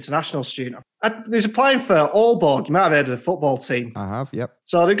an international student. I was applying for Aalborg. You might have heard of the football team. I have, yep.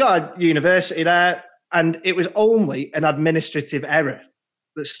 So they got a university there, and it was only an administrative error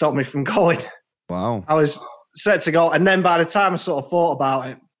that stopped me from going. Wow. I was set to go, and then by the time I sort of thought about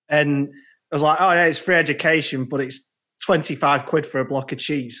it, and I was like, oh yeah, it's free education, but it's 25 quid for a block of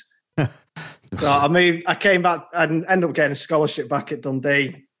cheese. So I came back and ended up getting a scholarship back at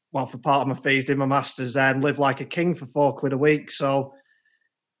Dundee. Well, for part of my fees, did my masters there and lived like a king for 4 quid a week. So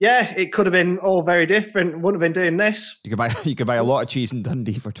yeah, it could have been all very different. Wouldn't have been doing this. You could buy a lot of cheese in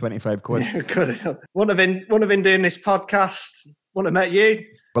Dundee for 25 quid. Yeah, could have. Wouldn't have been doing this podcast. Wouldn't have met you.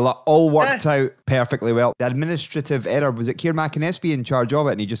 Well, it all worked out perfectly well. The administrative error, was it Keir McInnesby in charge of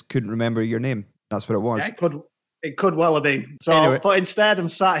it and he just couldn't remember your name? That's what it was. Yeah, it could well have been. So, Anyway. But instead, I'm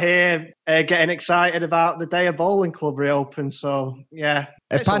sat here getting excited about the day a bowling club reopens. So, yeah,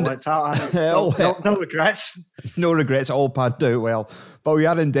 it's all worked out. No regrets. No regrets, all panned out well. But we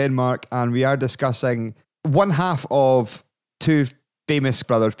are in Denmark and we are discussing one half of two famous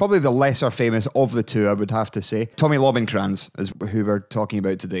brothers, probably the lesser famous of the two, I would have to say. Tommy Lovenkrands is who we're talking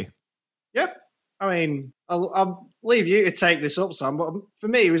about today. Yep. I mean, I'll leave you to take this up, Sam, but for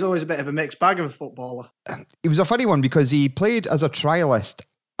me, he was always a bit of a mixed bag of a footballer. He was a funny one because he played as a trialist.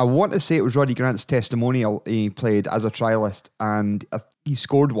 I want to say it was Roddy Grant's testimonial. He played as a trialist and he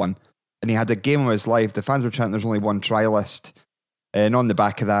scored one and he had a game of his life. The fans were chanting there's only one trialist. And on the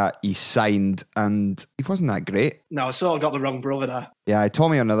back of that, he signed and he wasn't that great. No, I sort of got the wrong brother there. Yeah,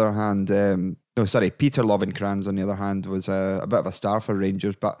 Tommy on the other hand, Peter Lovenkrands on the other hand was a bit of a star for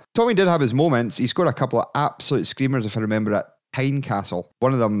Rangers. But Tommy did have his moments. He scored a couple of absolute screamers, if I remember, at Tynecastle.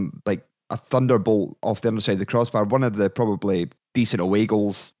 One of them, like a thunderbolt off the underside of the crossbar. One of the probably decent away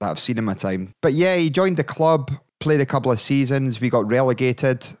goals that I've seen in my time. But yeah, he joined the club, played a couple of seasons. We got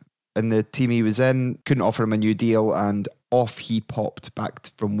relegated in the team he was in. Couldn't offer him a new deal and off he popped back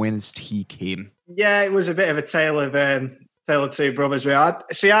from whence he came. Yeah, it was a bit of a tale of two brothers.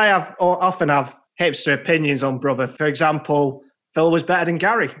 I often have hipster opinions on brother. For example, Phil was better than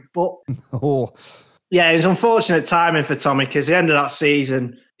Gary, but yeah, it was unfortunate timing for Tommy because the end of that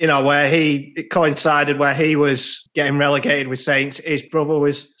season, you know, it coincided where he was getting relegated with Saints. His brother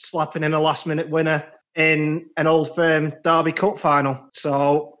was slapping in a last-minute winner in an Old Firm Derby Cup final.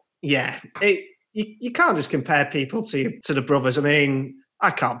 So yeah, you can't just compare people to the brothers. I mean, I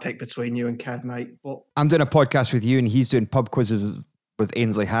can't pick between you and Kev, mate. But I'm doing a podcast with you and he's doing pub quizzes with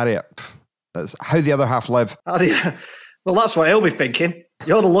Ainsley Harriott. That's how the other half live. Well, that's what he'll be thinking.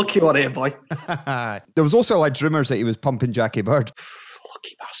 You're the lucky one here, boy. There was also alleged rumours that he was pumping Jackie Bird.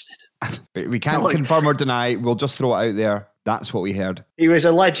 Lucky bastard. But we can't confirm or deny. We'll just throw it out there. That's what we heard. He was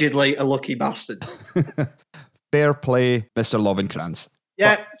allegedly a lucky bastard. Fair play, Mr. Lovenkrands.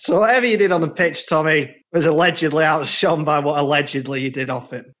 Yeah, so whatever you did on the pitch, Tommy, was allegedly outshone by what allegedly you did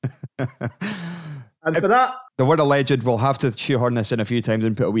off it. And for that... The word alleged, we'll have to shoehorn this in a few times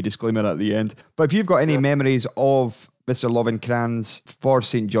and put a wee disclaimer at the end. But if you've got any memories of Mr. Lovenkrands for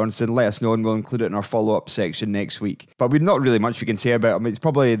St. Johnstone, let us know and we'll include it in our follow-up section next week. But we've not really much we can say about him. It's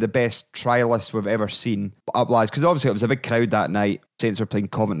probably the best trialist we've ever seen up lads, because obviously it was a big crowd that night. Saints were playing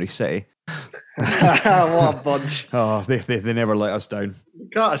Coventry City. What a bunch. Oh, they never let us down. You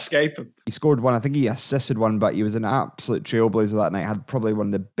can't escape him. He scored one. I think he assisted one, but he was an absolute trailblazer that night. Had probably one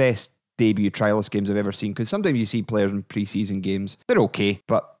of the best debut trialist games I've ever seen, because sometimes you see players in pre-season games, they're okay,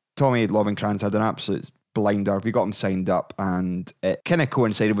 but Tommy Lovenkrands had an absolute blinder. We got him signed up and it kind of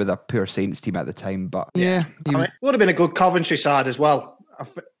coincided with a poor Saints team at the time, but yeah. It would have been a good Coventry side as well.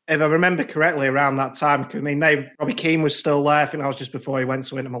 if I remember correctly, around that time, I mean, Robbie Keane was still there. I think that was just before he went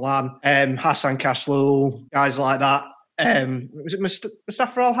to Inter Milan. Hassan Kasloul, guys like that. Was it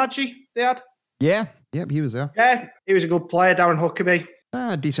Mustafa Al-Hadji they had? Yeah, yep, he was there. Yeah, he was a good player. Darren Huckabee.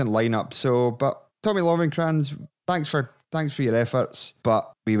 Decent lineup. So, but Tommy Lovenkrands, thanks for your efforts,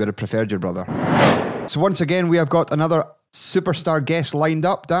 but we would have preferred your brother. So once again, we have got another superstar guest lined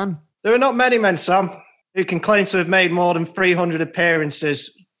up, Dan. There are not many men, Sam, who can claim to have made more than 300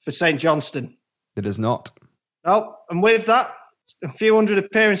 appearances for St Johnstone. It is not. No, and with that, a few hundred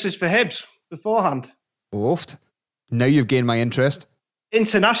appearances for Hibs beforehand. Oofed. Now you've gained my interest.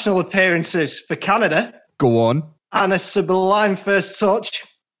 International appearances for Canada. Go on. And a sublime first touch.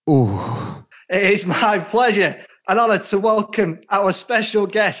 Ooh. It is my pleasure and honour to welcome our special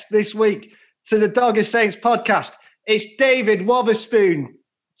guest this week to the Dog of Saints podcast. It's David Wotherspoon's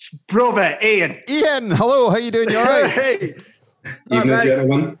brother, Ian. Ian, hello. How you doing? You all right? Hey. Evening,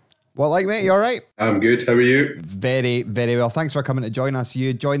 gentlemen. What like, mate? You all right? I'm good. How are you? Very, very well. Thanks for coming to join us.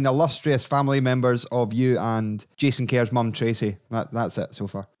 You join the illustrious family members of you and Jason Kerr's mum, Tracy. That's it so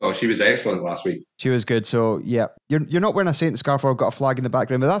far. Oh, she was excellent last week. She was good. So, yeah. You're not wearing a Saint scarf or got a flag in the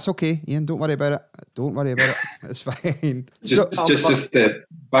background, but that's okay, Ian. Don't worry about it. Don't worry about it. It's fine. Just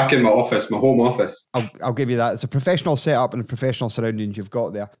back in my office, my home office. I'll give you that. It's a professional setup and professional surroundings you've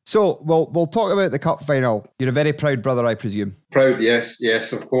got there. So, we'll talk about the cup final. You're a very proud brother, I presume. Proud,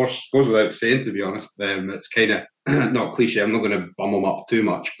 yes, of course. Goes without saying, to be honest. It's kind of not cliche. I'm not going to bum him up too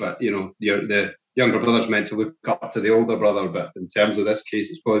much, but the younger brother's meant to look up to the older brother. But in terms of this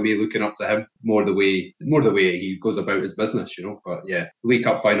case, it's probably me looking up to him more the way he goes about his business, But yeah, League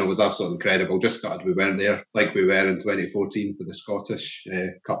Cup final was absolutely incredible. Just glad we weren't there like we were in 2014 for the Scottish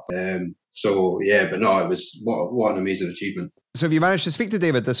Cup. So yeah, but no, it was what an amazing achievement. So have you managed to speak to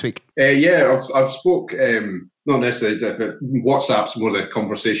David this week? Yeah, I've spoke. Not necessarily. WhatsApp's more the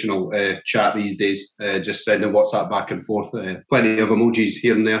conversational chat these days. Just sending WhatsApp back and forth. Plenty of emojis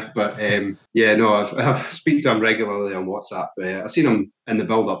here and there. But yeah, no, I've speak to him regularly on WhatsApp. I've seen him in the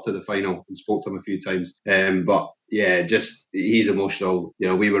build up to the final and spoke to him a few times. But yeah, just he's emotional.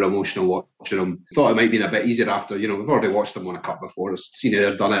 We were emotional watching him. Thought it might have been a bit easier after. We've already watched him win a cup before. Seen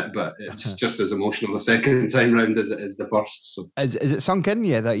it, done it, but it's just as emotional the second time round as it is the first. So. Is it sunk in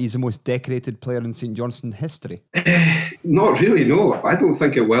yet that he's the most decorated player in St Johnstone history? Not really, no. I don't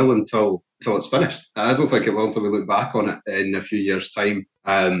think it will until it's finished. I don't think it will until we look back on it in a few years' time.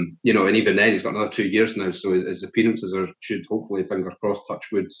 And even then, he's got another 2 years now, so his appearances should hopefully, finger crossed, touch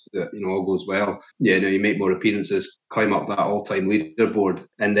wood, that all goes well. Yeah, you make more appearances, climb up that all-time leaderboard,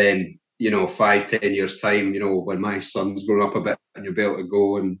 and then 5-10 years time, when my son's grown up a bit, and you'll be able to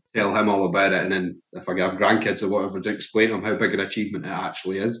go and tell him all about it, and then if I have grandkids or whatever, to explain to him how big an achievement it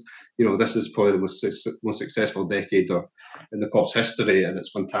actually is. This is probably the most successful decade in the club's history, and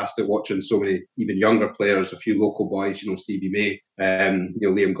it's fantastic watching so many even younger players, a few local boys, Stevie May,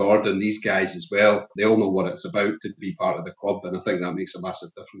 Liam Gordon, these guys as well. They all know what it's about to be part of the club, and I think that makes a massive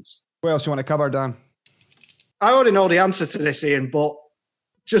difference. What else do you want to cover, Dan? I already know the answer to this, Ian, but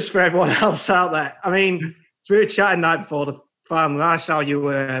just for everyone else out there, I mean, so we were chatting night before the final, and I saw how you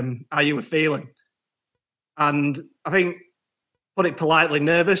were feeling, and I think, put it politely,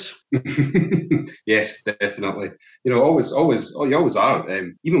 nervous. Yes, definitely. You always are.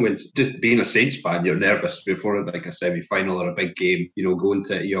 Even when just being a Saints fan, you're nervous before like a semi-final or a big game. Going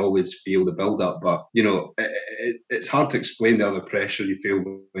to it, you always feel the build-up. But it's hard to explain the other pressure you feel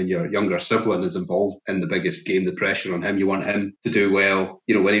when your younger sibling is involved in the biggest game. The pressure on him, you want him to do well.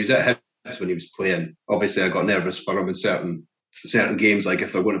 When he was at Hibs, when he was playing, obviously I got nervous for him in certain games, like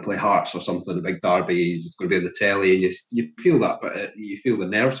if they're going to play Hearts or something, a big derby, he's going to be on the telly, and you feel that, but you feel the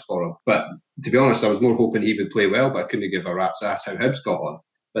nerves for him. But to be honest, I was more hoping he would play well, but I couldn't give a rat's ass how Hibs got on.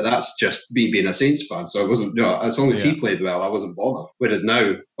 But that's just me being a Saints fan, so I wasn't, as long as he played well, I wasn't bothered. Whereas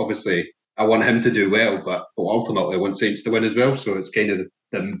now, obviously, I want him to do well, but ultimately I want Saints to win as well, so it's kind of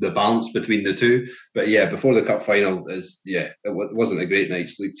the balance between the two. But yeah, before the cup final, it wasn't a great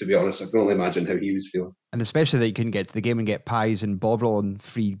night's sleep, to be honest. I can only imagine how he was feeling. And especially that you couldn't get to the game and get pies and bovril and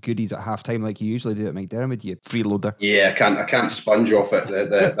free goodies at half time like you usually do at McDermott, you freeloader. Yeah, I can't sponge off it.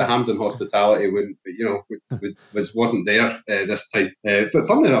 The Hampden hospitality wasn't there this time. But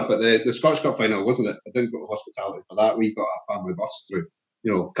funnily enough, at the Scottish Cup final, wasn't it? I didn't go to hospitality for that. We got a family bus through.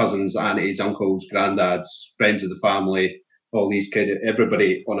 Cousins, aunties, uncles, granddads, friends of the family, all these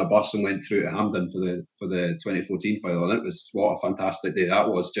everybody on a bus, and went through to Hampden for the 2014 final, and it was what a fantastic day that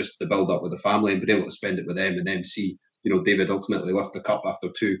was. Just the build up with the family and being able to spend it with them, and then see David ultimately lift the cup after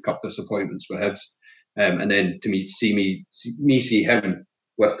 2 cup disappointments for Hibs, and then to see him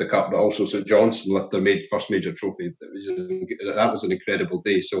lift the cup, but also St Johnstone lift their first major trophy. That was an incredible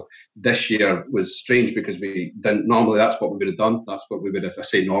day. So this year was strange because we didn't normally. That's what we would have done. That's what we would have. I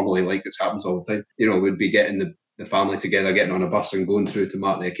say normally, like it happens all the time. We'd be getting the family together, getting on a bus and going through to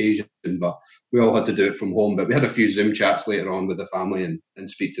mark the occasion. But we all had to do it from home. But we had a few Zoom chats later on with the family and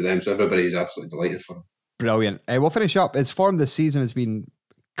speak to them. So everybody's absolutely delighted for him. Brilliant. We'll finish up. His form this season has been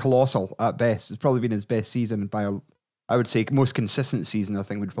colossal at best. It's probably been his best season by, I would say, most consistent season, I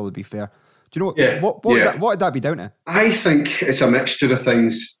think would probably be fair. Do you know what would that be down to? I think it's a mixture of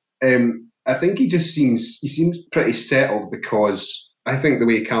things. I think he seems pretty settled because I think the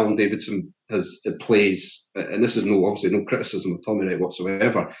way Callum Davidson plays, and this is obviously no criticism of Tommy Wright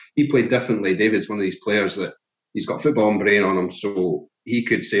whatsoever, he played differently. David's one of these players that he's got football and brain on him, so he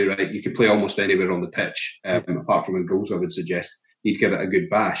could say, right, you could play almost anywhere on the pitch, apart from in goals, I would suggest. He'd give it a good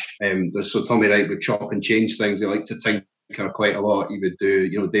bash. So Tommy Wright would chop and change things. He liked to tinker quite a lot. He would do,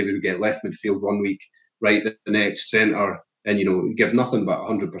 David would get left midfield one week, right the next, centre, and, give nothing but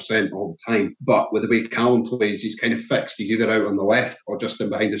 100% all the time. But with the way Callum plays, he's kind of fixed. He's either out on the left or just in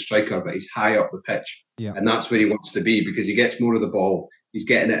behind the striker, but he's high up the pitch. Yeah. And that's where he wants to be because he gets more of the ball. He's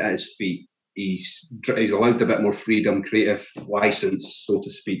getting it at his feet. He's allowed a bit more freedom, creative license, so to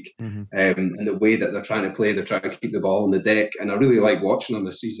speak. Mm-hmm. And the way that they're trying to play, they're trying to keep the ball on the deck. And I really like watching them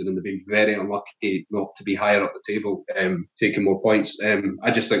this season, and they've been very unlucky not to be higher up the table, taking more points.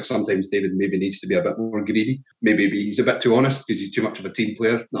 I just think sometimes David maybe needs to be a bit more greedy. Maybe he's a bit too honest because he's too much of a team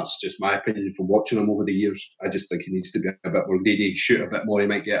player. That's just my opinion from watching him over the years. I just think he needs to be a bit more greedy, shoot a bit more. He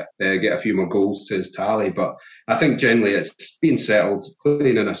might get a few more goals to his tally. But I think generally it's being settled,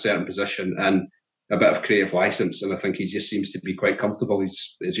 playing in a certain position, and a bit of creative license, and I think he just seems to be quite comfortable.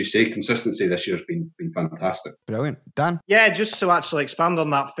 He's, as you say, consistency this year's been fantastic. Brilliant. Dan? Yeah, just to actually expand on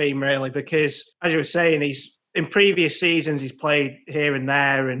that theme, really, because as you were saying, he's in previous seasons he's played here and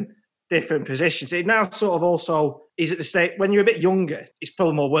there in different positions. It now sort of also he's at the state when you're a bit younger, he's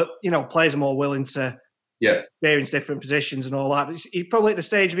probably more, players are more willing to experience different positions and all that. But he's probably at the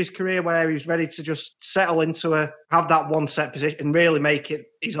stage of his career where he's ready to just settle into have that one set position and really make it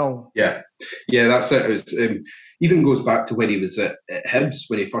his own. Yeah, that's it. It was, even goes back to when he was at Hibs,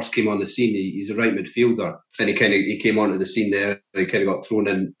 when he first came on the scene. He's a right midfielder, and he came onto the scene there. He kind of got thrown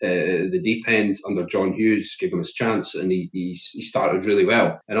in the deep end under John Hughes, gave him his chance, and he started really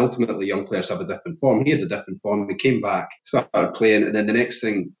well. And ultimately, young players have a dip in form. He had a dip in form. He came back, started playing, and then the next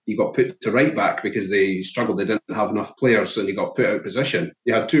thing he got put to right back because they struggled. They didn't have enough players, and he got put out of position.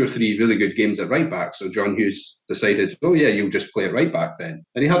 He had 2 or 3 really good games at right back, so John Hughes decided, oh yeah, you'll just play at right back then.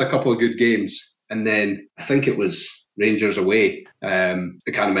 And he had a couple of good games. And then I think it was Rangers away. I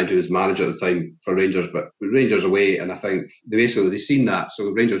can't remember who was manager at the time for Rangers, but Rangers away. And I think they seen that.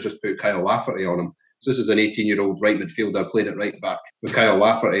 So Rangers just put Kyle Lafferty on him. So this is an 18-year-old right midfielder playing at right back with Kyle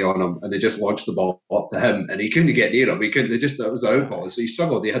Lafferty on him, and they just launched the ball up to him, and he couldn't get near him. That was an outball. So he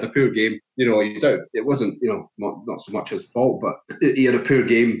struggled. He had a poor game. He's out. It wasn't, not so much his fault, but he had a poor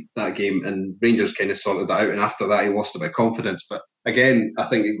game that game, and Rangers kind of sorted that out. And after that, he lost a bit of confidence. But again, I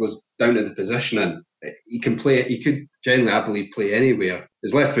think it goes down to the positioning. He can play. He could generally, I believe, play anywhere.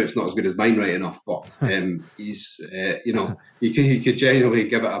 His left foot's not as good as mine, right enough, but he could generally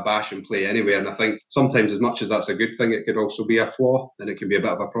give it a bash and play anywhere. And I think sometimes, as much as that's a good thing, it could also be a flaw, and it can be a bit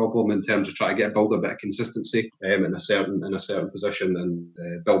of a problem in terms of trying to build a bit of consistency in a certain position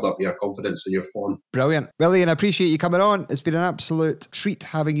and build up your confidence and your form. Brilliant, Willie, and I appreciate you coming on. It's been an absolute treat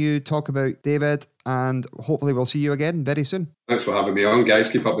having you talk about David, and hopefully we'll see you again very soon. Thanks for having me on, guys.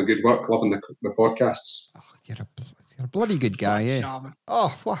 Keep up the good work. Loving the podcasts. Oh, you're a bloody good guy, eh?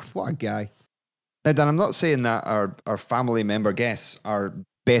 Oh, what a guy. Now, Dan, I'm not saying that our family member guests are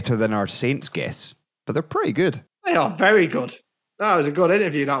better than our Saints guests, but they're pretty good. They are very good. That was a good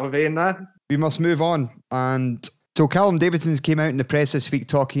interview, that with Ian there. We must move on. And so Callum Davidson's came out in the press this week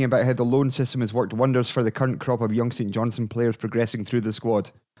talking about how the loan system has worked wonders for the current crop of young St Johnstone players progressing through the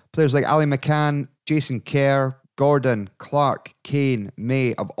squad. Players like Ali McCann, Jason Kerr, Gordon, Clark, Kane,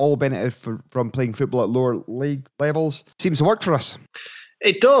 May have all benefited from playing football at lower league levels. Seems to work for us.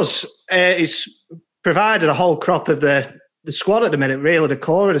 It does. It's provided a whole crop of the squad at the minute, really, the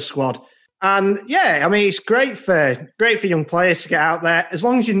core of the squad. And yeah, I mean, it's great for young players to get out there, as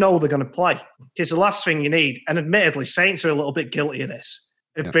long as you know they're going to play. Because the last thing you need, and admittedly, Saints are a little bit guilty of this,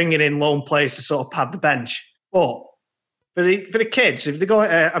 of bringing in loan players to sort of pad the bench. But for the kids, if they go,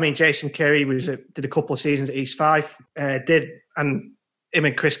 Jason Kerry did a couple of seasons at East Fife, and him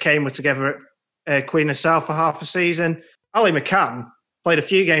and Chris Kane were together at Queen of South for half a season. Ali McCann played a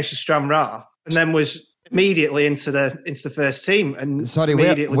few games for Stranraer and then was immediately into the first team. And sorry,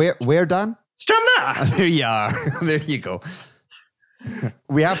 where Dan? Stranraer. There you are. There you go.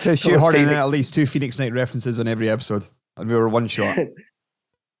 We have to shoehorn in at least 2 Phoenix Night references on every episode. And we were one short.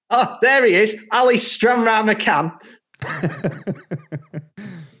 Oh, there he is. Ali Stranraer McCann.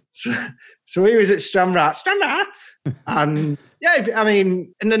 So he was at Stranraer. And yeah, I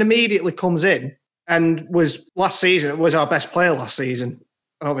mean, and then immediately comes in and was last season, was our best player last season.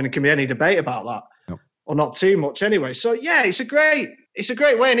 I don't think there can be any debate about that. No. Or not too much anyway. So yeah, it's a great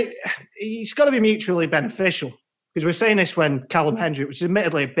way, and it's got to be mutually beneficial. Because we're saying this when Callum Hendry, which is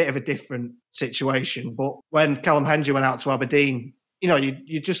admittedly a bit of a different situation, but when Callum Hendry went out to Aberdeen, you know,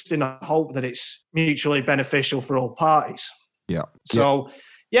 you're just in a hope that it's mutually beneficial for all parties. Yeah. So,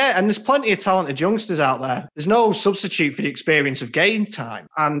 yeah, and there's plenty of talented youngsters out there. There's no substitute for the experience of game time.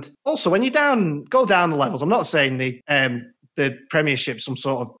 And also, when you go down the levels, I'm not saying the Premiership's some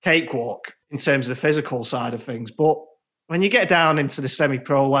sort of cakewalk in terms of the physical side of things, but when you get down into the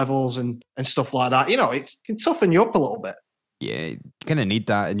semi-pro levels and stuff like that, you know, it can toughen you up a little bit. Yeah, you kind of need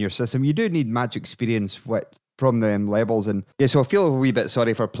that in your system. You do need match experience from them levels. And yeah, so I feel a wee bit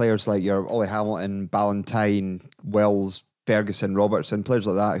sorry for players like your Ollie Hamilton, Ballantyne, Wells, Ferguson, Robertson, players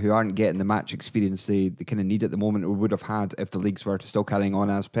like that who aren't getting the match experience they kind of need at the moment or would have had if the leagues were still carrying on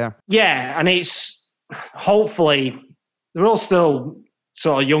as per. Yeah, and it's hopefully they're all still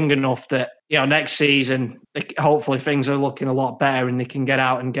sort of young enough that, you know, next season, hopefully things are looking a lot better and they can get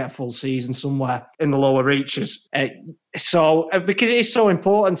out and get a full season somewhere in the lower reaches. So, because it is so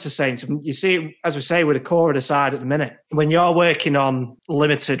important to Saints, you see, as we say, with the core of the side at the minute, when you're working on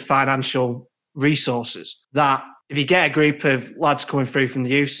limited financial resources, that if you get a group of lads coming through from the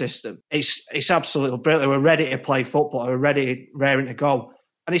youth system, it's absolutely brilliant. We're ready to play football. We're raring to go.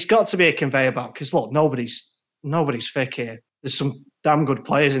 And it's got to be a conveyor belt because, look, nobody's thick here. There's some damn good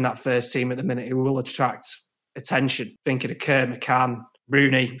players in that first team at the minute who will attract attention. Thinking of Kurt McCann,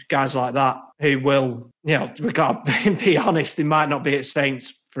 Rooney, guys like that, who will, you know, we got to be honest, they might not be at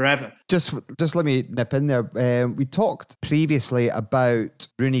Saints forever. Just let me nip in there. We talked previously about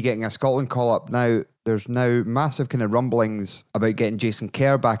Rooney getting a Scotland call-up. Now, there's now massive kind of rumblings about getting Jason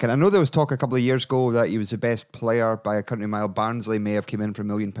Kerr back. And I know there was talk a couple of years ago that he was the best player by a country mile. Barnsley may have come in for £1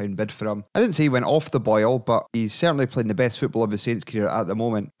 million bid for him. I didn't say he went off the boil, but he's certainly playing the best football of his Saints career at the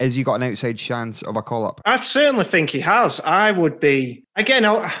moment. Has he got an outside chance of a call-up? I certainly think he has. I would be... Again,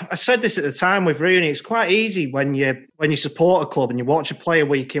 I said this at the time with Rooney. It's quite easy when you support a club and you watch a player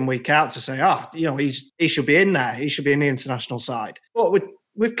week in, week out to say, you know, he should be in there. He should be in the international side. But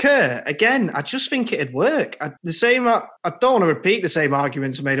with Kerr, again, I just think it'd work. I don't want to repeat the same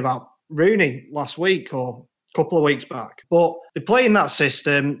arguments I made about Rooney last week or a couple of weeks back. But they play in that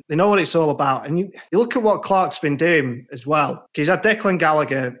system. They know what it's all about. And you look at what Clark's been doing as well. He's had Declan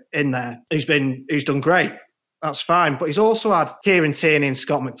Gallagher in there who's done great. That's fine. But he's also had Kieran Tierney and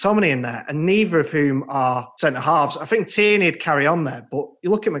Scott McTominay in there, and neither of whom are centre-halves. I think Tierney would carry on there, but you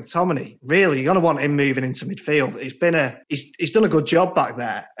look at McTominay, really, you're going to want him moving into midfield. He's done a good job back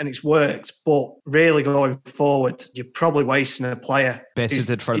there, and it's worked. But really going forward, you're probably wasting a player. Best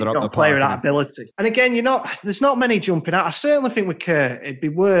suited further up the park. Player of that ability. And again, there's not many jumping out. I certainly think with Kerr, it'd be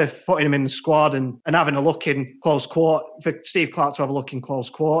worth putting him in the squad and having a look in close quarter, for Steve Clark to have a look in close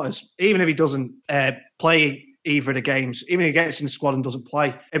quarters, even if he doesn't play either of the games, even if he gets in the squad and doesn't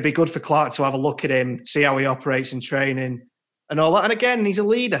play, it'd be good for Clark to have a look at him, see how he operates in training and all that. And again, he's a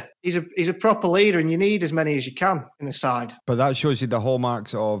leader. He's a proper leader, and you need as many as you can in the side. But that shows you the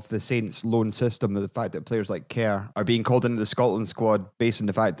hallmarks of the Saints' loan system, the fact that players like Kerr are being called into the Scotland squad based on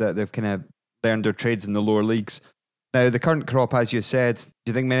the fact that they've kind of learned their trades in the lower leagues. Now, the current crop, as you said, do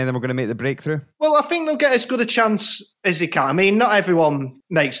you think many of them are going to make the breakthrough? Well, I think they'll get as good a chance as they can. I mean, not everyone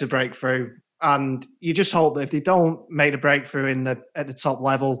makes the breakthrough. And you just hope that if they don't make the breakthrough at the top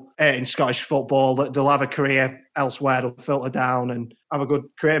level in Scottish football, that they'll have a career elsewhere, they'll filter down and have a good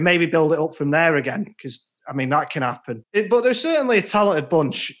career, maybe build it up from there again, because, I mean, that can happen. But they're certainly a talented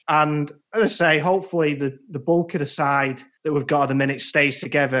bunch. And as I say, hopefully the bulk of the side that we've got at the minute stays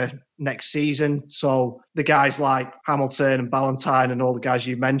together next season. So the guys like Hamilton and Ballantyne and all the guys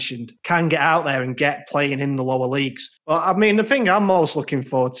you mentioned can get out there and get playing in the lower leagues. But I mean, the thing I'm most looking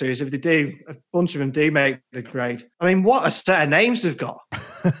forward to is if a bunch of them do make the grade. I mean, what a set of names they've got.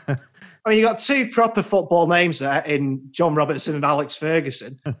 I mean, you got two proper football names there in John Robertson and Alex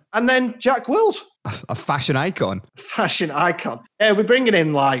Ferguson, and then Jack Wills. A fashion icon. Yeah, we're bringing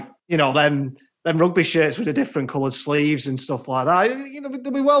in them rugby shirts with the different coloured sleeves and stuff like that. You know,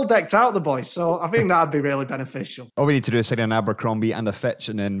 they'll be well decked out, the boys. So I think that'd be really beneficial. All we need to do is sign an Abercrombie and a Fitch,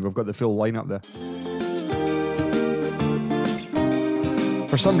 and then we've got the full lineup there.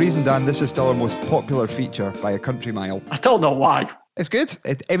 For some reason, Dan, this is still our most popular feature by a country mile. I don't know why. It's good.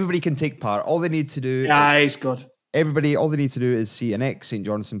 Everybody can take part. All they need to do... Yeah, it's good. Everybody, all they need to do is see an ex-St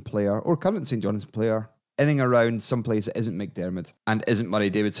Johnstone player or current St Johnstone player inning around someplace that isn't McDermott and isn't Murray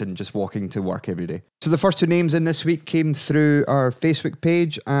Davidson just walking to work every day. So the first two names in this week came through our Facebook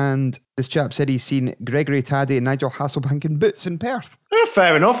page, and this chap said he's seen Gregory Taddy and Nigel Hasselbank in boots in Perth.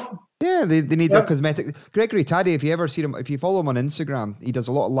 Fair enough. Yeah, they need their cosmetics. Gregory Taddy, if you ever see him, if you follow him on Instagram, he does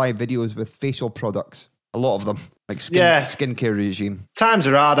a lot of live videos with facial products. A lot of them, like skincare regime. Times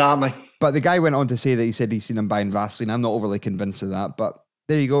are hard, aren't they? But the guy went on to say that he said he's seen him buying Vaseline. I'm not overly convinced of that, but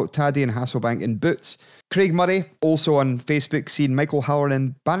there you go. Taddy and Hasselbank in boots. Craig Murray, also on Facebook, seen Michael Halloran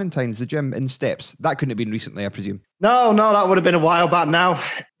in Ballantyne's, the gym, in steps. That couldn't have been recently, I presume. No, that would have been a while back now.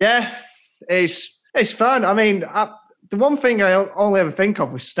 Yeah, it's fun. I mean, the one thing I only ever think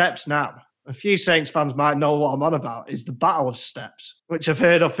of with steps now, a few Saints fans might know what I'm on about, is the Battle of Steps, which I've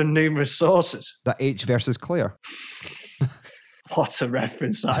heard of from numerous sources. That H versus Claire. What a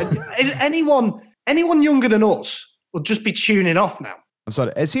reference. Anyone younger than us will just be tuning off now. I'm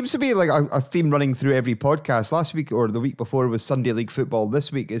sorry. It seems to be like a theme running through every podcast. Last week or the week before was Sunday League football.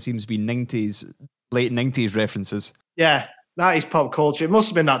 This week it seems to be late 90s references. Yeah, 90s pop culture. It must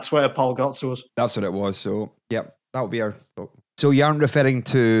have been that Twitter poll got to us. That's what it was. So, yeah, that'll be our... So you aren't referring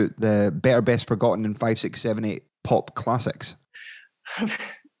to the better, best forgotten in 5, 6, 7, 8 pop classics?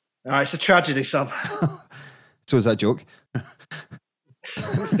 It's a tragedy, Sam. So is that a joke?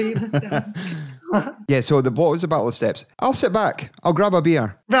 Yeah, so what was the Battle of Steps? I'll sit back. I'll grab a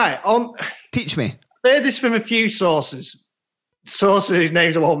beer. Right. Teach me. I heard this from a few sources whose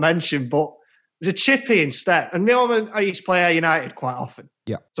names I won't mention, but there's a chippy in step. And I used to play Air United quite often,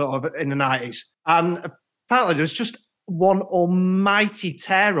 sort of in the 90s. And apparently there was just one almighty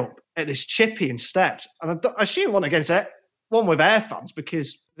tear-up at this chippy in steps. And I assume one against it, one with Air fans,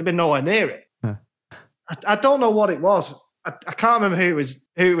 because they've been nowhere near it. Huh. I don't know what it was. I can't remember who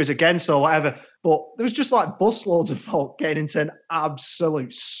it was against or whatever, but there was just like busloads of folk getting into an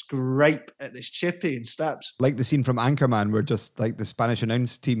absolute scrape at this chippy in steps. Like the scene from Anchorman where just like the Spanish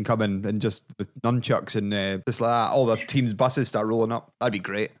announce team come in and just with nunchucks and just like that, all the team's buses start rolling up. That'd be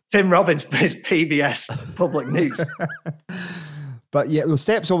great. Tim Robbins is PBS Public News. But yeah, the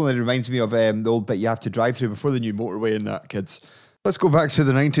steps only reminds me of the old bit you have to drive through before the new motorway and that, kids. Let's go back to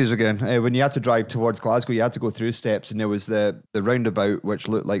the 90s again. When you had to drive towards Glasgow, you had to go through steps, and there was the roundabout, which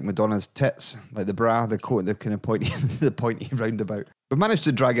looked like Madonna's tits, like the bra, the coat, the kind of pointy, the pointy roundabout. We managed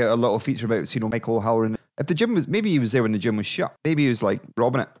to drag out a little feature about, Michael Halloran. If the gym was, maybe he was there when the gym was shut. Maybe he was like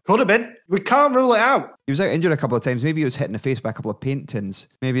robbing it. Could have been. We can't rule it out. He was out injured a couple of times. Maybe he was hit in the face by a couple of paint tins.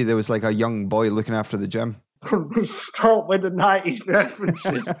 Maybe there was like a young boy looking after the gym. Stop with the 90s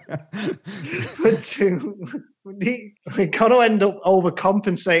references. We're going to end up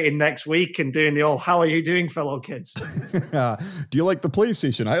overcompensating next week and doing the old, how are you doing, fellow kids? Do you like the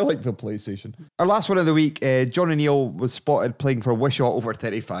PlayStation? I like the PlayStation. Our last one of the week, John O'Neill was spotted playing for Wishaw over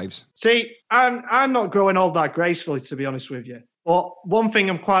 35s. See, I'm not growing old that gracefully, to be honest with you. But one thing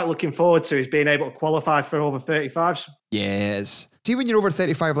I'm quite looking forward to is being able to qualify for over 35s. Yes. See, when you're over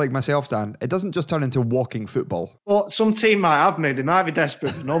 35 like myself, Dan, it doesn't just turn into walking football. Well, some team might have me. They might be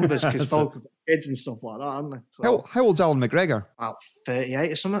desperate for numbers because folk have got kids and stuff like that, aren't they? So, how old's Alan McGregor? About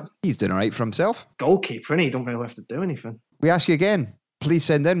 38 or something. He's doing all right for himself. Goalkeeper, and he don't really have to do anything. We ask you again, please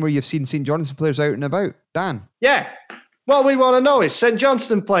send in where you've seen St Johnstone players out and about. Dan? Yeah. What we want to know is St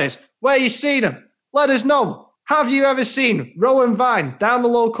Johnstone players, where you seen them. Let us know. Have you ever seen Rowan Vine down the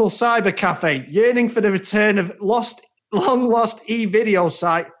local cyber cafe yearning for the return of long lost e-video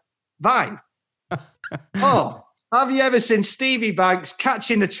site Vine? Or have you ever seen Stevie Banks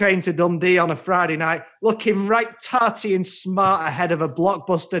catching the train to Dundee on a Friday night looking right tarty and smart ahead of a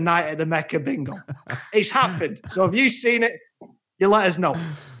blockbuster night at the Mecca Bingo? It's happened. So have you seen it? You let us know.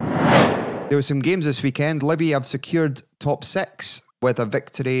 There were some games this weekend. Livy have secured top 6 with a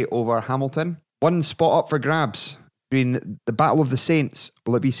victory over Hamilton. One spot up for grabs during the Battle of the Saints.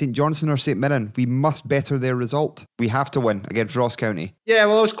 Will it be St Johnstone or St Mirren? We must better their result. We have to win against Ross County. Yeah,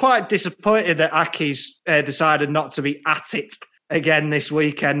 well, I was quite disappointed that Aki's decided not to be at it again this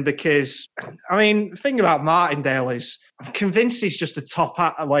weekend because, I mean, the thing about Martindale is I'm convinced he's just a top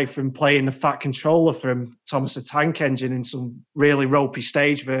hat away from playing the Fat Controller from Thomas the Tank Engine in some really ropey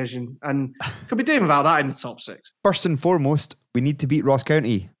stage version, and could be doing without that in the top 6. First and foremost, we need to beat Ross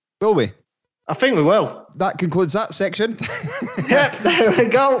County. Will we? I think we will. That concludes that section. Yep, there we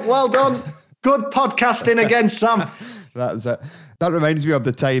go. Well done. Good podcasting again, Sam. That's it. That reminds me of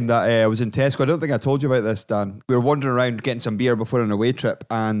the time that I was in Tesco. I don't think I told you about this, Dan. We were wandering around getting some beer before an away trip,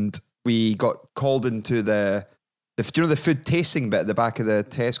 and we got called into the food tasting bit at the back of the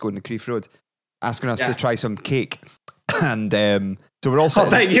Tesco in the Creef Road, asking us to try some cake. And So we're all I sitting.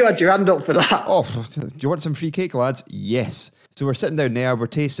 bet you had your hand up for that. Oh, do you want some free cake, lads? Yes. So we're sitting down there, we're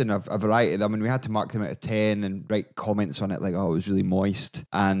tasting a variety of them, and we had to mark them out of 10 and write comments on it like, oh, it was really moist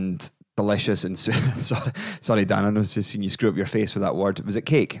and delicious. And sorry, Dan, I know I've just seen you screw up your face with that word. Was it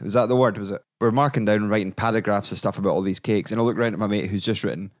cake? Was that the word? Was it? We're marking down and writing paragraphs of stuff about all these cakes, and I look around at my mate who's just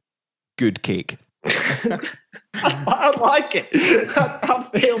written, good cake. I like it. I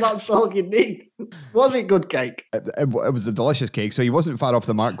feel that's all you need. Was it good cake? It was a delicious cake, so he wasn't far off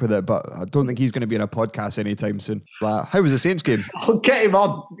the mark with it, but I don't think he's going to be in a podcast anytime soon. How was the Saints game? I'll get him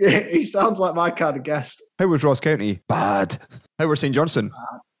on. He sounds like my kind of guest. How was Ross County? Bad. How was St Johnstone?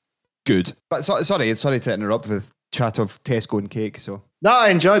 Good. But sorry to interrupt with chat of Tesco and cake. So No, I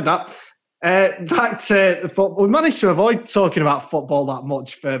enjoyed that. Back to football. We managed to avoid talking about football that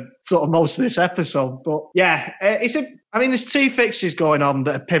much for sort of most of this episode, but yeah, there's two fixtures going on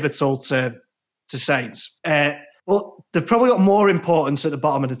that are pivotal to Saints. Well, they've probably got more importance at the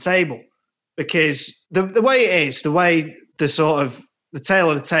bottom of the table because the way it is, the way the sort of the tail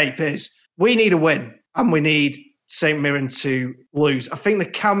of the tape is, we need a win and we need St Mirren to lose. I think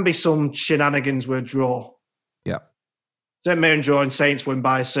there can be some shenanigans with a draw. Yeah. St Mirren draw and Saints win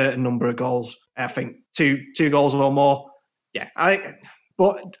by a certain number of goals. I think two goals or more. Yeah.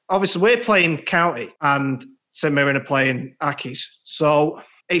 But obviously we're playing County and St Mirren are playing Accies. So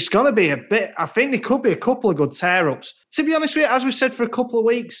it's going to be a bit, I think there could be a couple of good tear-ups. To be honest with you, as we've said for a couple of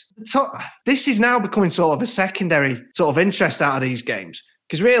weeks, this is now becoming sort of a secondary sort of interest out of these games.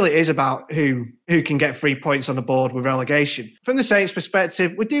 Because really it is about who can get 3 points on the board with relegation. From the Saints'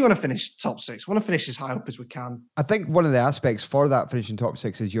 perspective, we do want to finish top six. We want to finish as high up as we can. I think one of the aspects for that finishing top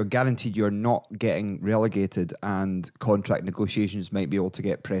six is you're guaranteed you're not getting relegated and contract negotiations might be able to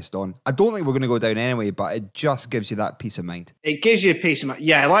get pressed on. I don't think we're going to go down anyway, but it just gives you that peace of mind. It gives you a peace of mind.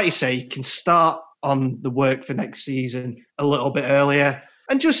 Yeah, like you say, you can start on the work for next season a little bit earlier.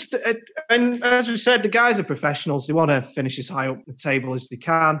 And as we said, the guys are professionals. They want to finish as high up the table as they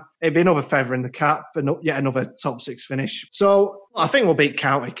can. It'd be another feather in the cap, but yet another top six finish. So I think we'll beat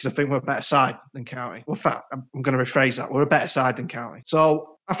County because I think we're a better side than County. Well, in fact, I'm going to rephrase that. We're a better side than County.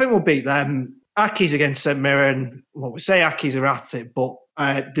 So I think we'll beat them. Accies against St Mirren. Well, we say Accies are at it, but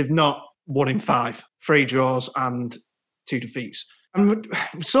they've not won in 5. 3 draws and 2 defeats. I'm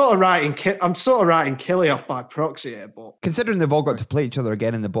sort of writing Killy off by proxy here, but considering they've all got to play each other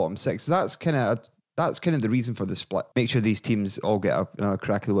again in the bottom 6, that's kind of the reason for the split. Make sure these teams all get another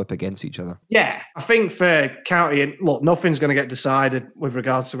crack of the whip against each other. Yeah, I think for County, look, nothing's going to get decided with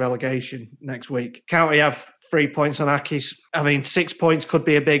regards to relegation next week. County have 3 points on Accies. 6 points could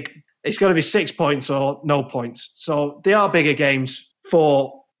be it's going to be 6 points or no points. So they are bigger games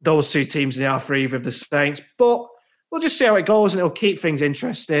for those two teams than they are for either of the Saints, but we'll just see how it goes and it'll keep things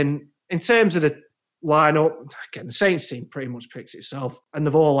interesting. In terms of the lineup, again, the Saints team pretty much picks itself and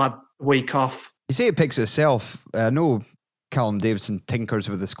they've all had a week off. You say it picks itself. I know Callum Davidson tinkers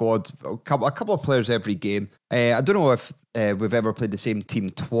with the squad, a couple of players every game. I don't know if we've ever played the same team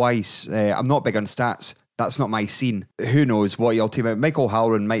twice. I'm not big on stats. That's not my scene. Who knows what you'll team out. Michael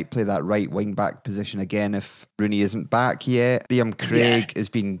Halloran might play that right wing back position again if Rooney isn't back yet. Liam Craig has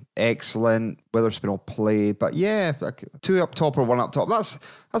been excellent. Witherspoon will play, but yeah, 2 up top or 1 up top.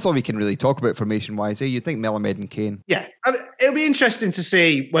 That's all we can really talk about formation wise. You'd think Melamed and Kane. Yeah, it'll be interesting to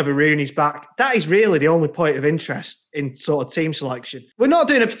see whether Rooney's back. That is really the only point of interest in sort of team selection. We're not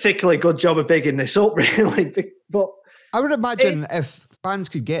doing a particularly good job of bigging this up, really, but I would imagine if fans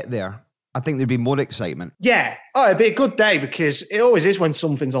could get there, I think there'd be more excitement. Yeah. Oh, it'd be a good day because it always is when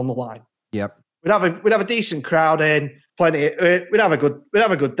something's on the line. Yep. We'd have a decent crowd in, we'd have a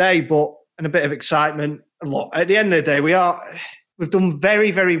good day, but and a bit of excitement. And look, at the end of the day, we've done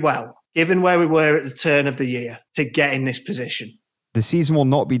very, very well, given where we were at the turn of the year, to get in this position. The season will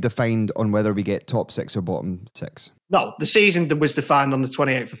not be defined on whether we get top 6 or bottom 6. No, the season was defined on the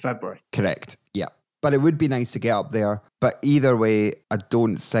 28th of February. Correct. Yeah. But it would be nice to get up there. But either way, I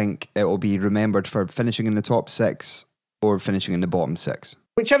don't think it will be remembered for finishing in the top 6 or finishing in the bottom 6.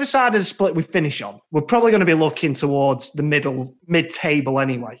 Whichever side of the split we finish on, we're probably going to be looking towards the mid-table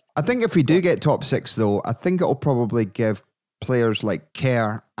anyway. I think if we do get top 6, though, I think it'll probably give players like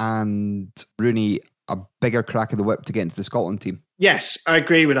Kerr and Rooney a bigger crack of the whip to get into the Scotland team. Yes, I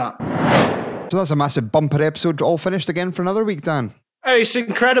agree with that. So that's a massive bumper episode all finished again for another week, Dan. Oh, it's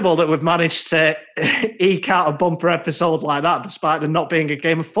incredible that we've managed to eke out a bumper episode like that, despite there not being a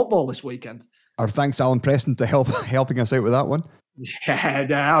game of football this weekend. Our thanks to Allan Preston to helping us out with that one. Yeah,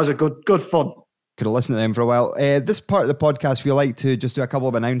 that was a good fun. Could have listened to them for a while. This part of the podcast, we like to just do a couple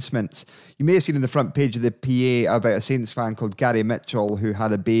of announcements. You may have seen in the front page of the PA about a Saints fan called Gary Mitchell who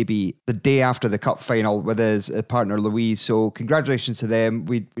had a baby the day after the cup final with his partner Louise. So congratulations to them.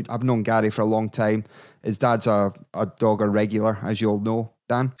 I've known Gary for a long time. His dad's a Dogger regular, as you all know.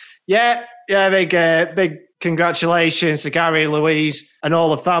 Dan? Yeah, big congratulations to Gary, Louise, and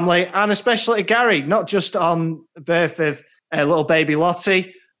all the family, and especially to Gary, not just on the birth of little baby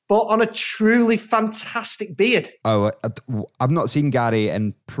Lottie, but on a truly fantastic beard. Oh, I've not seen Gary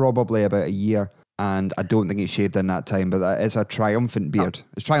in probably about a year, and I don't think he's shaved in that time, but that is a triumphant beard. No.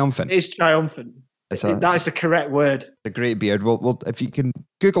 It's triumphant. It's triumphant. That is the correct word. It's a great beard. Well, if you can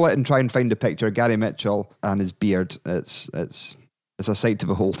Google it and try and find a picture of Gary Mitchell and his beard, it's a sight to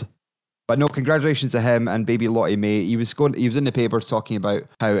behold. But no, congratulations to him and baby Lottie May. He was in the papers talking about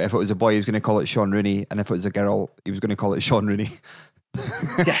how if it was a boy, he was going to call it Sean Rooney, and if it was a girl, he was going to call it Sean Rooney.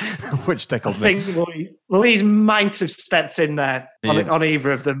 Yeah. Which tickled me. I think Louise might have stepped in there on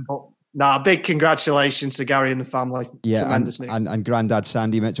either of them, but big congratulations to Gary and the family. Yeah, and Grandad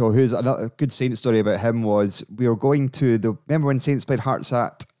Sandy Mitchell, who's a good Saints story about him was we were going to remember when Saints played Hearts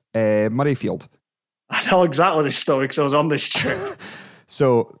at Murrayfield? I know exactly this story because I was on this trip.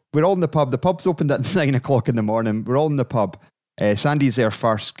 So we're all in the pub. The pub's opened at 9 o'clock in the morning. We're all in the pub. Sandy's there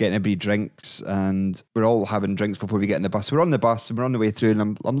first, getting everybody drinks, and we're all having drinks before we get in the bus. We're on the bus and we're on the way through,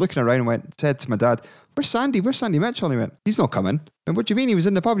 and I'm looking around and said to my dad, Where's Sandy Mitchell? And he went, he's not coming. And what do you mean? He was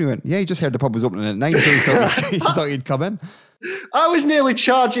in the pub. And he went, yeah, he just heard the pub was opening at 9, so he thought he'd come in. I was nearly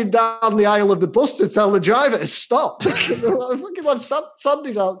charging down the aisle of the bus to tell the driver to stop. Looking like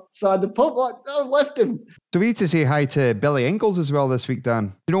Sandy's outside the pub. Like, I've left him. So we need to say hi to Billy Ingalls as well this week, Dan.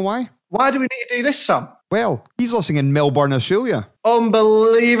 Do you know why? Why do we need to do this, Sam? Well, he's listening in Melbourne, Australia.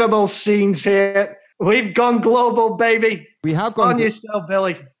 Unbelievable scenes here. We've gone global, baby. We have gone on yourself,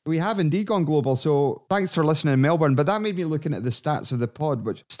 Billy. We have indeed gone global. So thanks for listening in Melbourne. But that made me looking at the stats of the pod,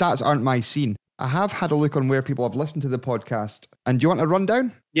 which stats aren't my scene. I have had a look on where people have listened to the podcast. And do you want a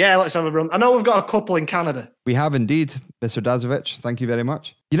rundown? Yeah, let's have a run. I know we've got a couple in Canada. We have indeed, Mr. Dazovich. Thank you very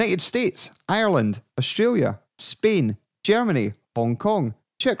much. United States, Ireland, Australia, Spain, Germany, Hong Kong,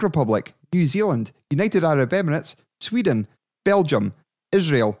 Czech Republic, New Zealand, United Arab Emirates, Sweden, Belgium,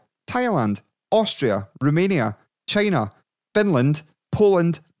 Israel, Thailand, Austria, Romania, China, Finland,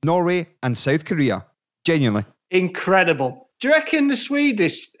 Poland, Norway, and South Korea. Genuinely. Incredible. Do you reckon the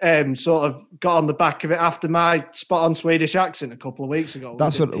Swedish sort of got on the back of it after my spot-on Swedish accent a couple of weeks ago?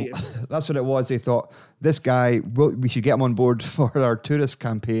 That's what it was. They thought, this guy, we should get him on board for our tourist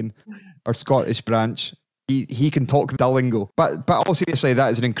campaign, our Scottish branch. He can talk the lingo. But all seriously, that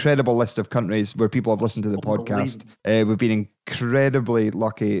is an incredible list of countries where people have listened to the podcast. We've been incredibly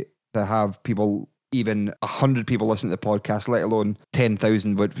lucky to have people, even 100 people listen to the podcast, let alone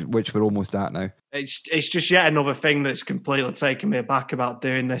 10,000, which we're almost at now. It's just yet another thing that's completely taken me aback about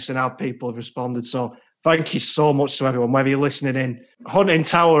doing this and how people have responded. So thank you so much to everyone, whether you're listening in Hunting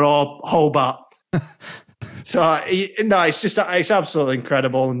Tower or Hobart. So, it's absolutely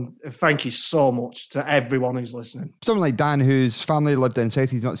incredible. And thank you so much to everyone who's listening. Someone like Dan, whose family lived down south,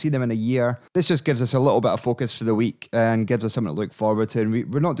 he's not seen them in a year. This just gives us a little bit of focus for the week and gives us something to look forward to.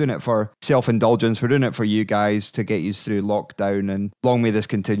 And we're not doing it for self-indulgence. We're doing it for you guys to get you through lockdown. And long may this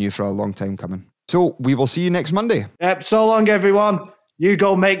continue for a long time coming. So we will see you next Monday. Yep. So long, everyone. You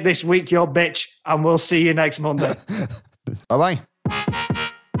go make this week your bitch, and we'll see you next Monday. Bye-bye.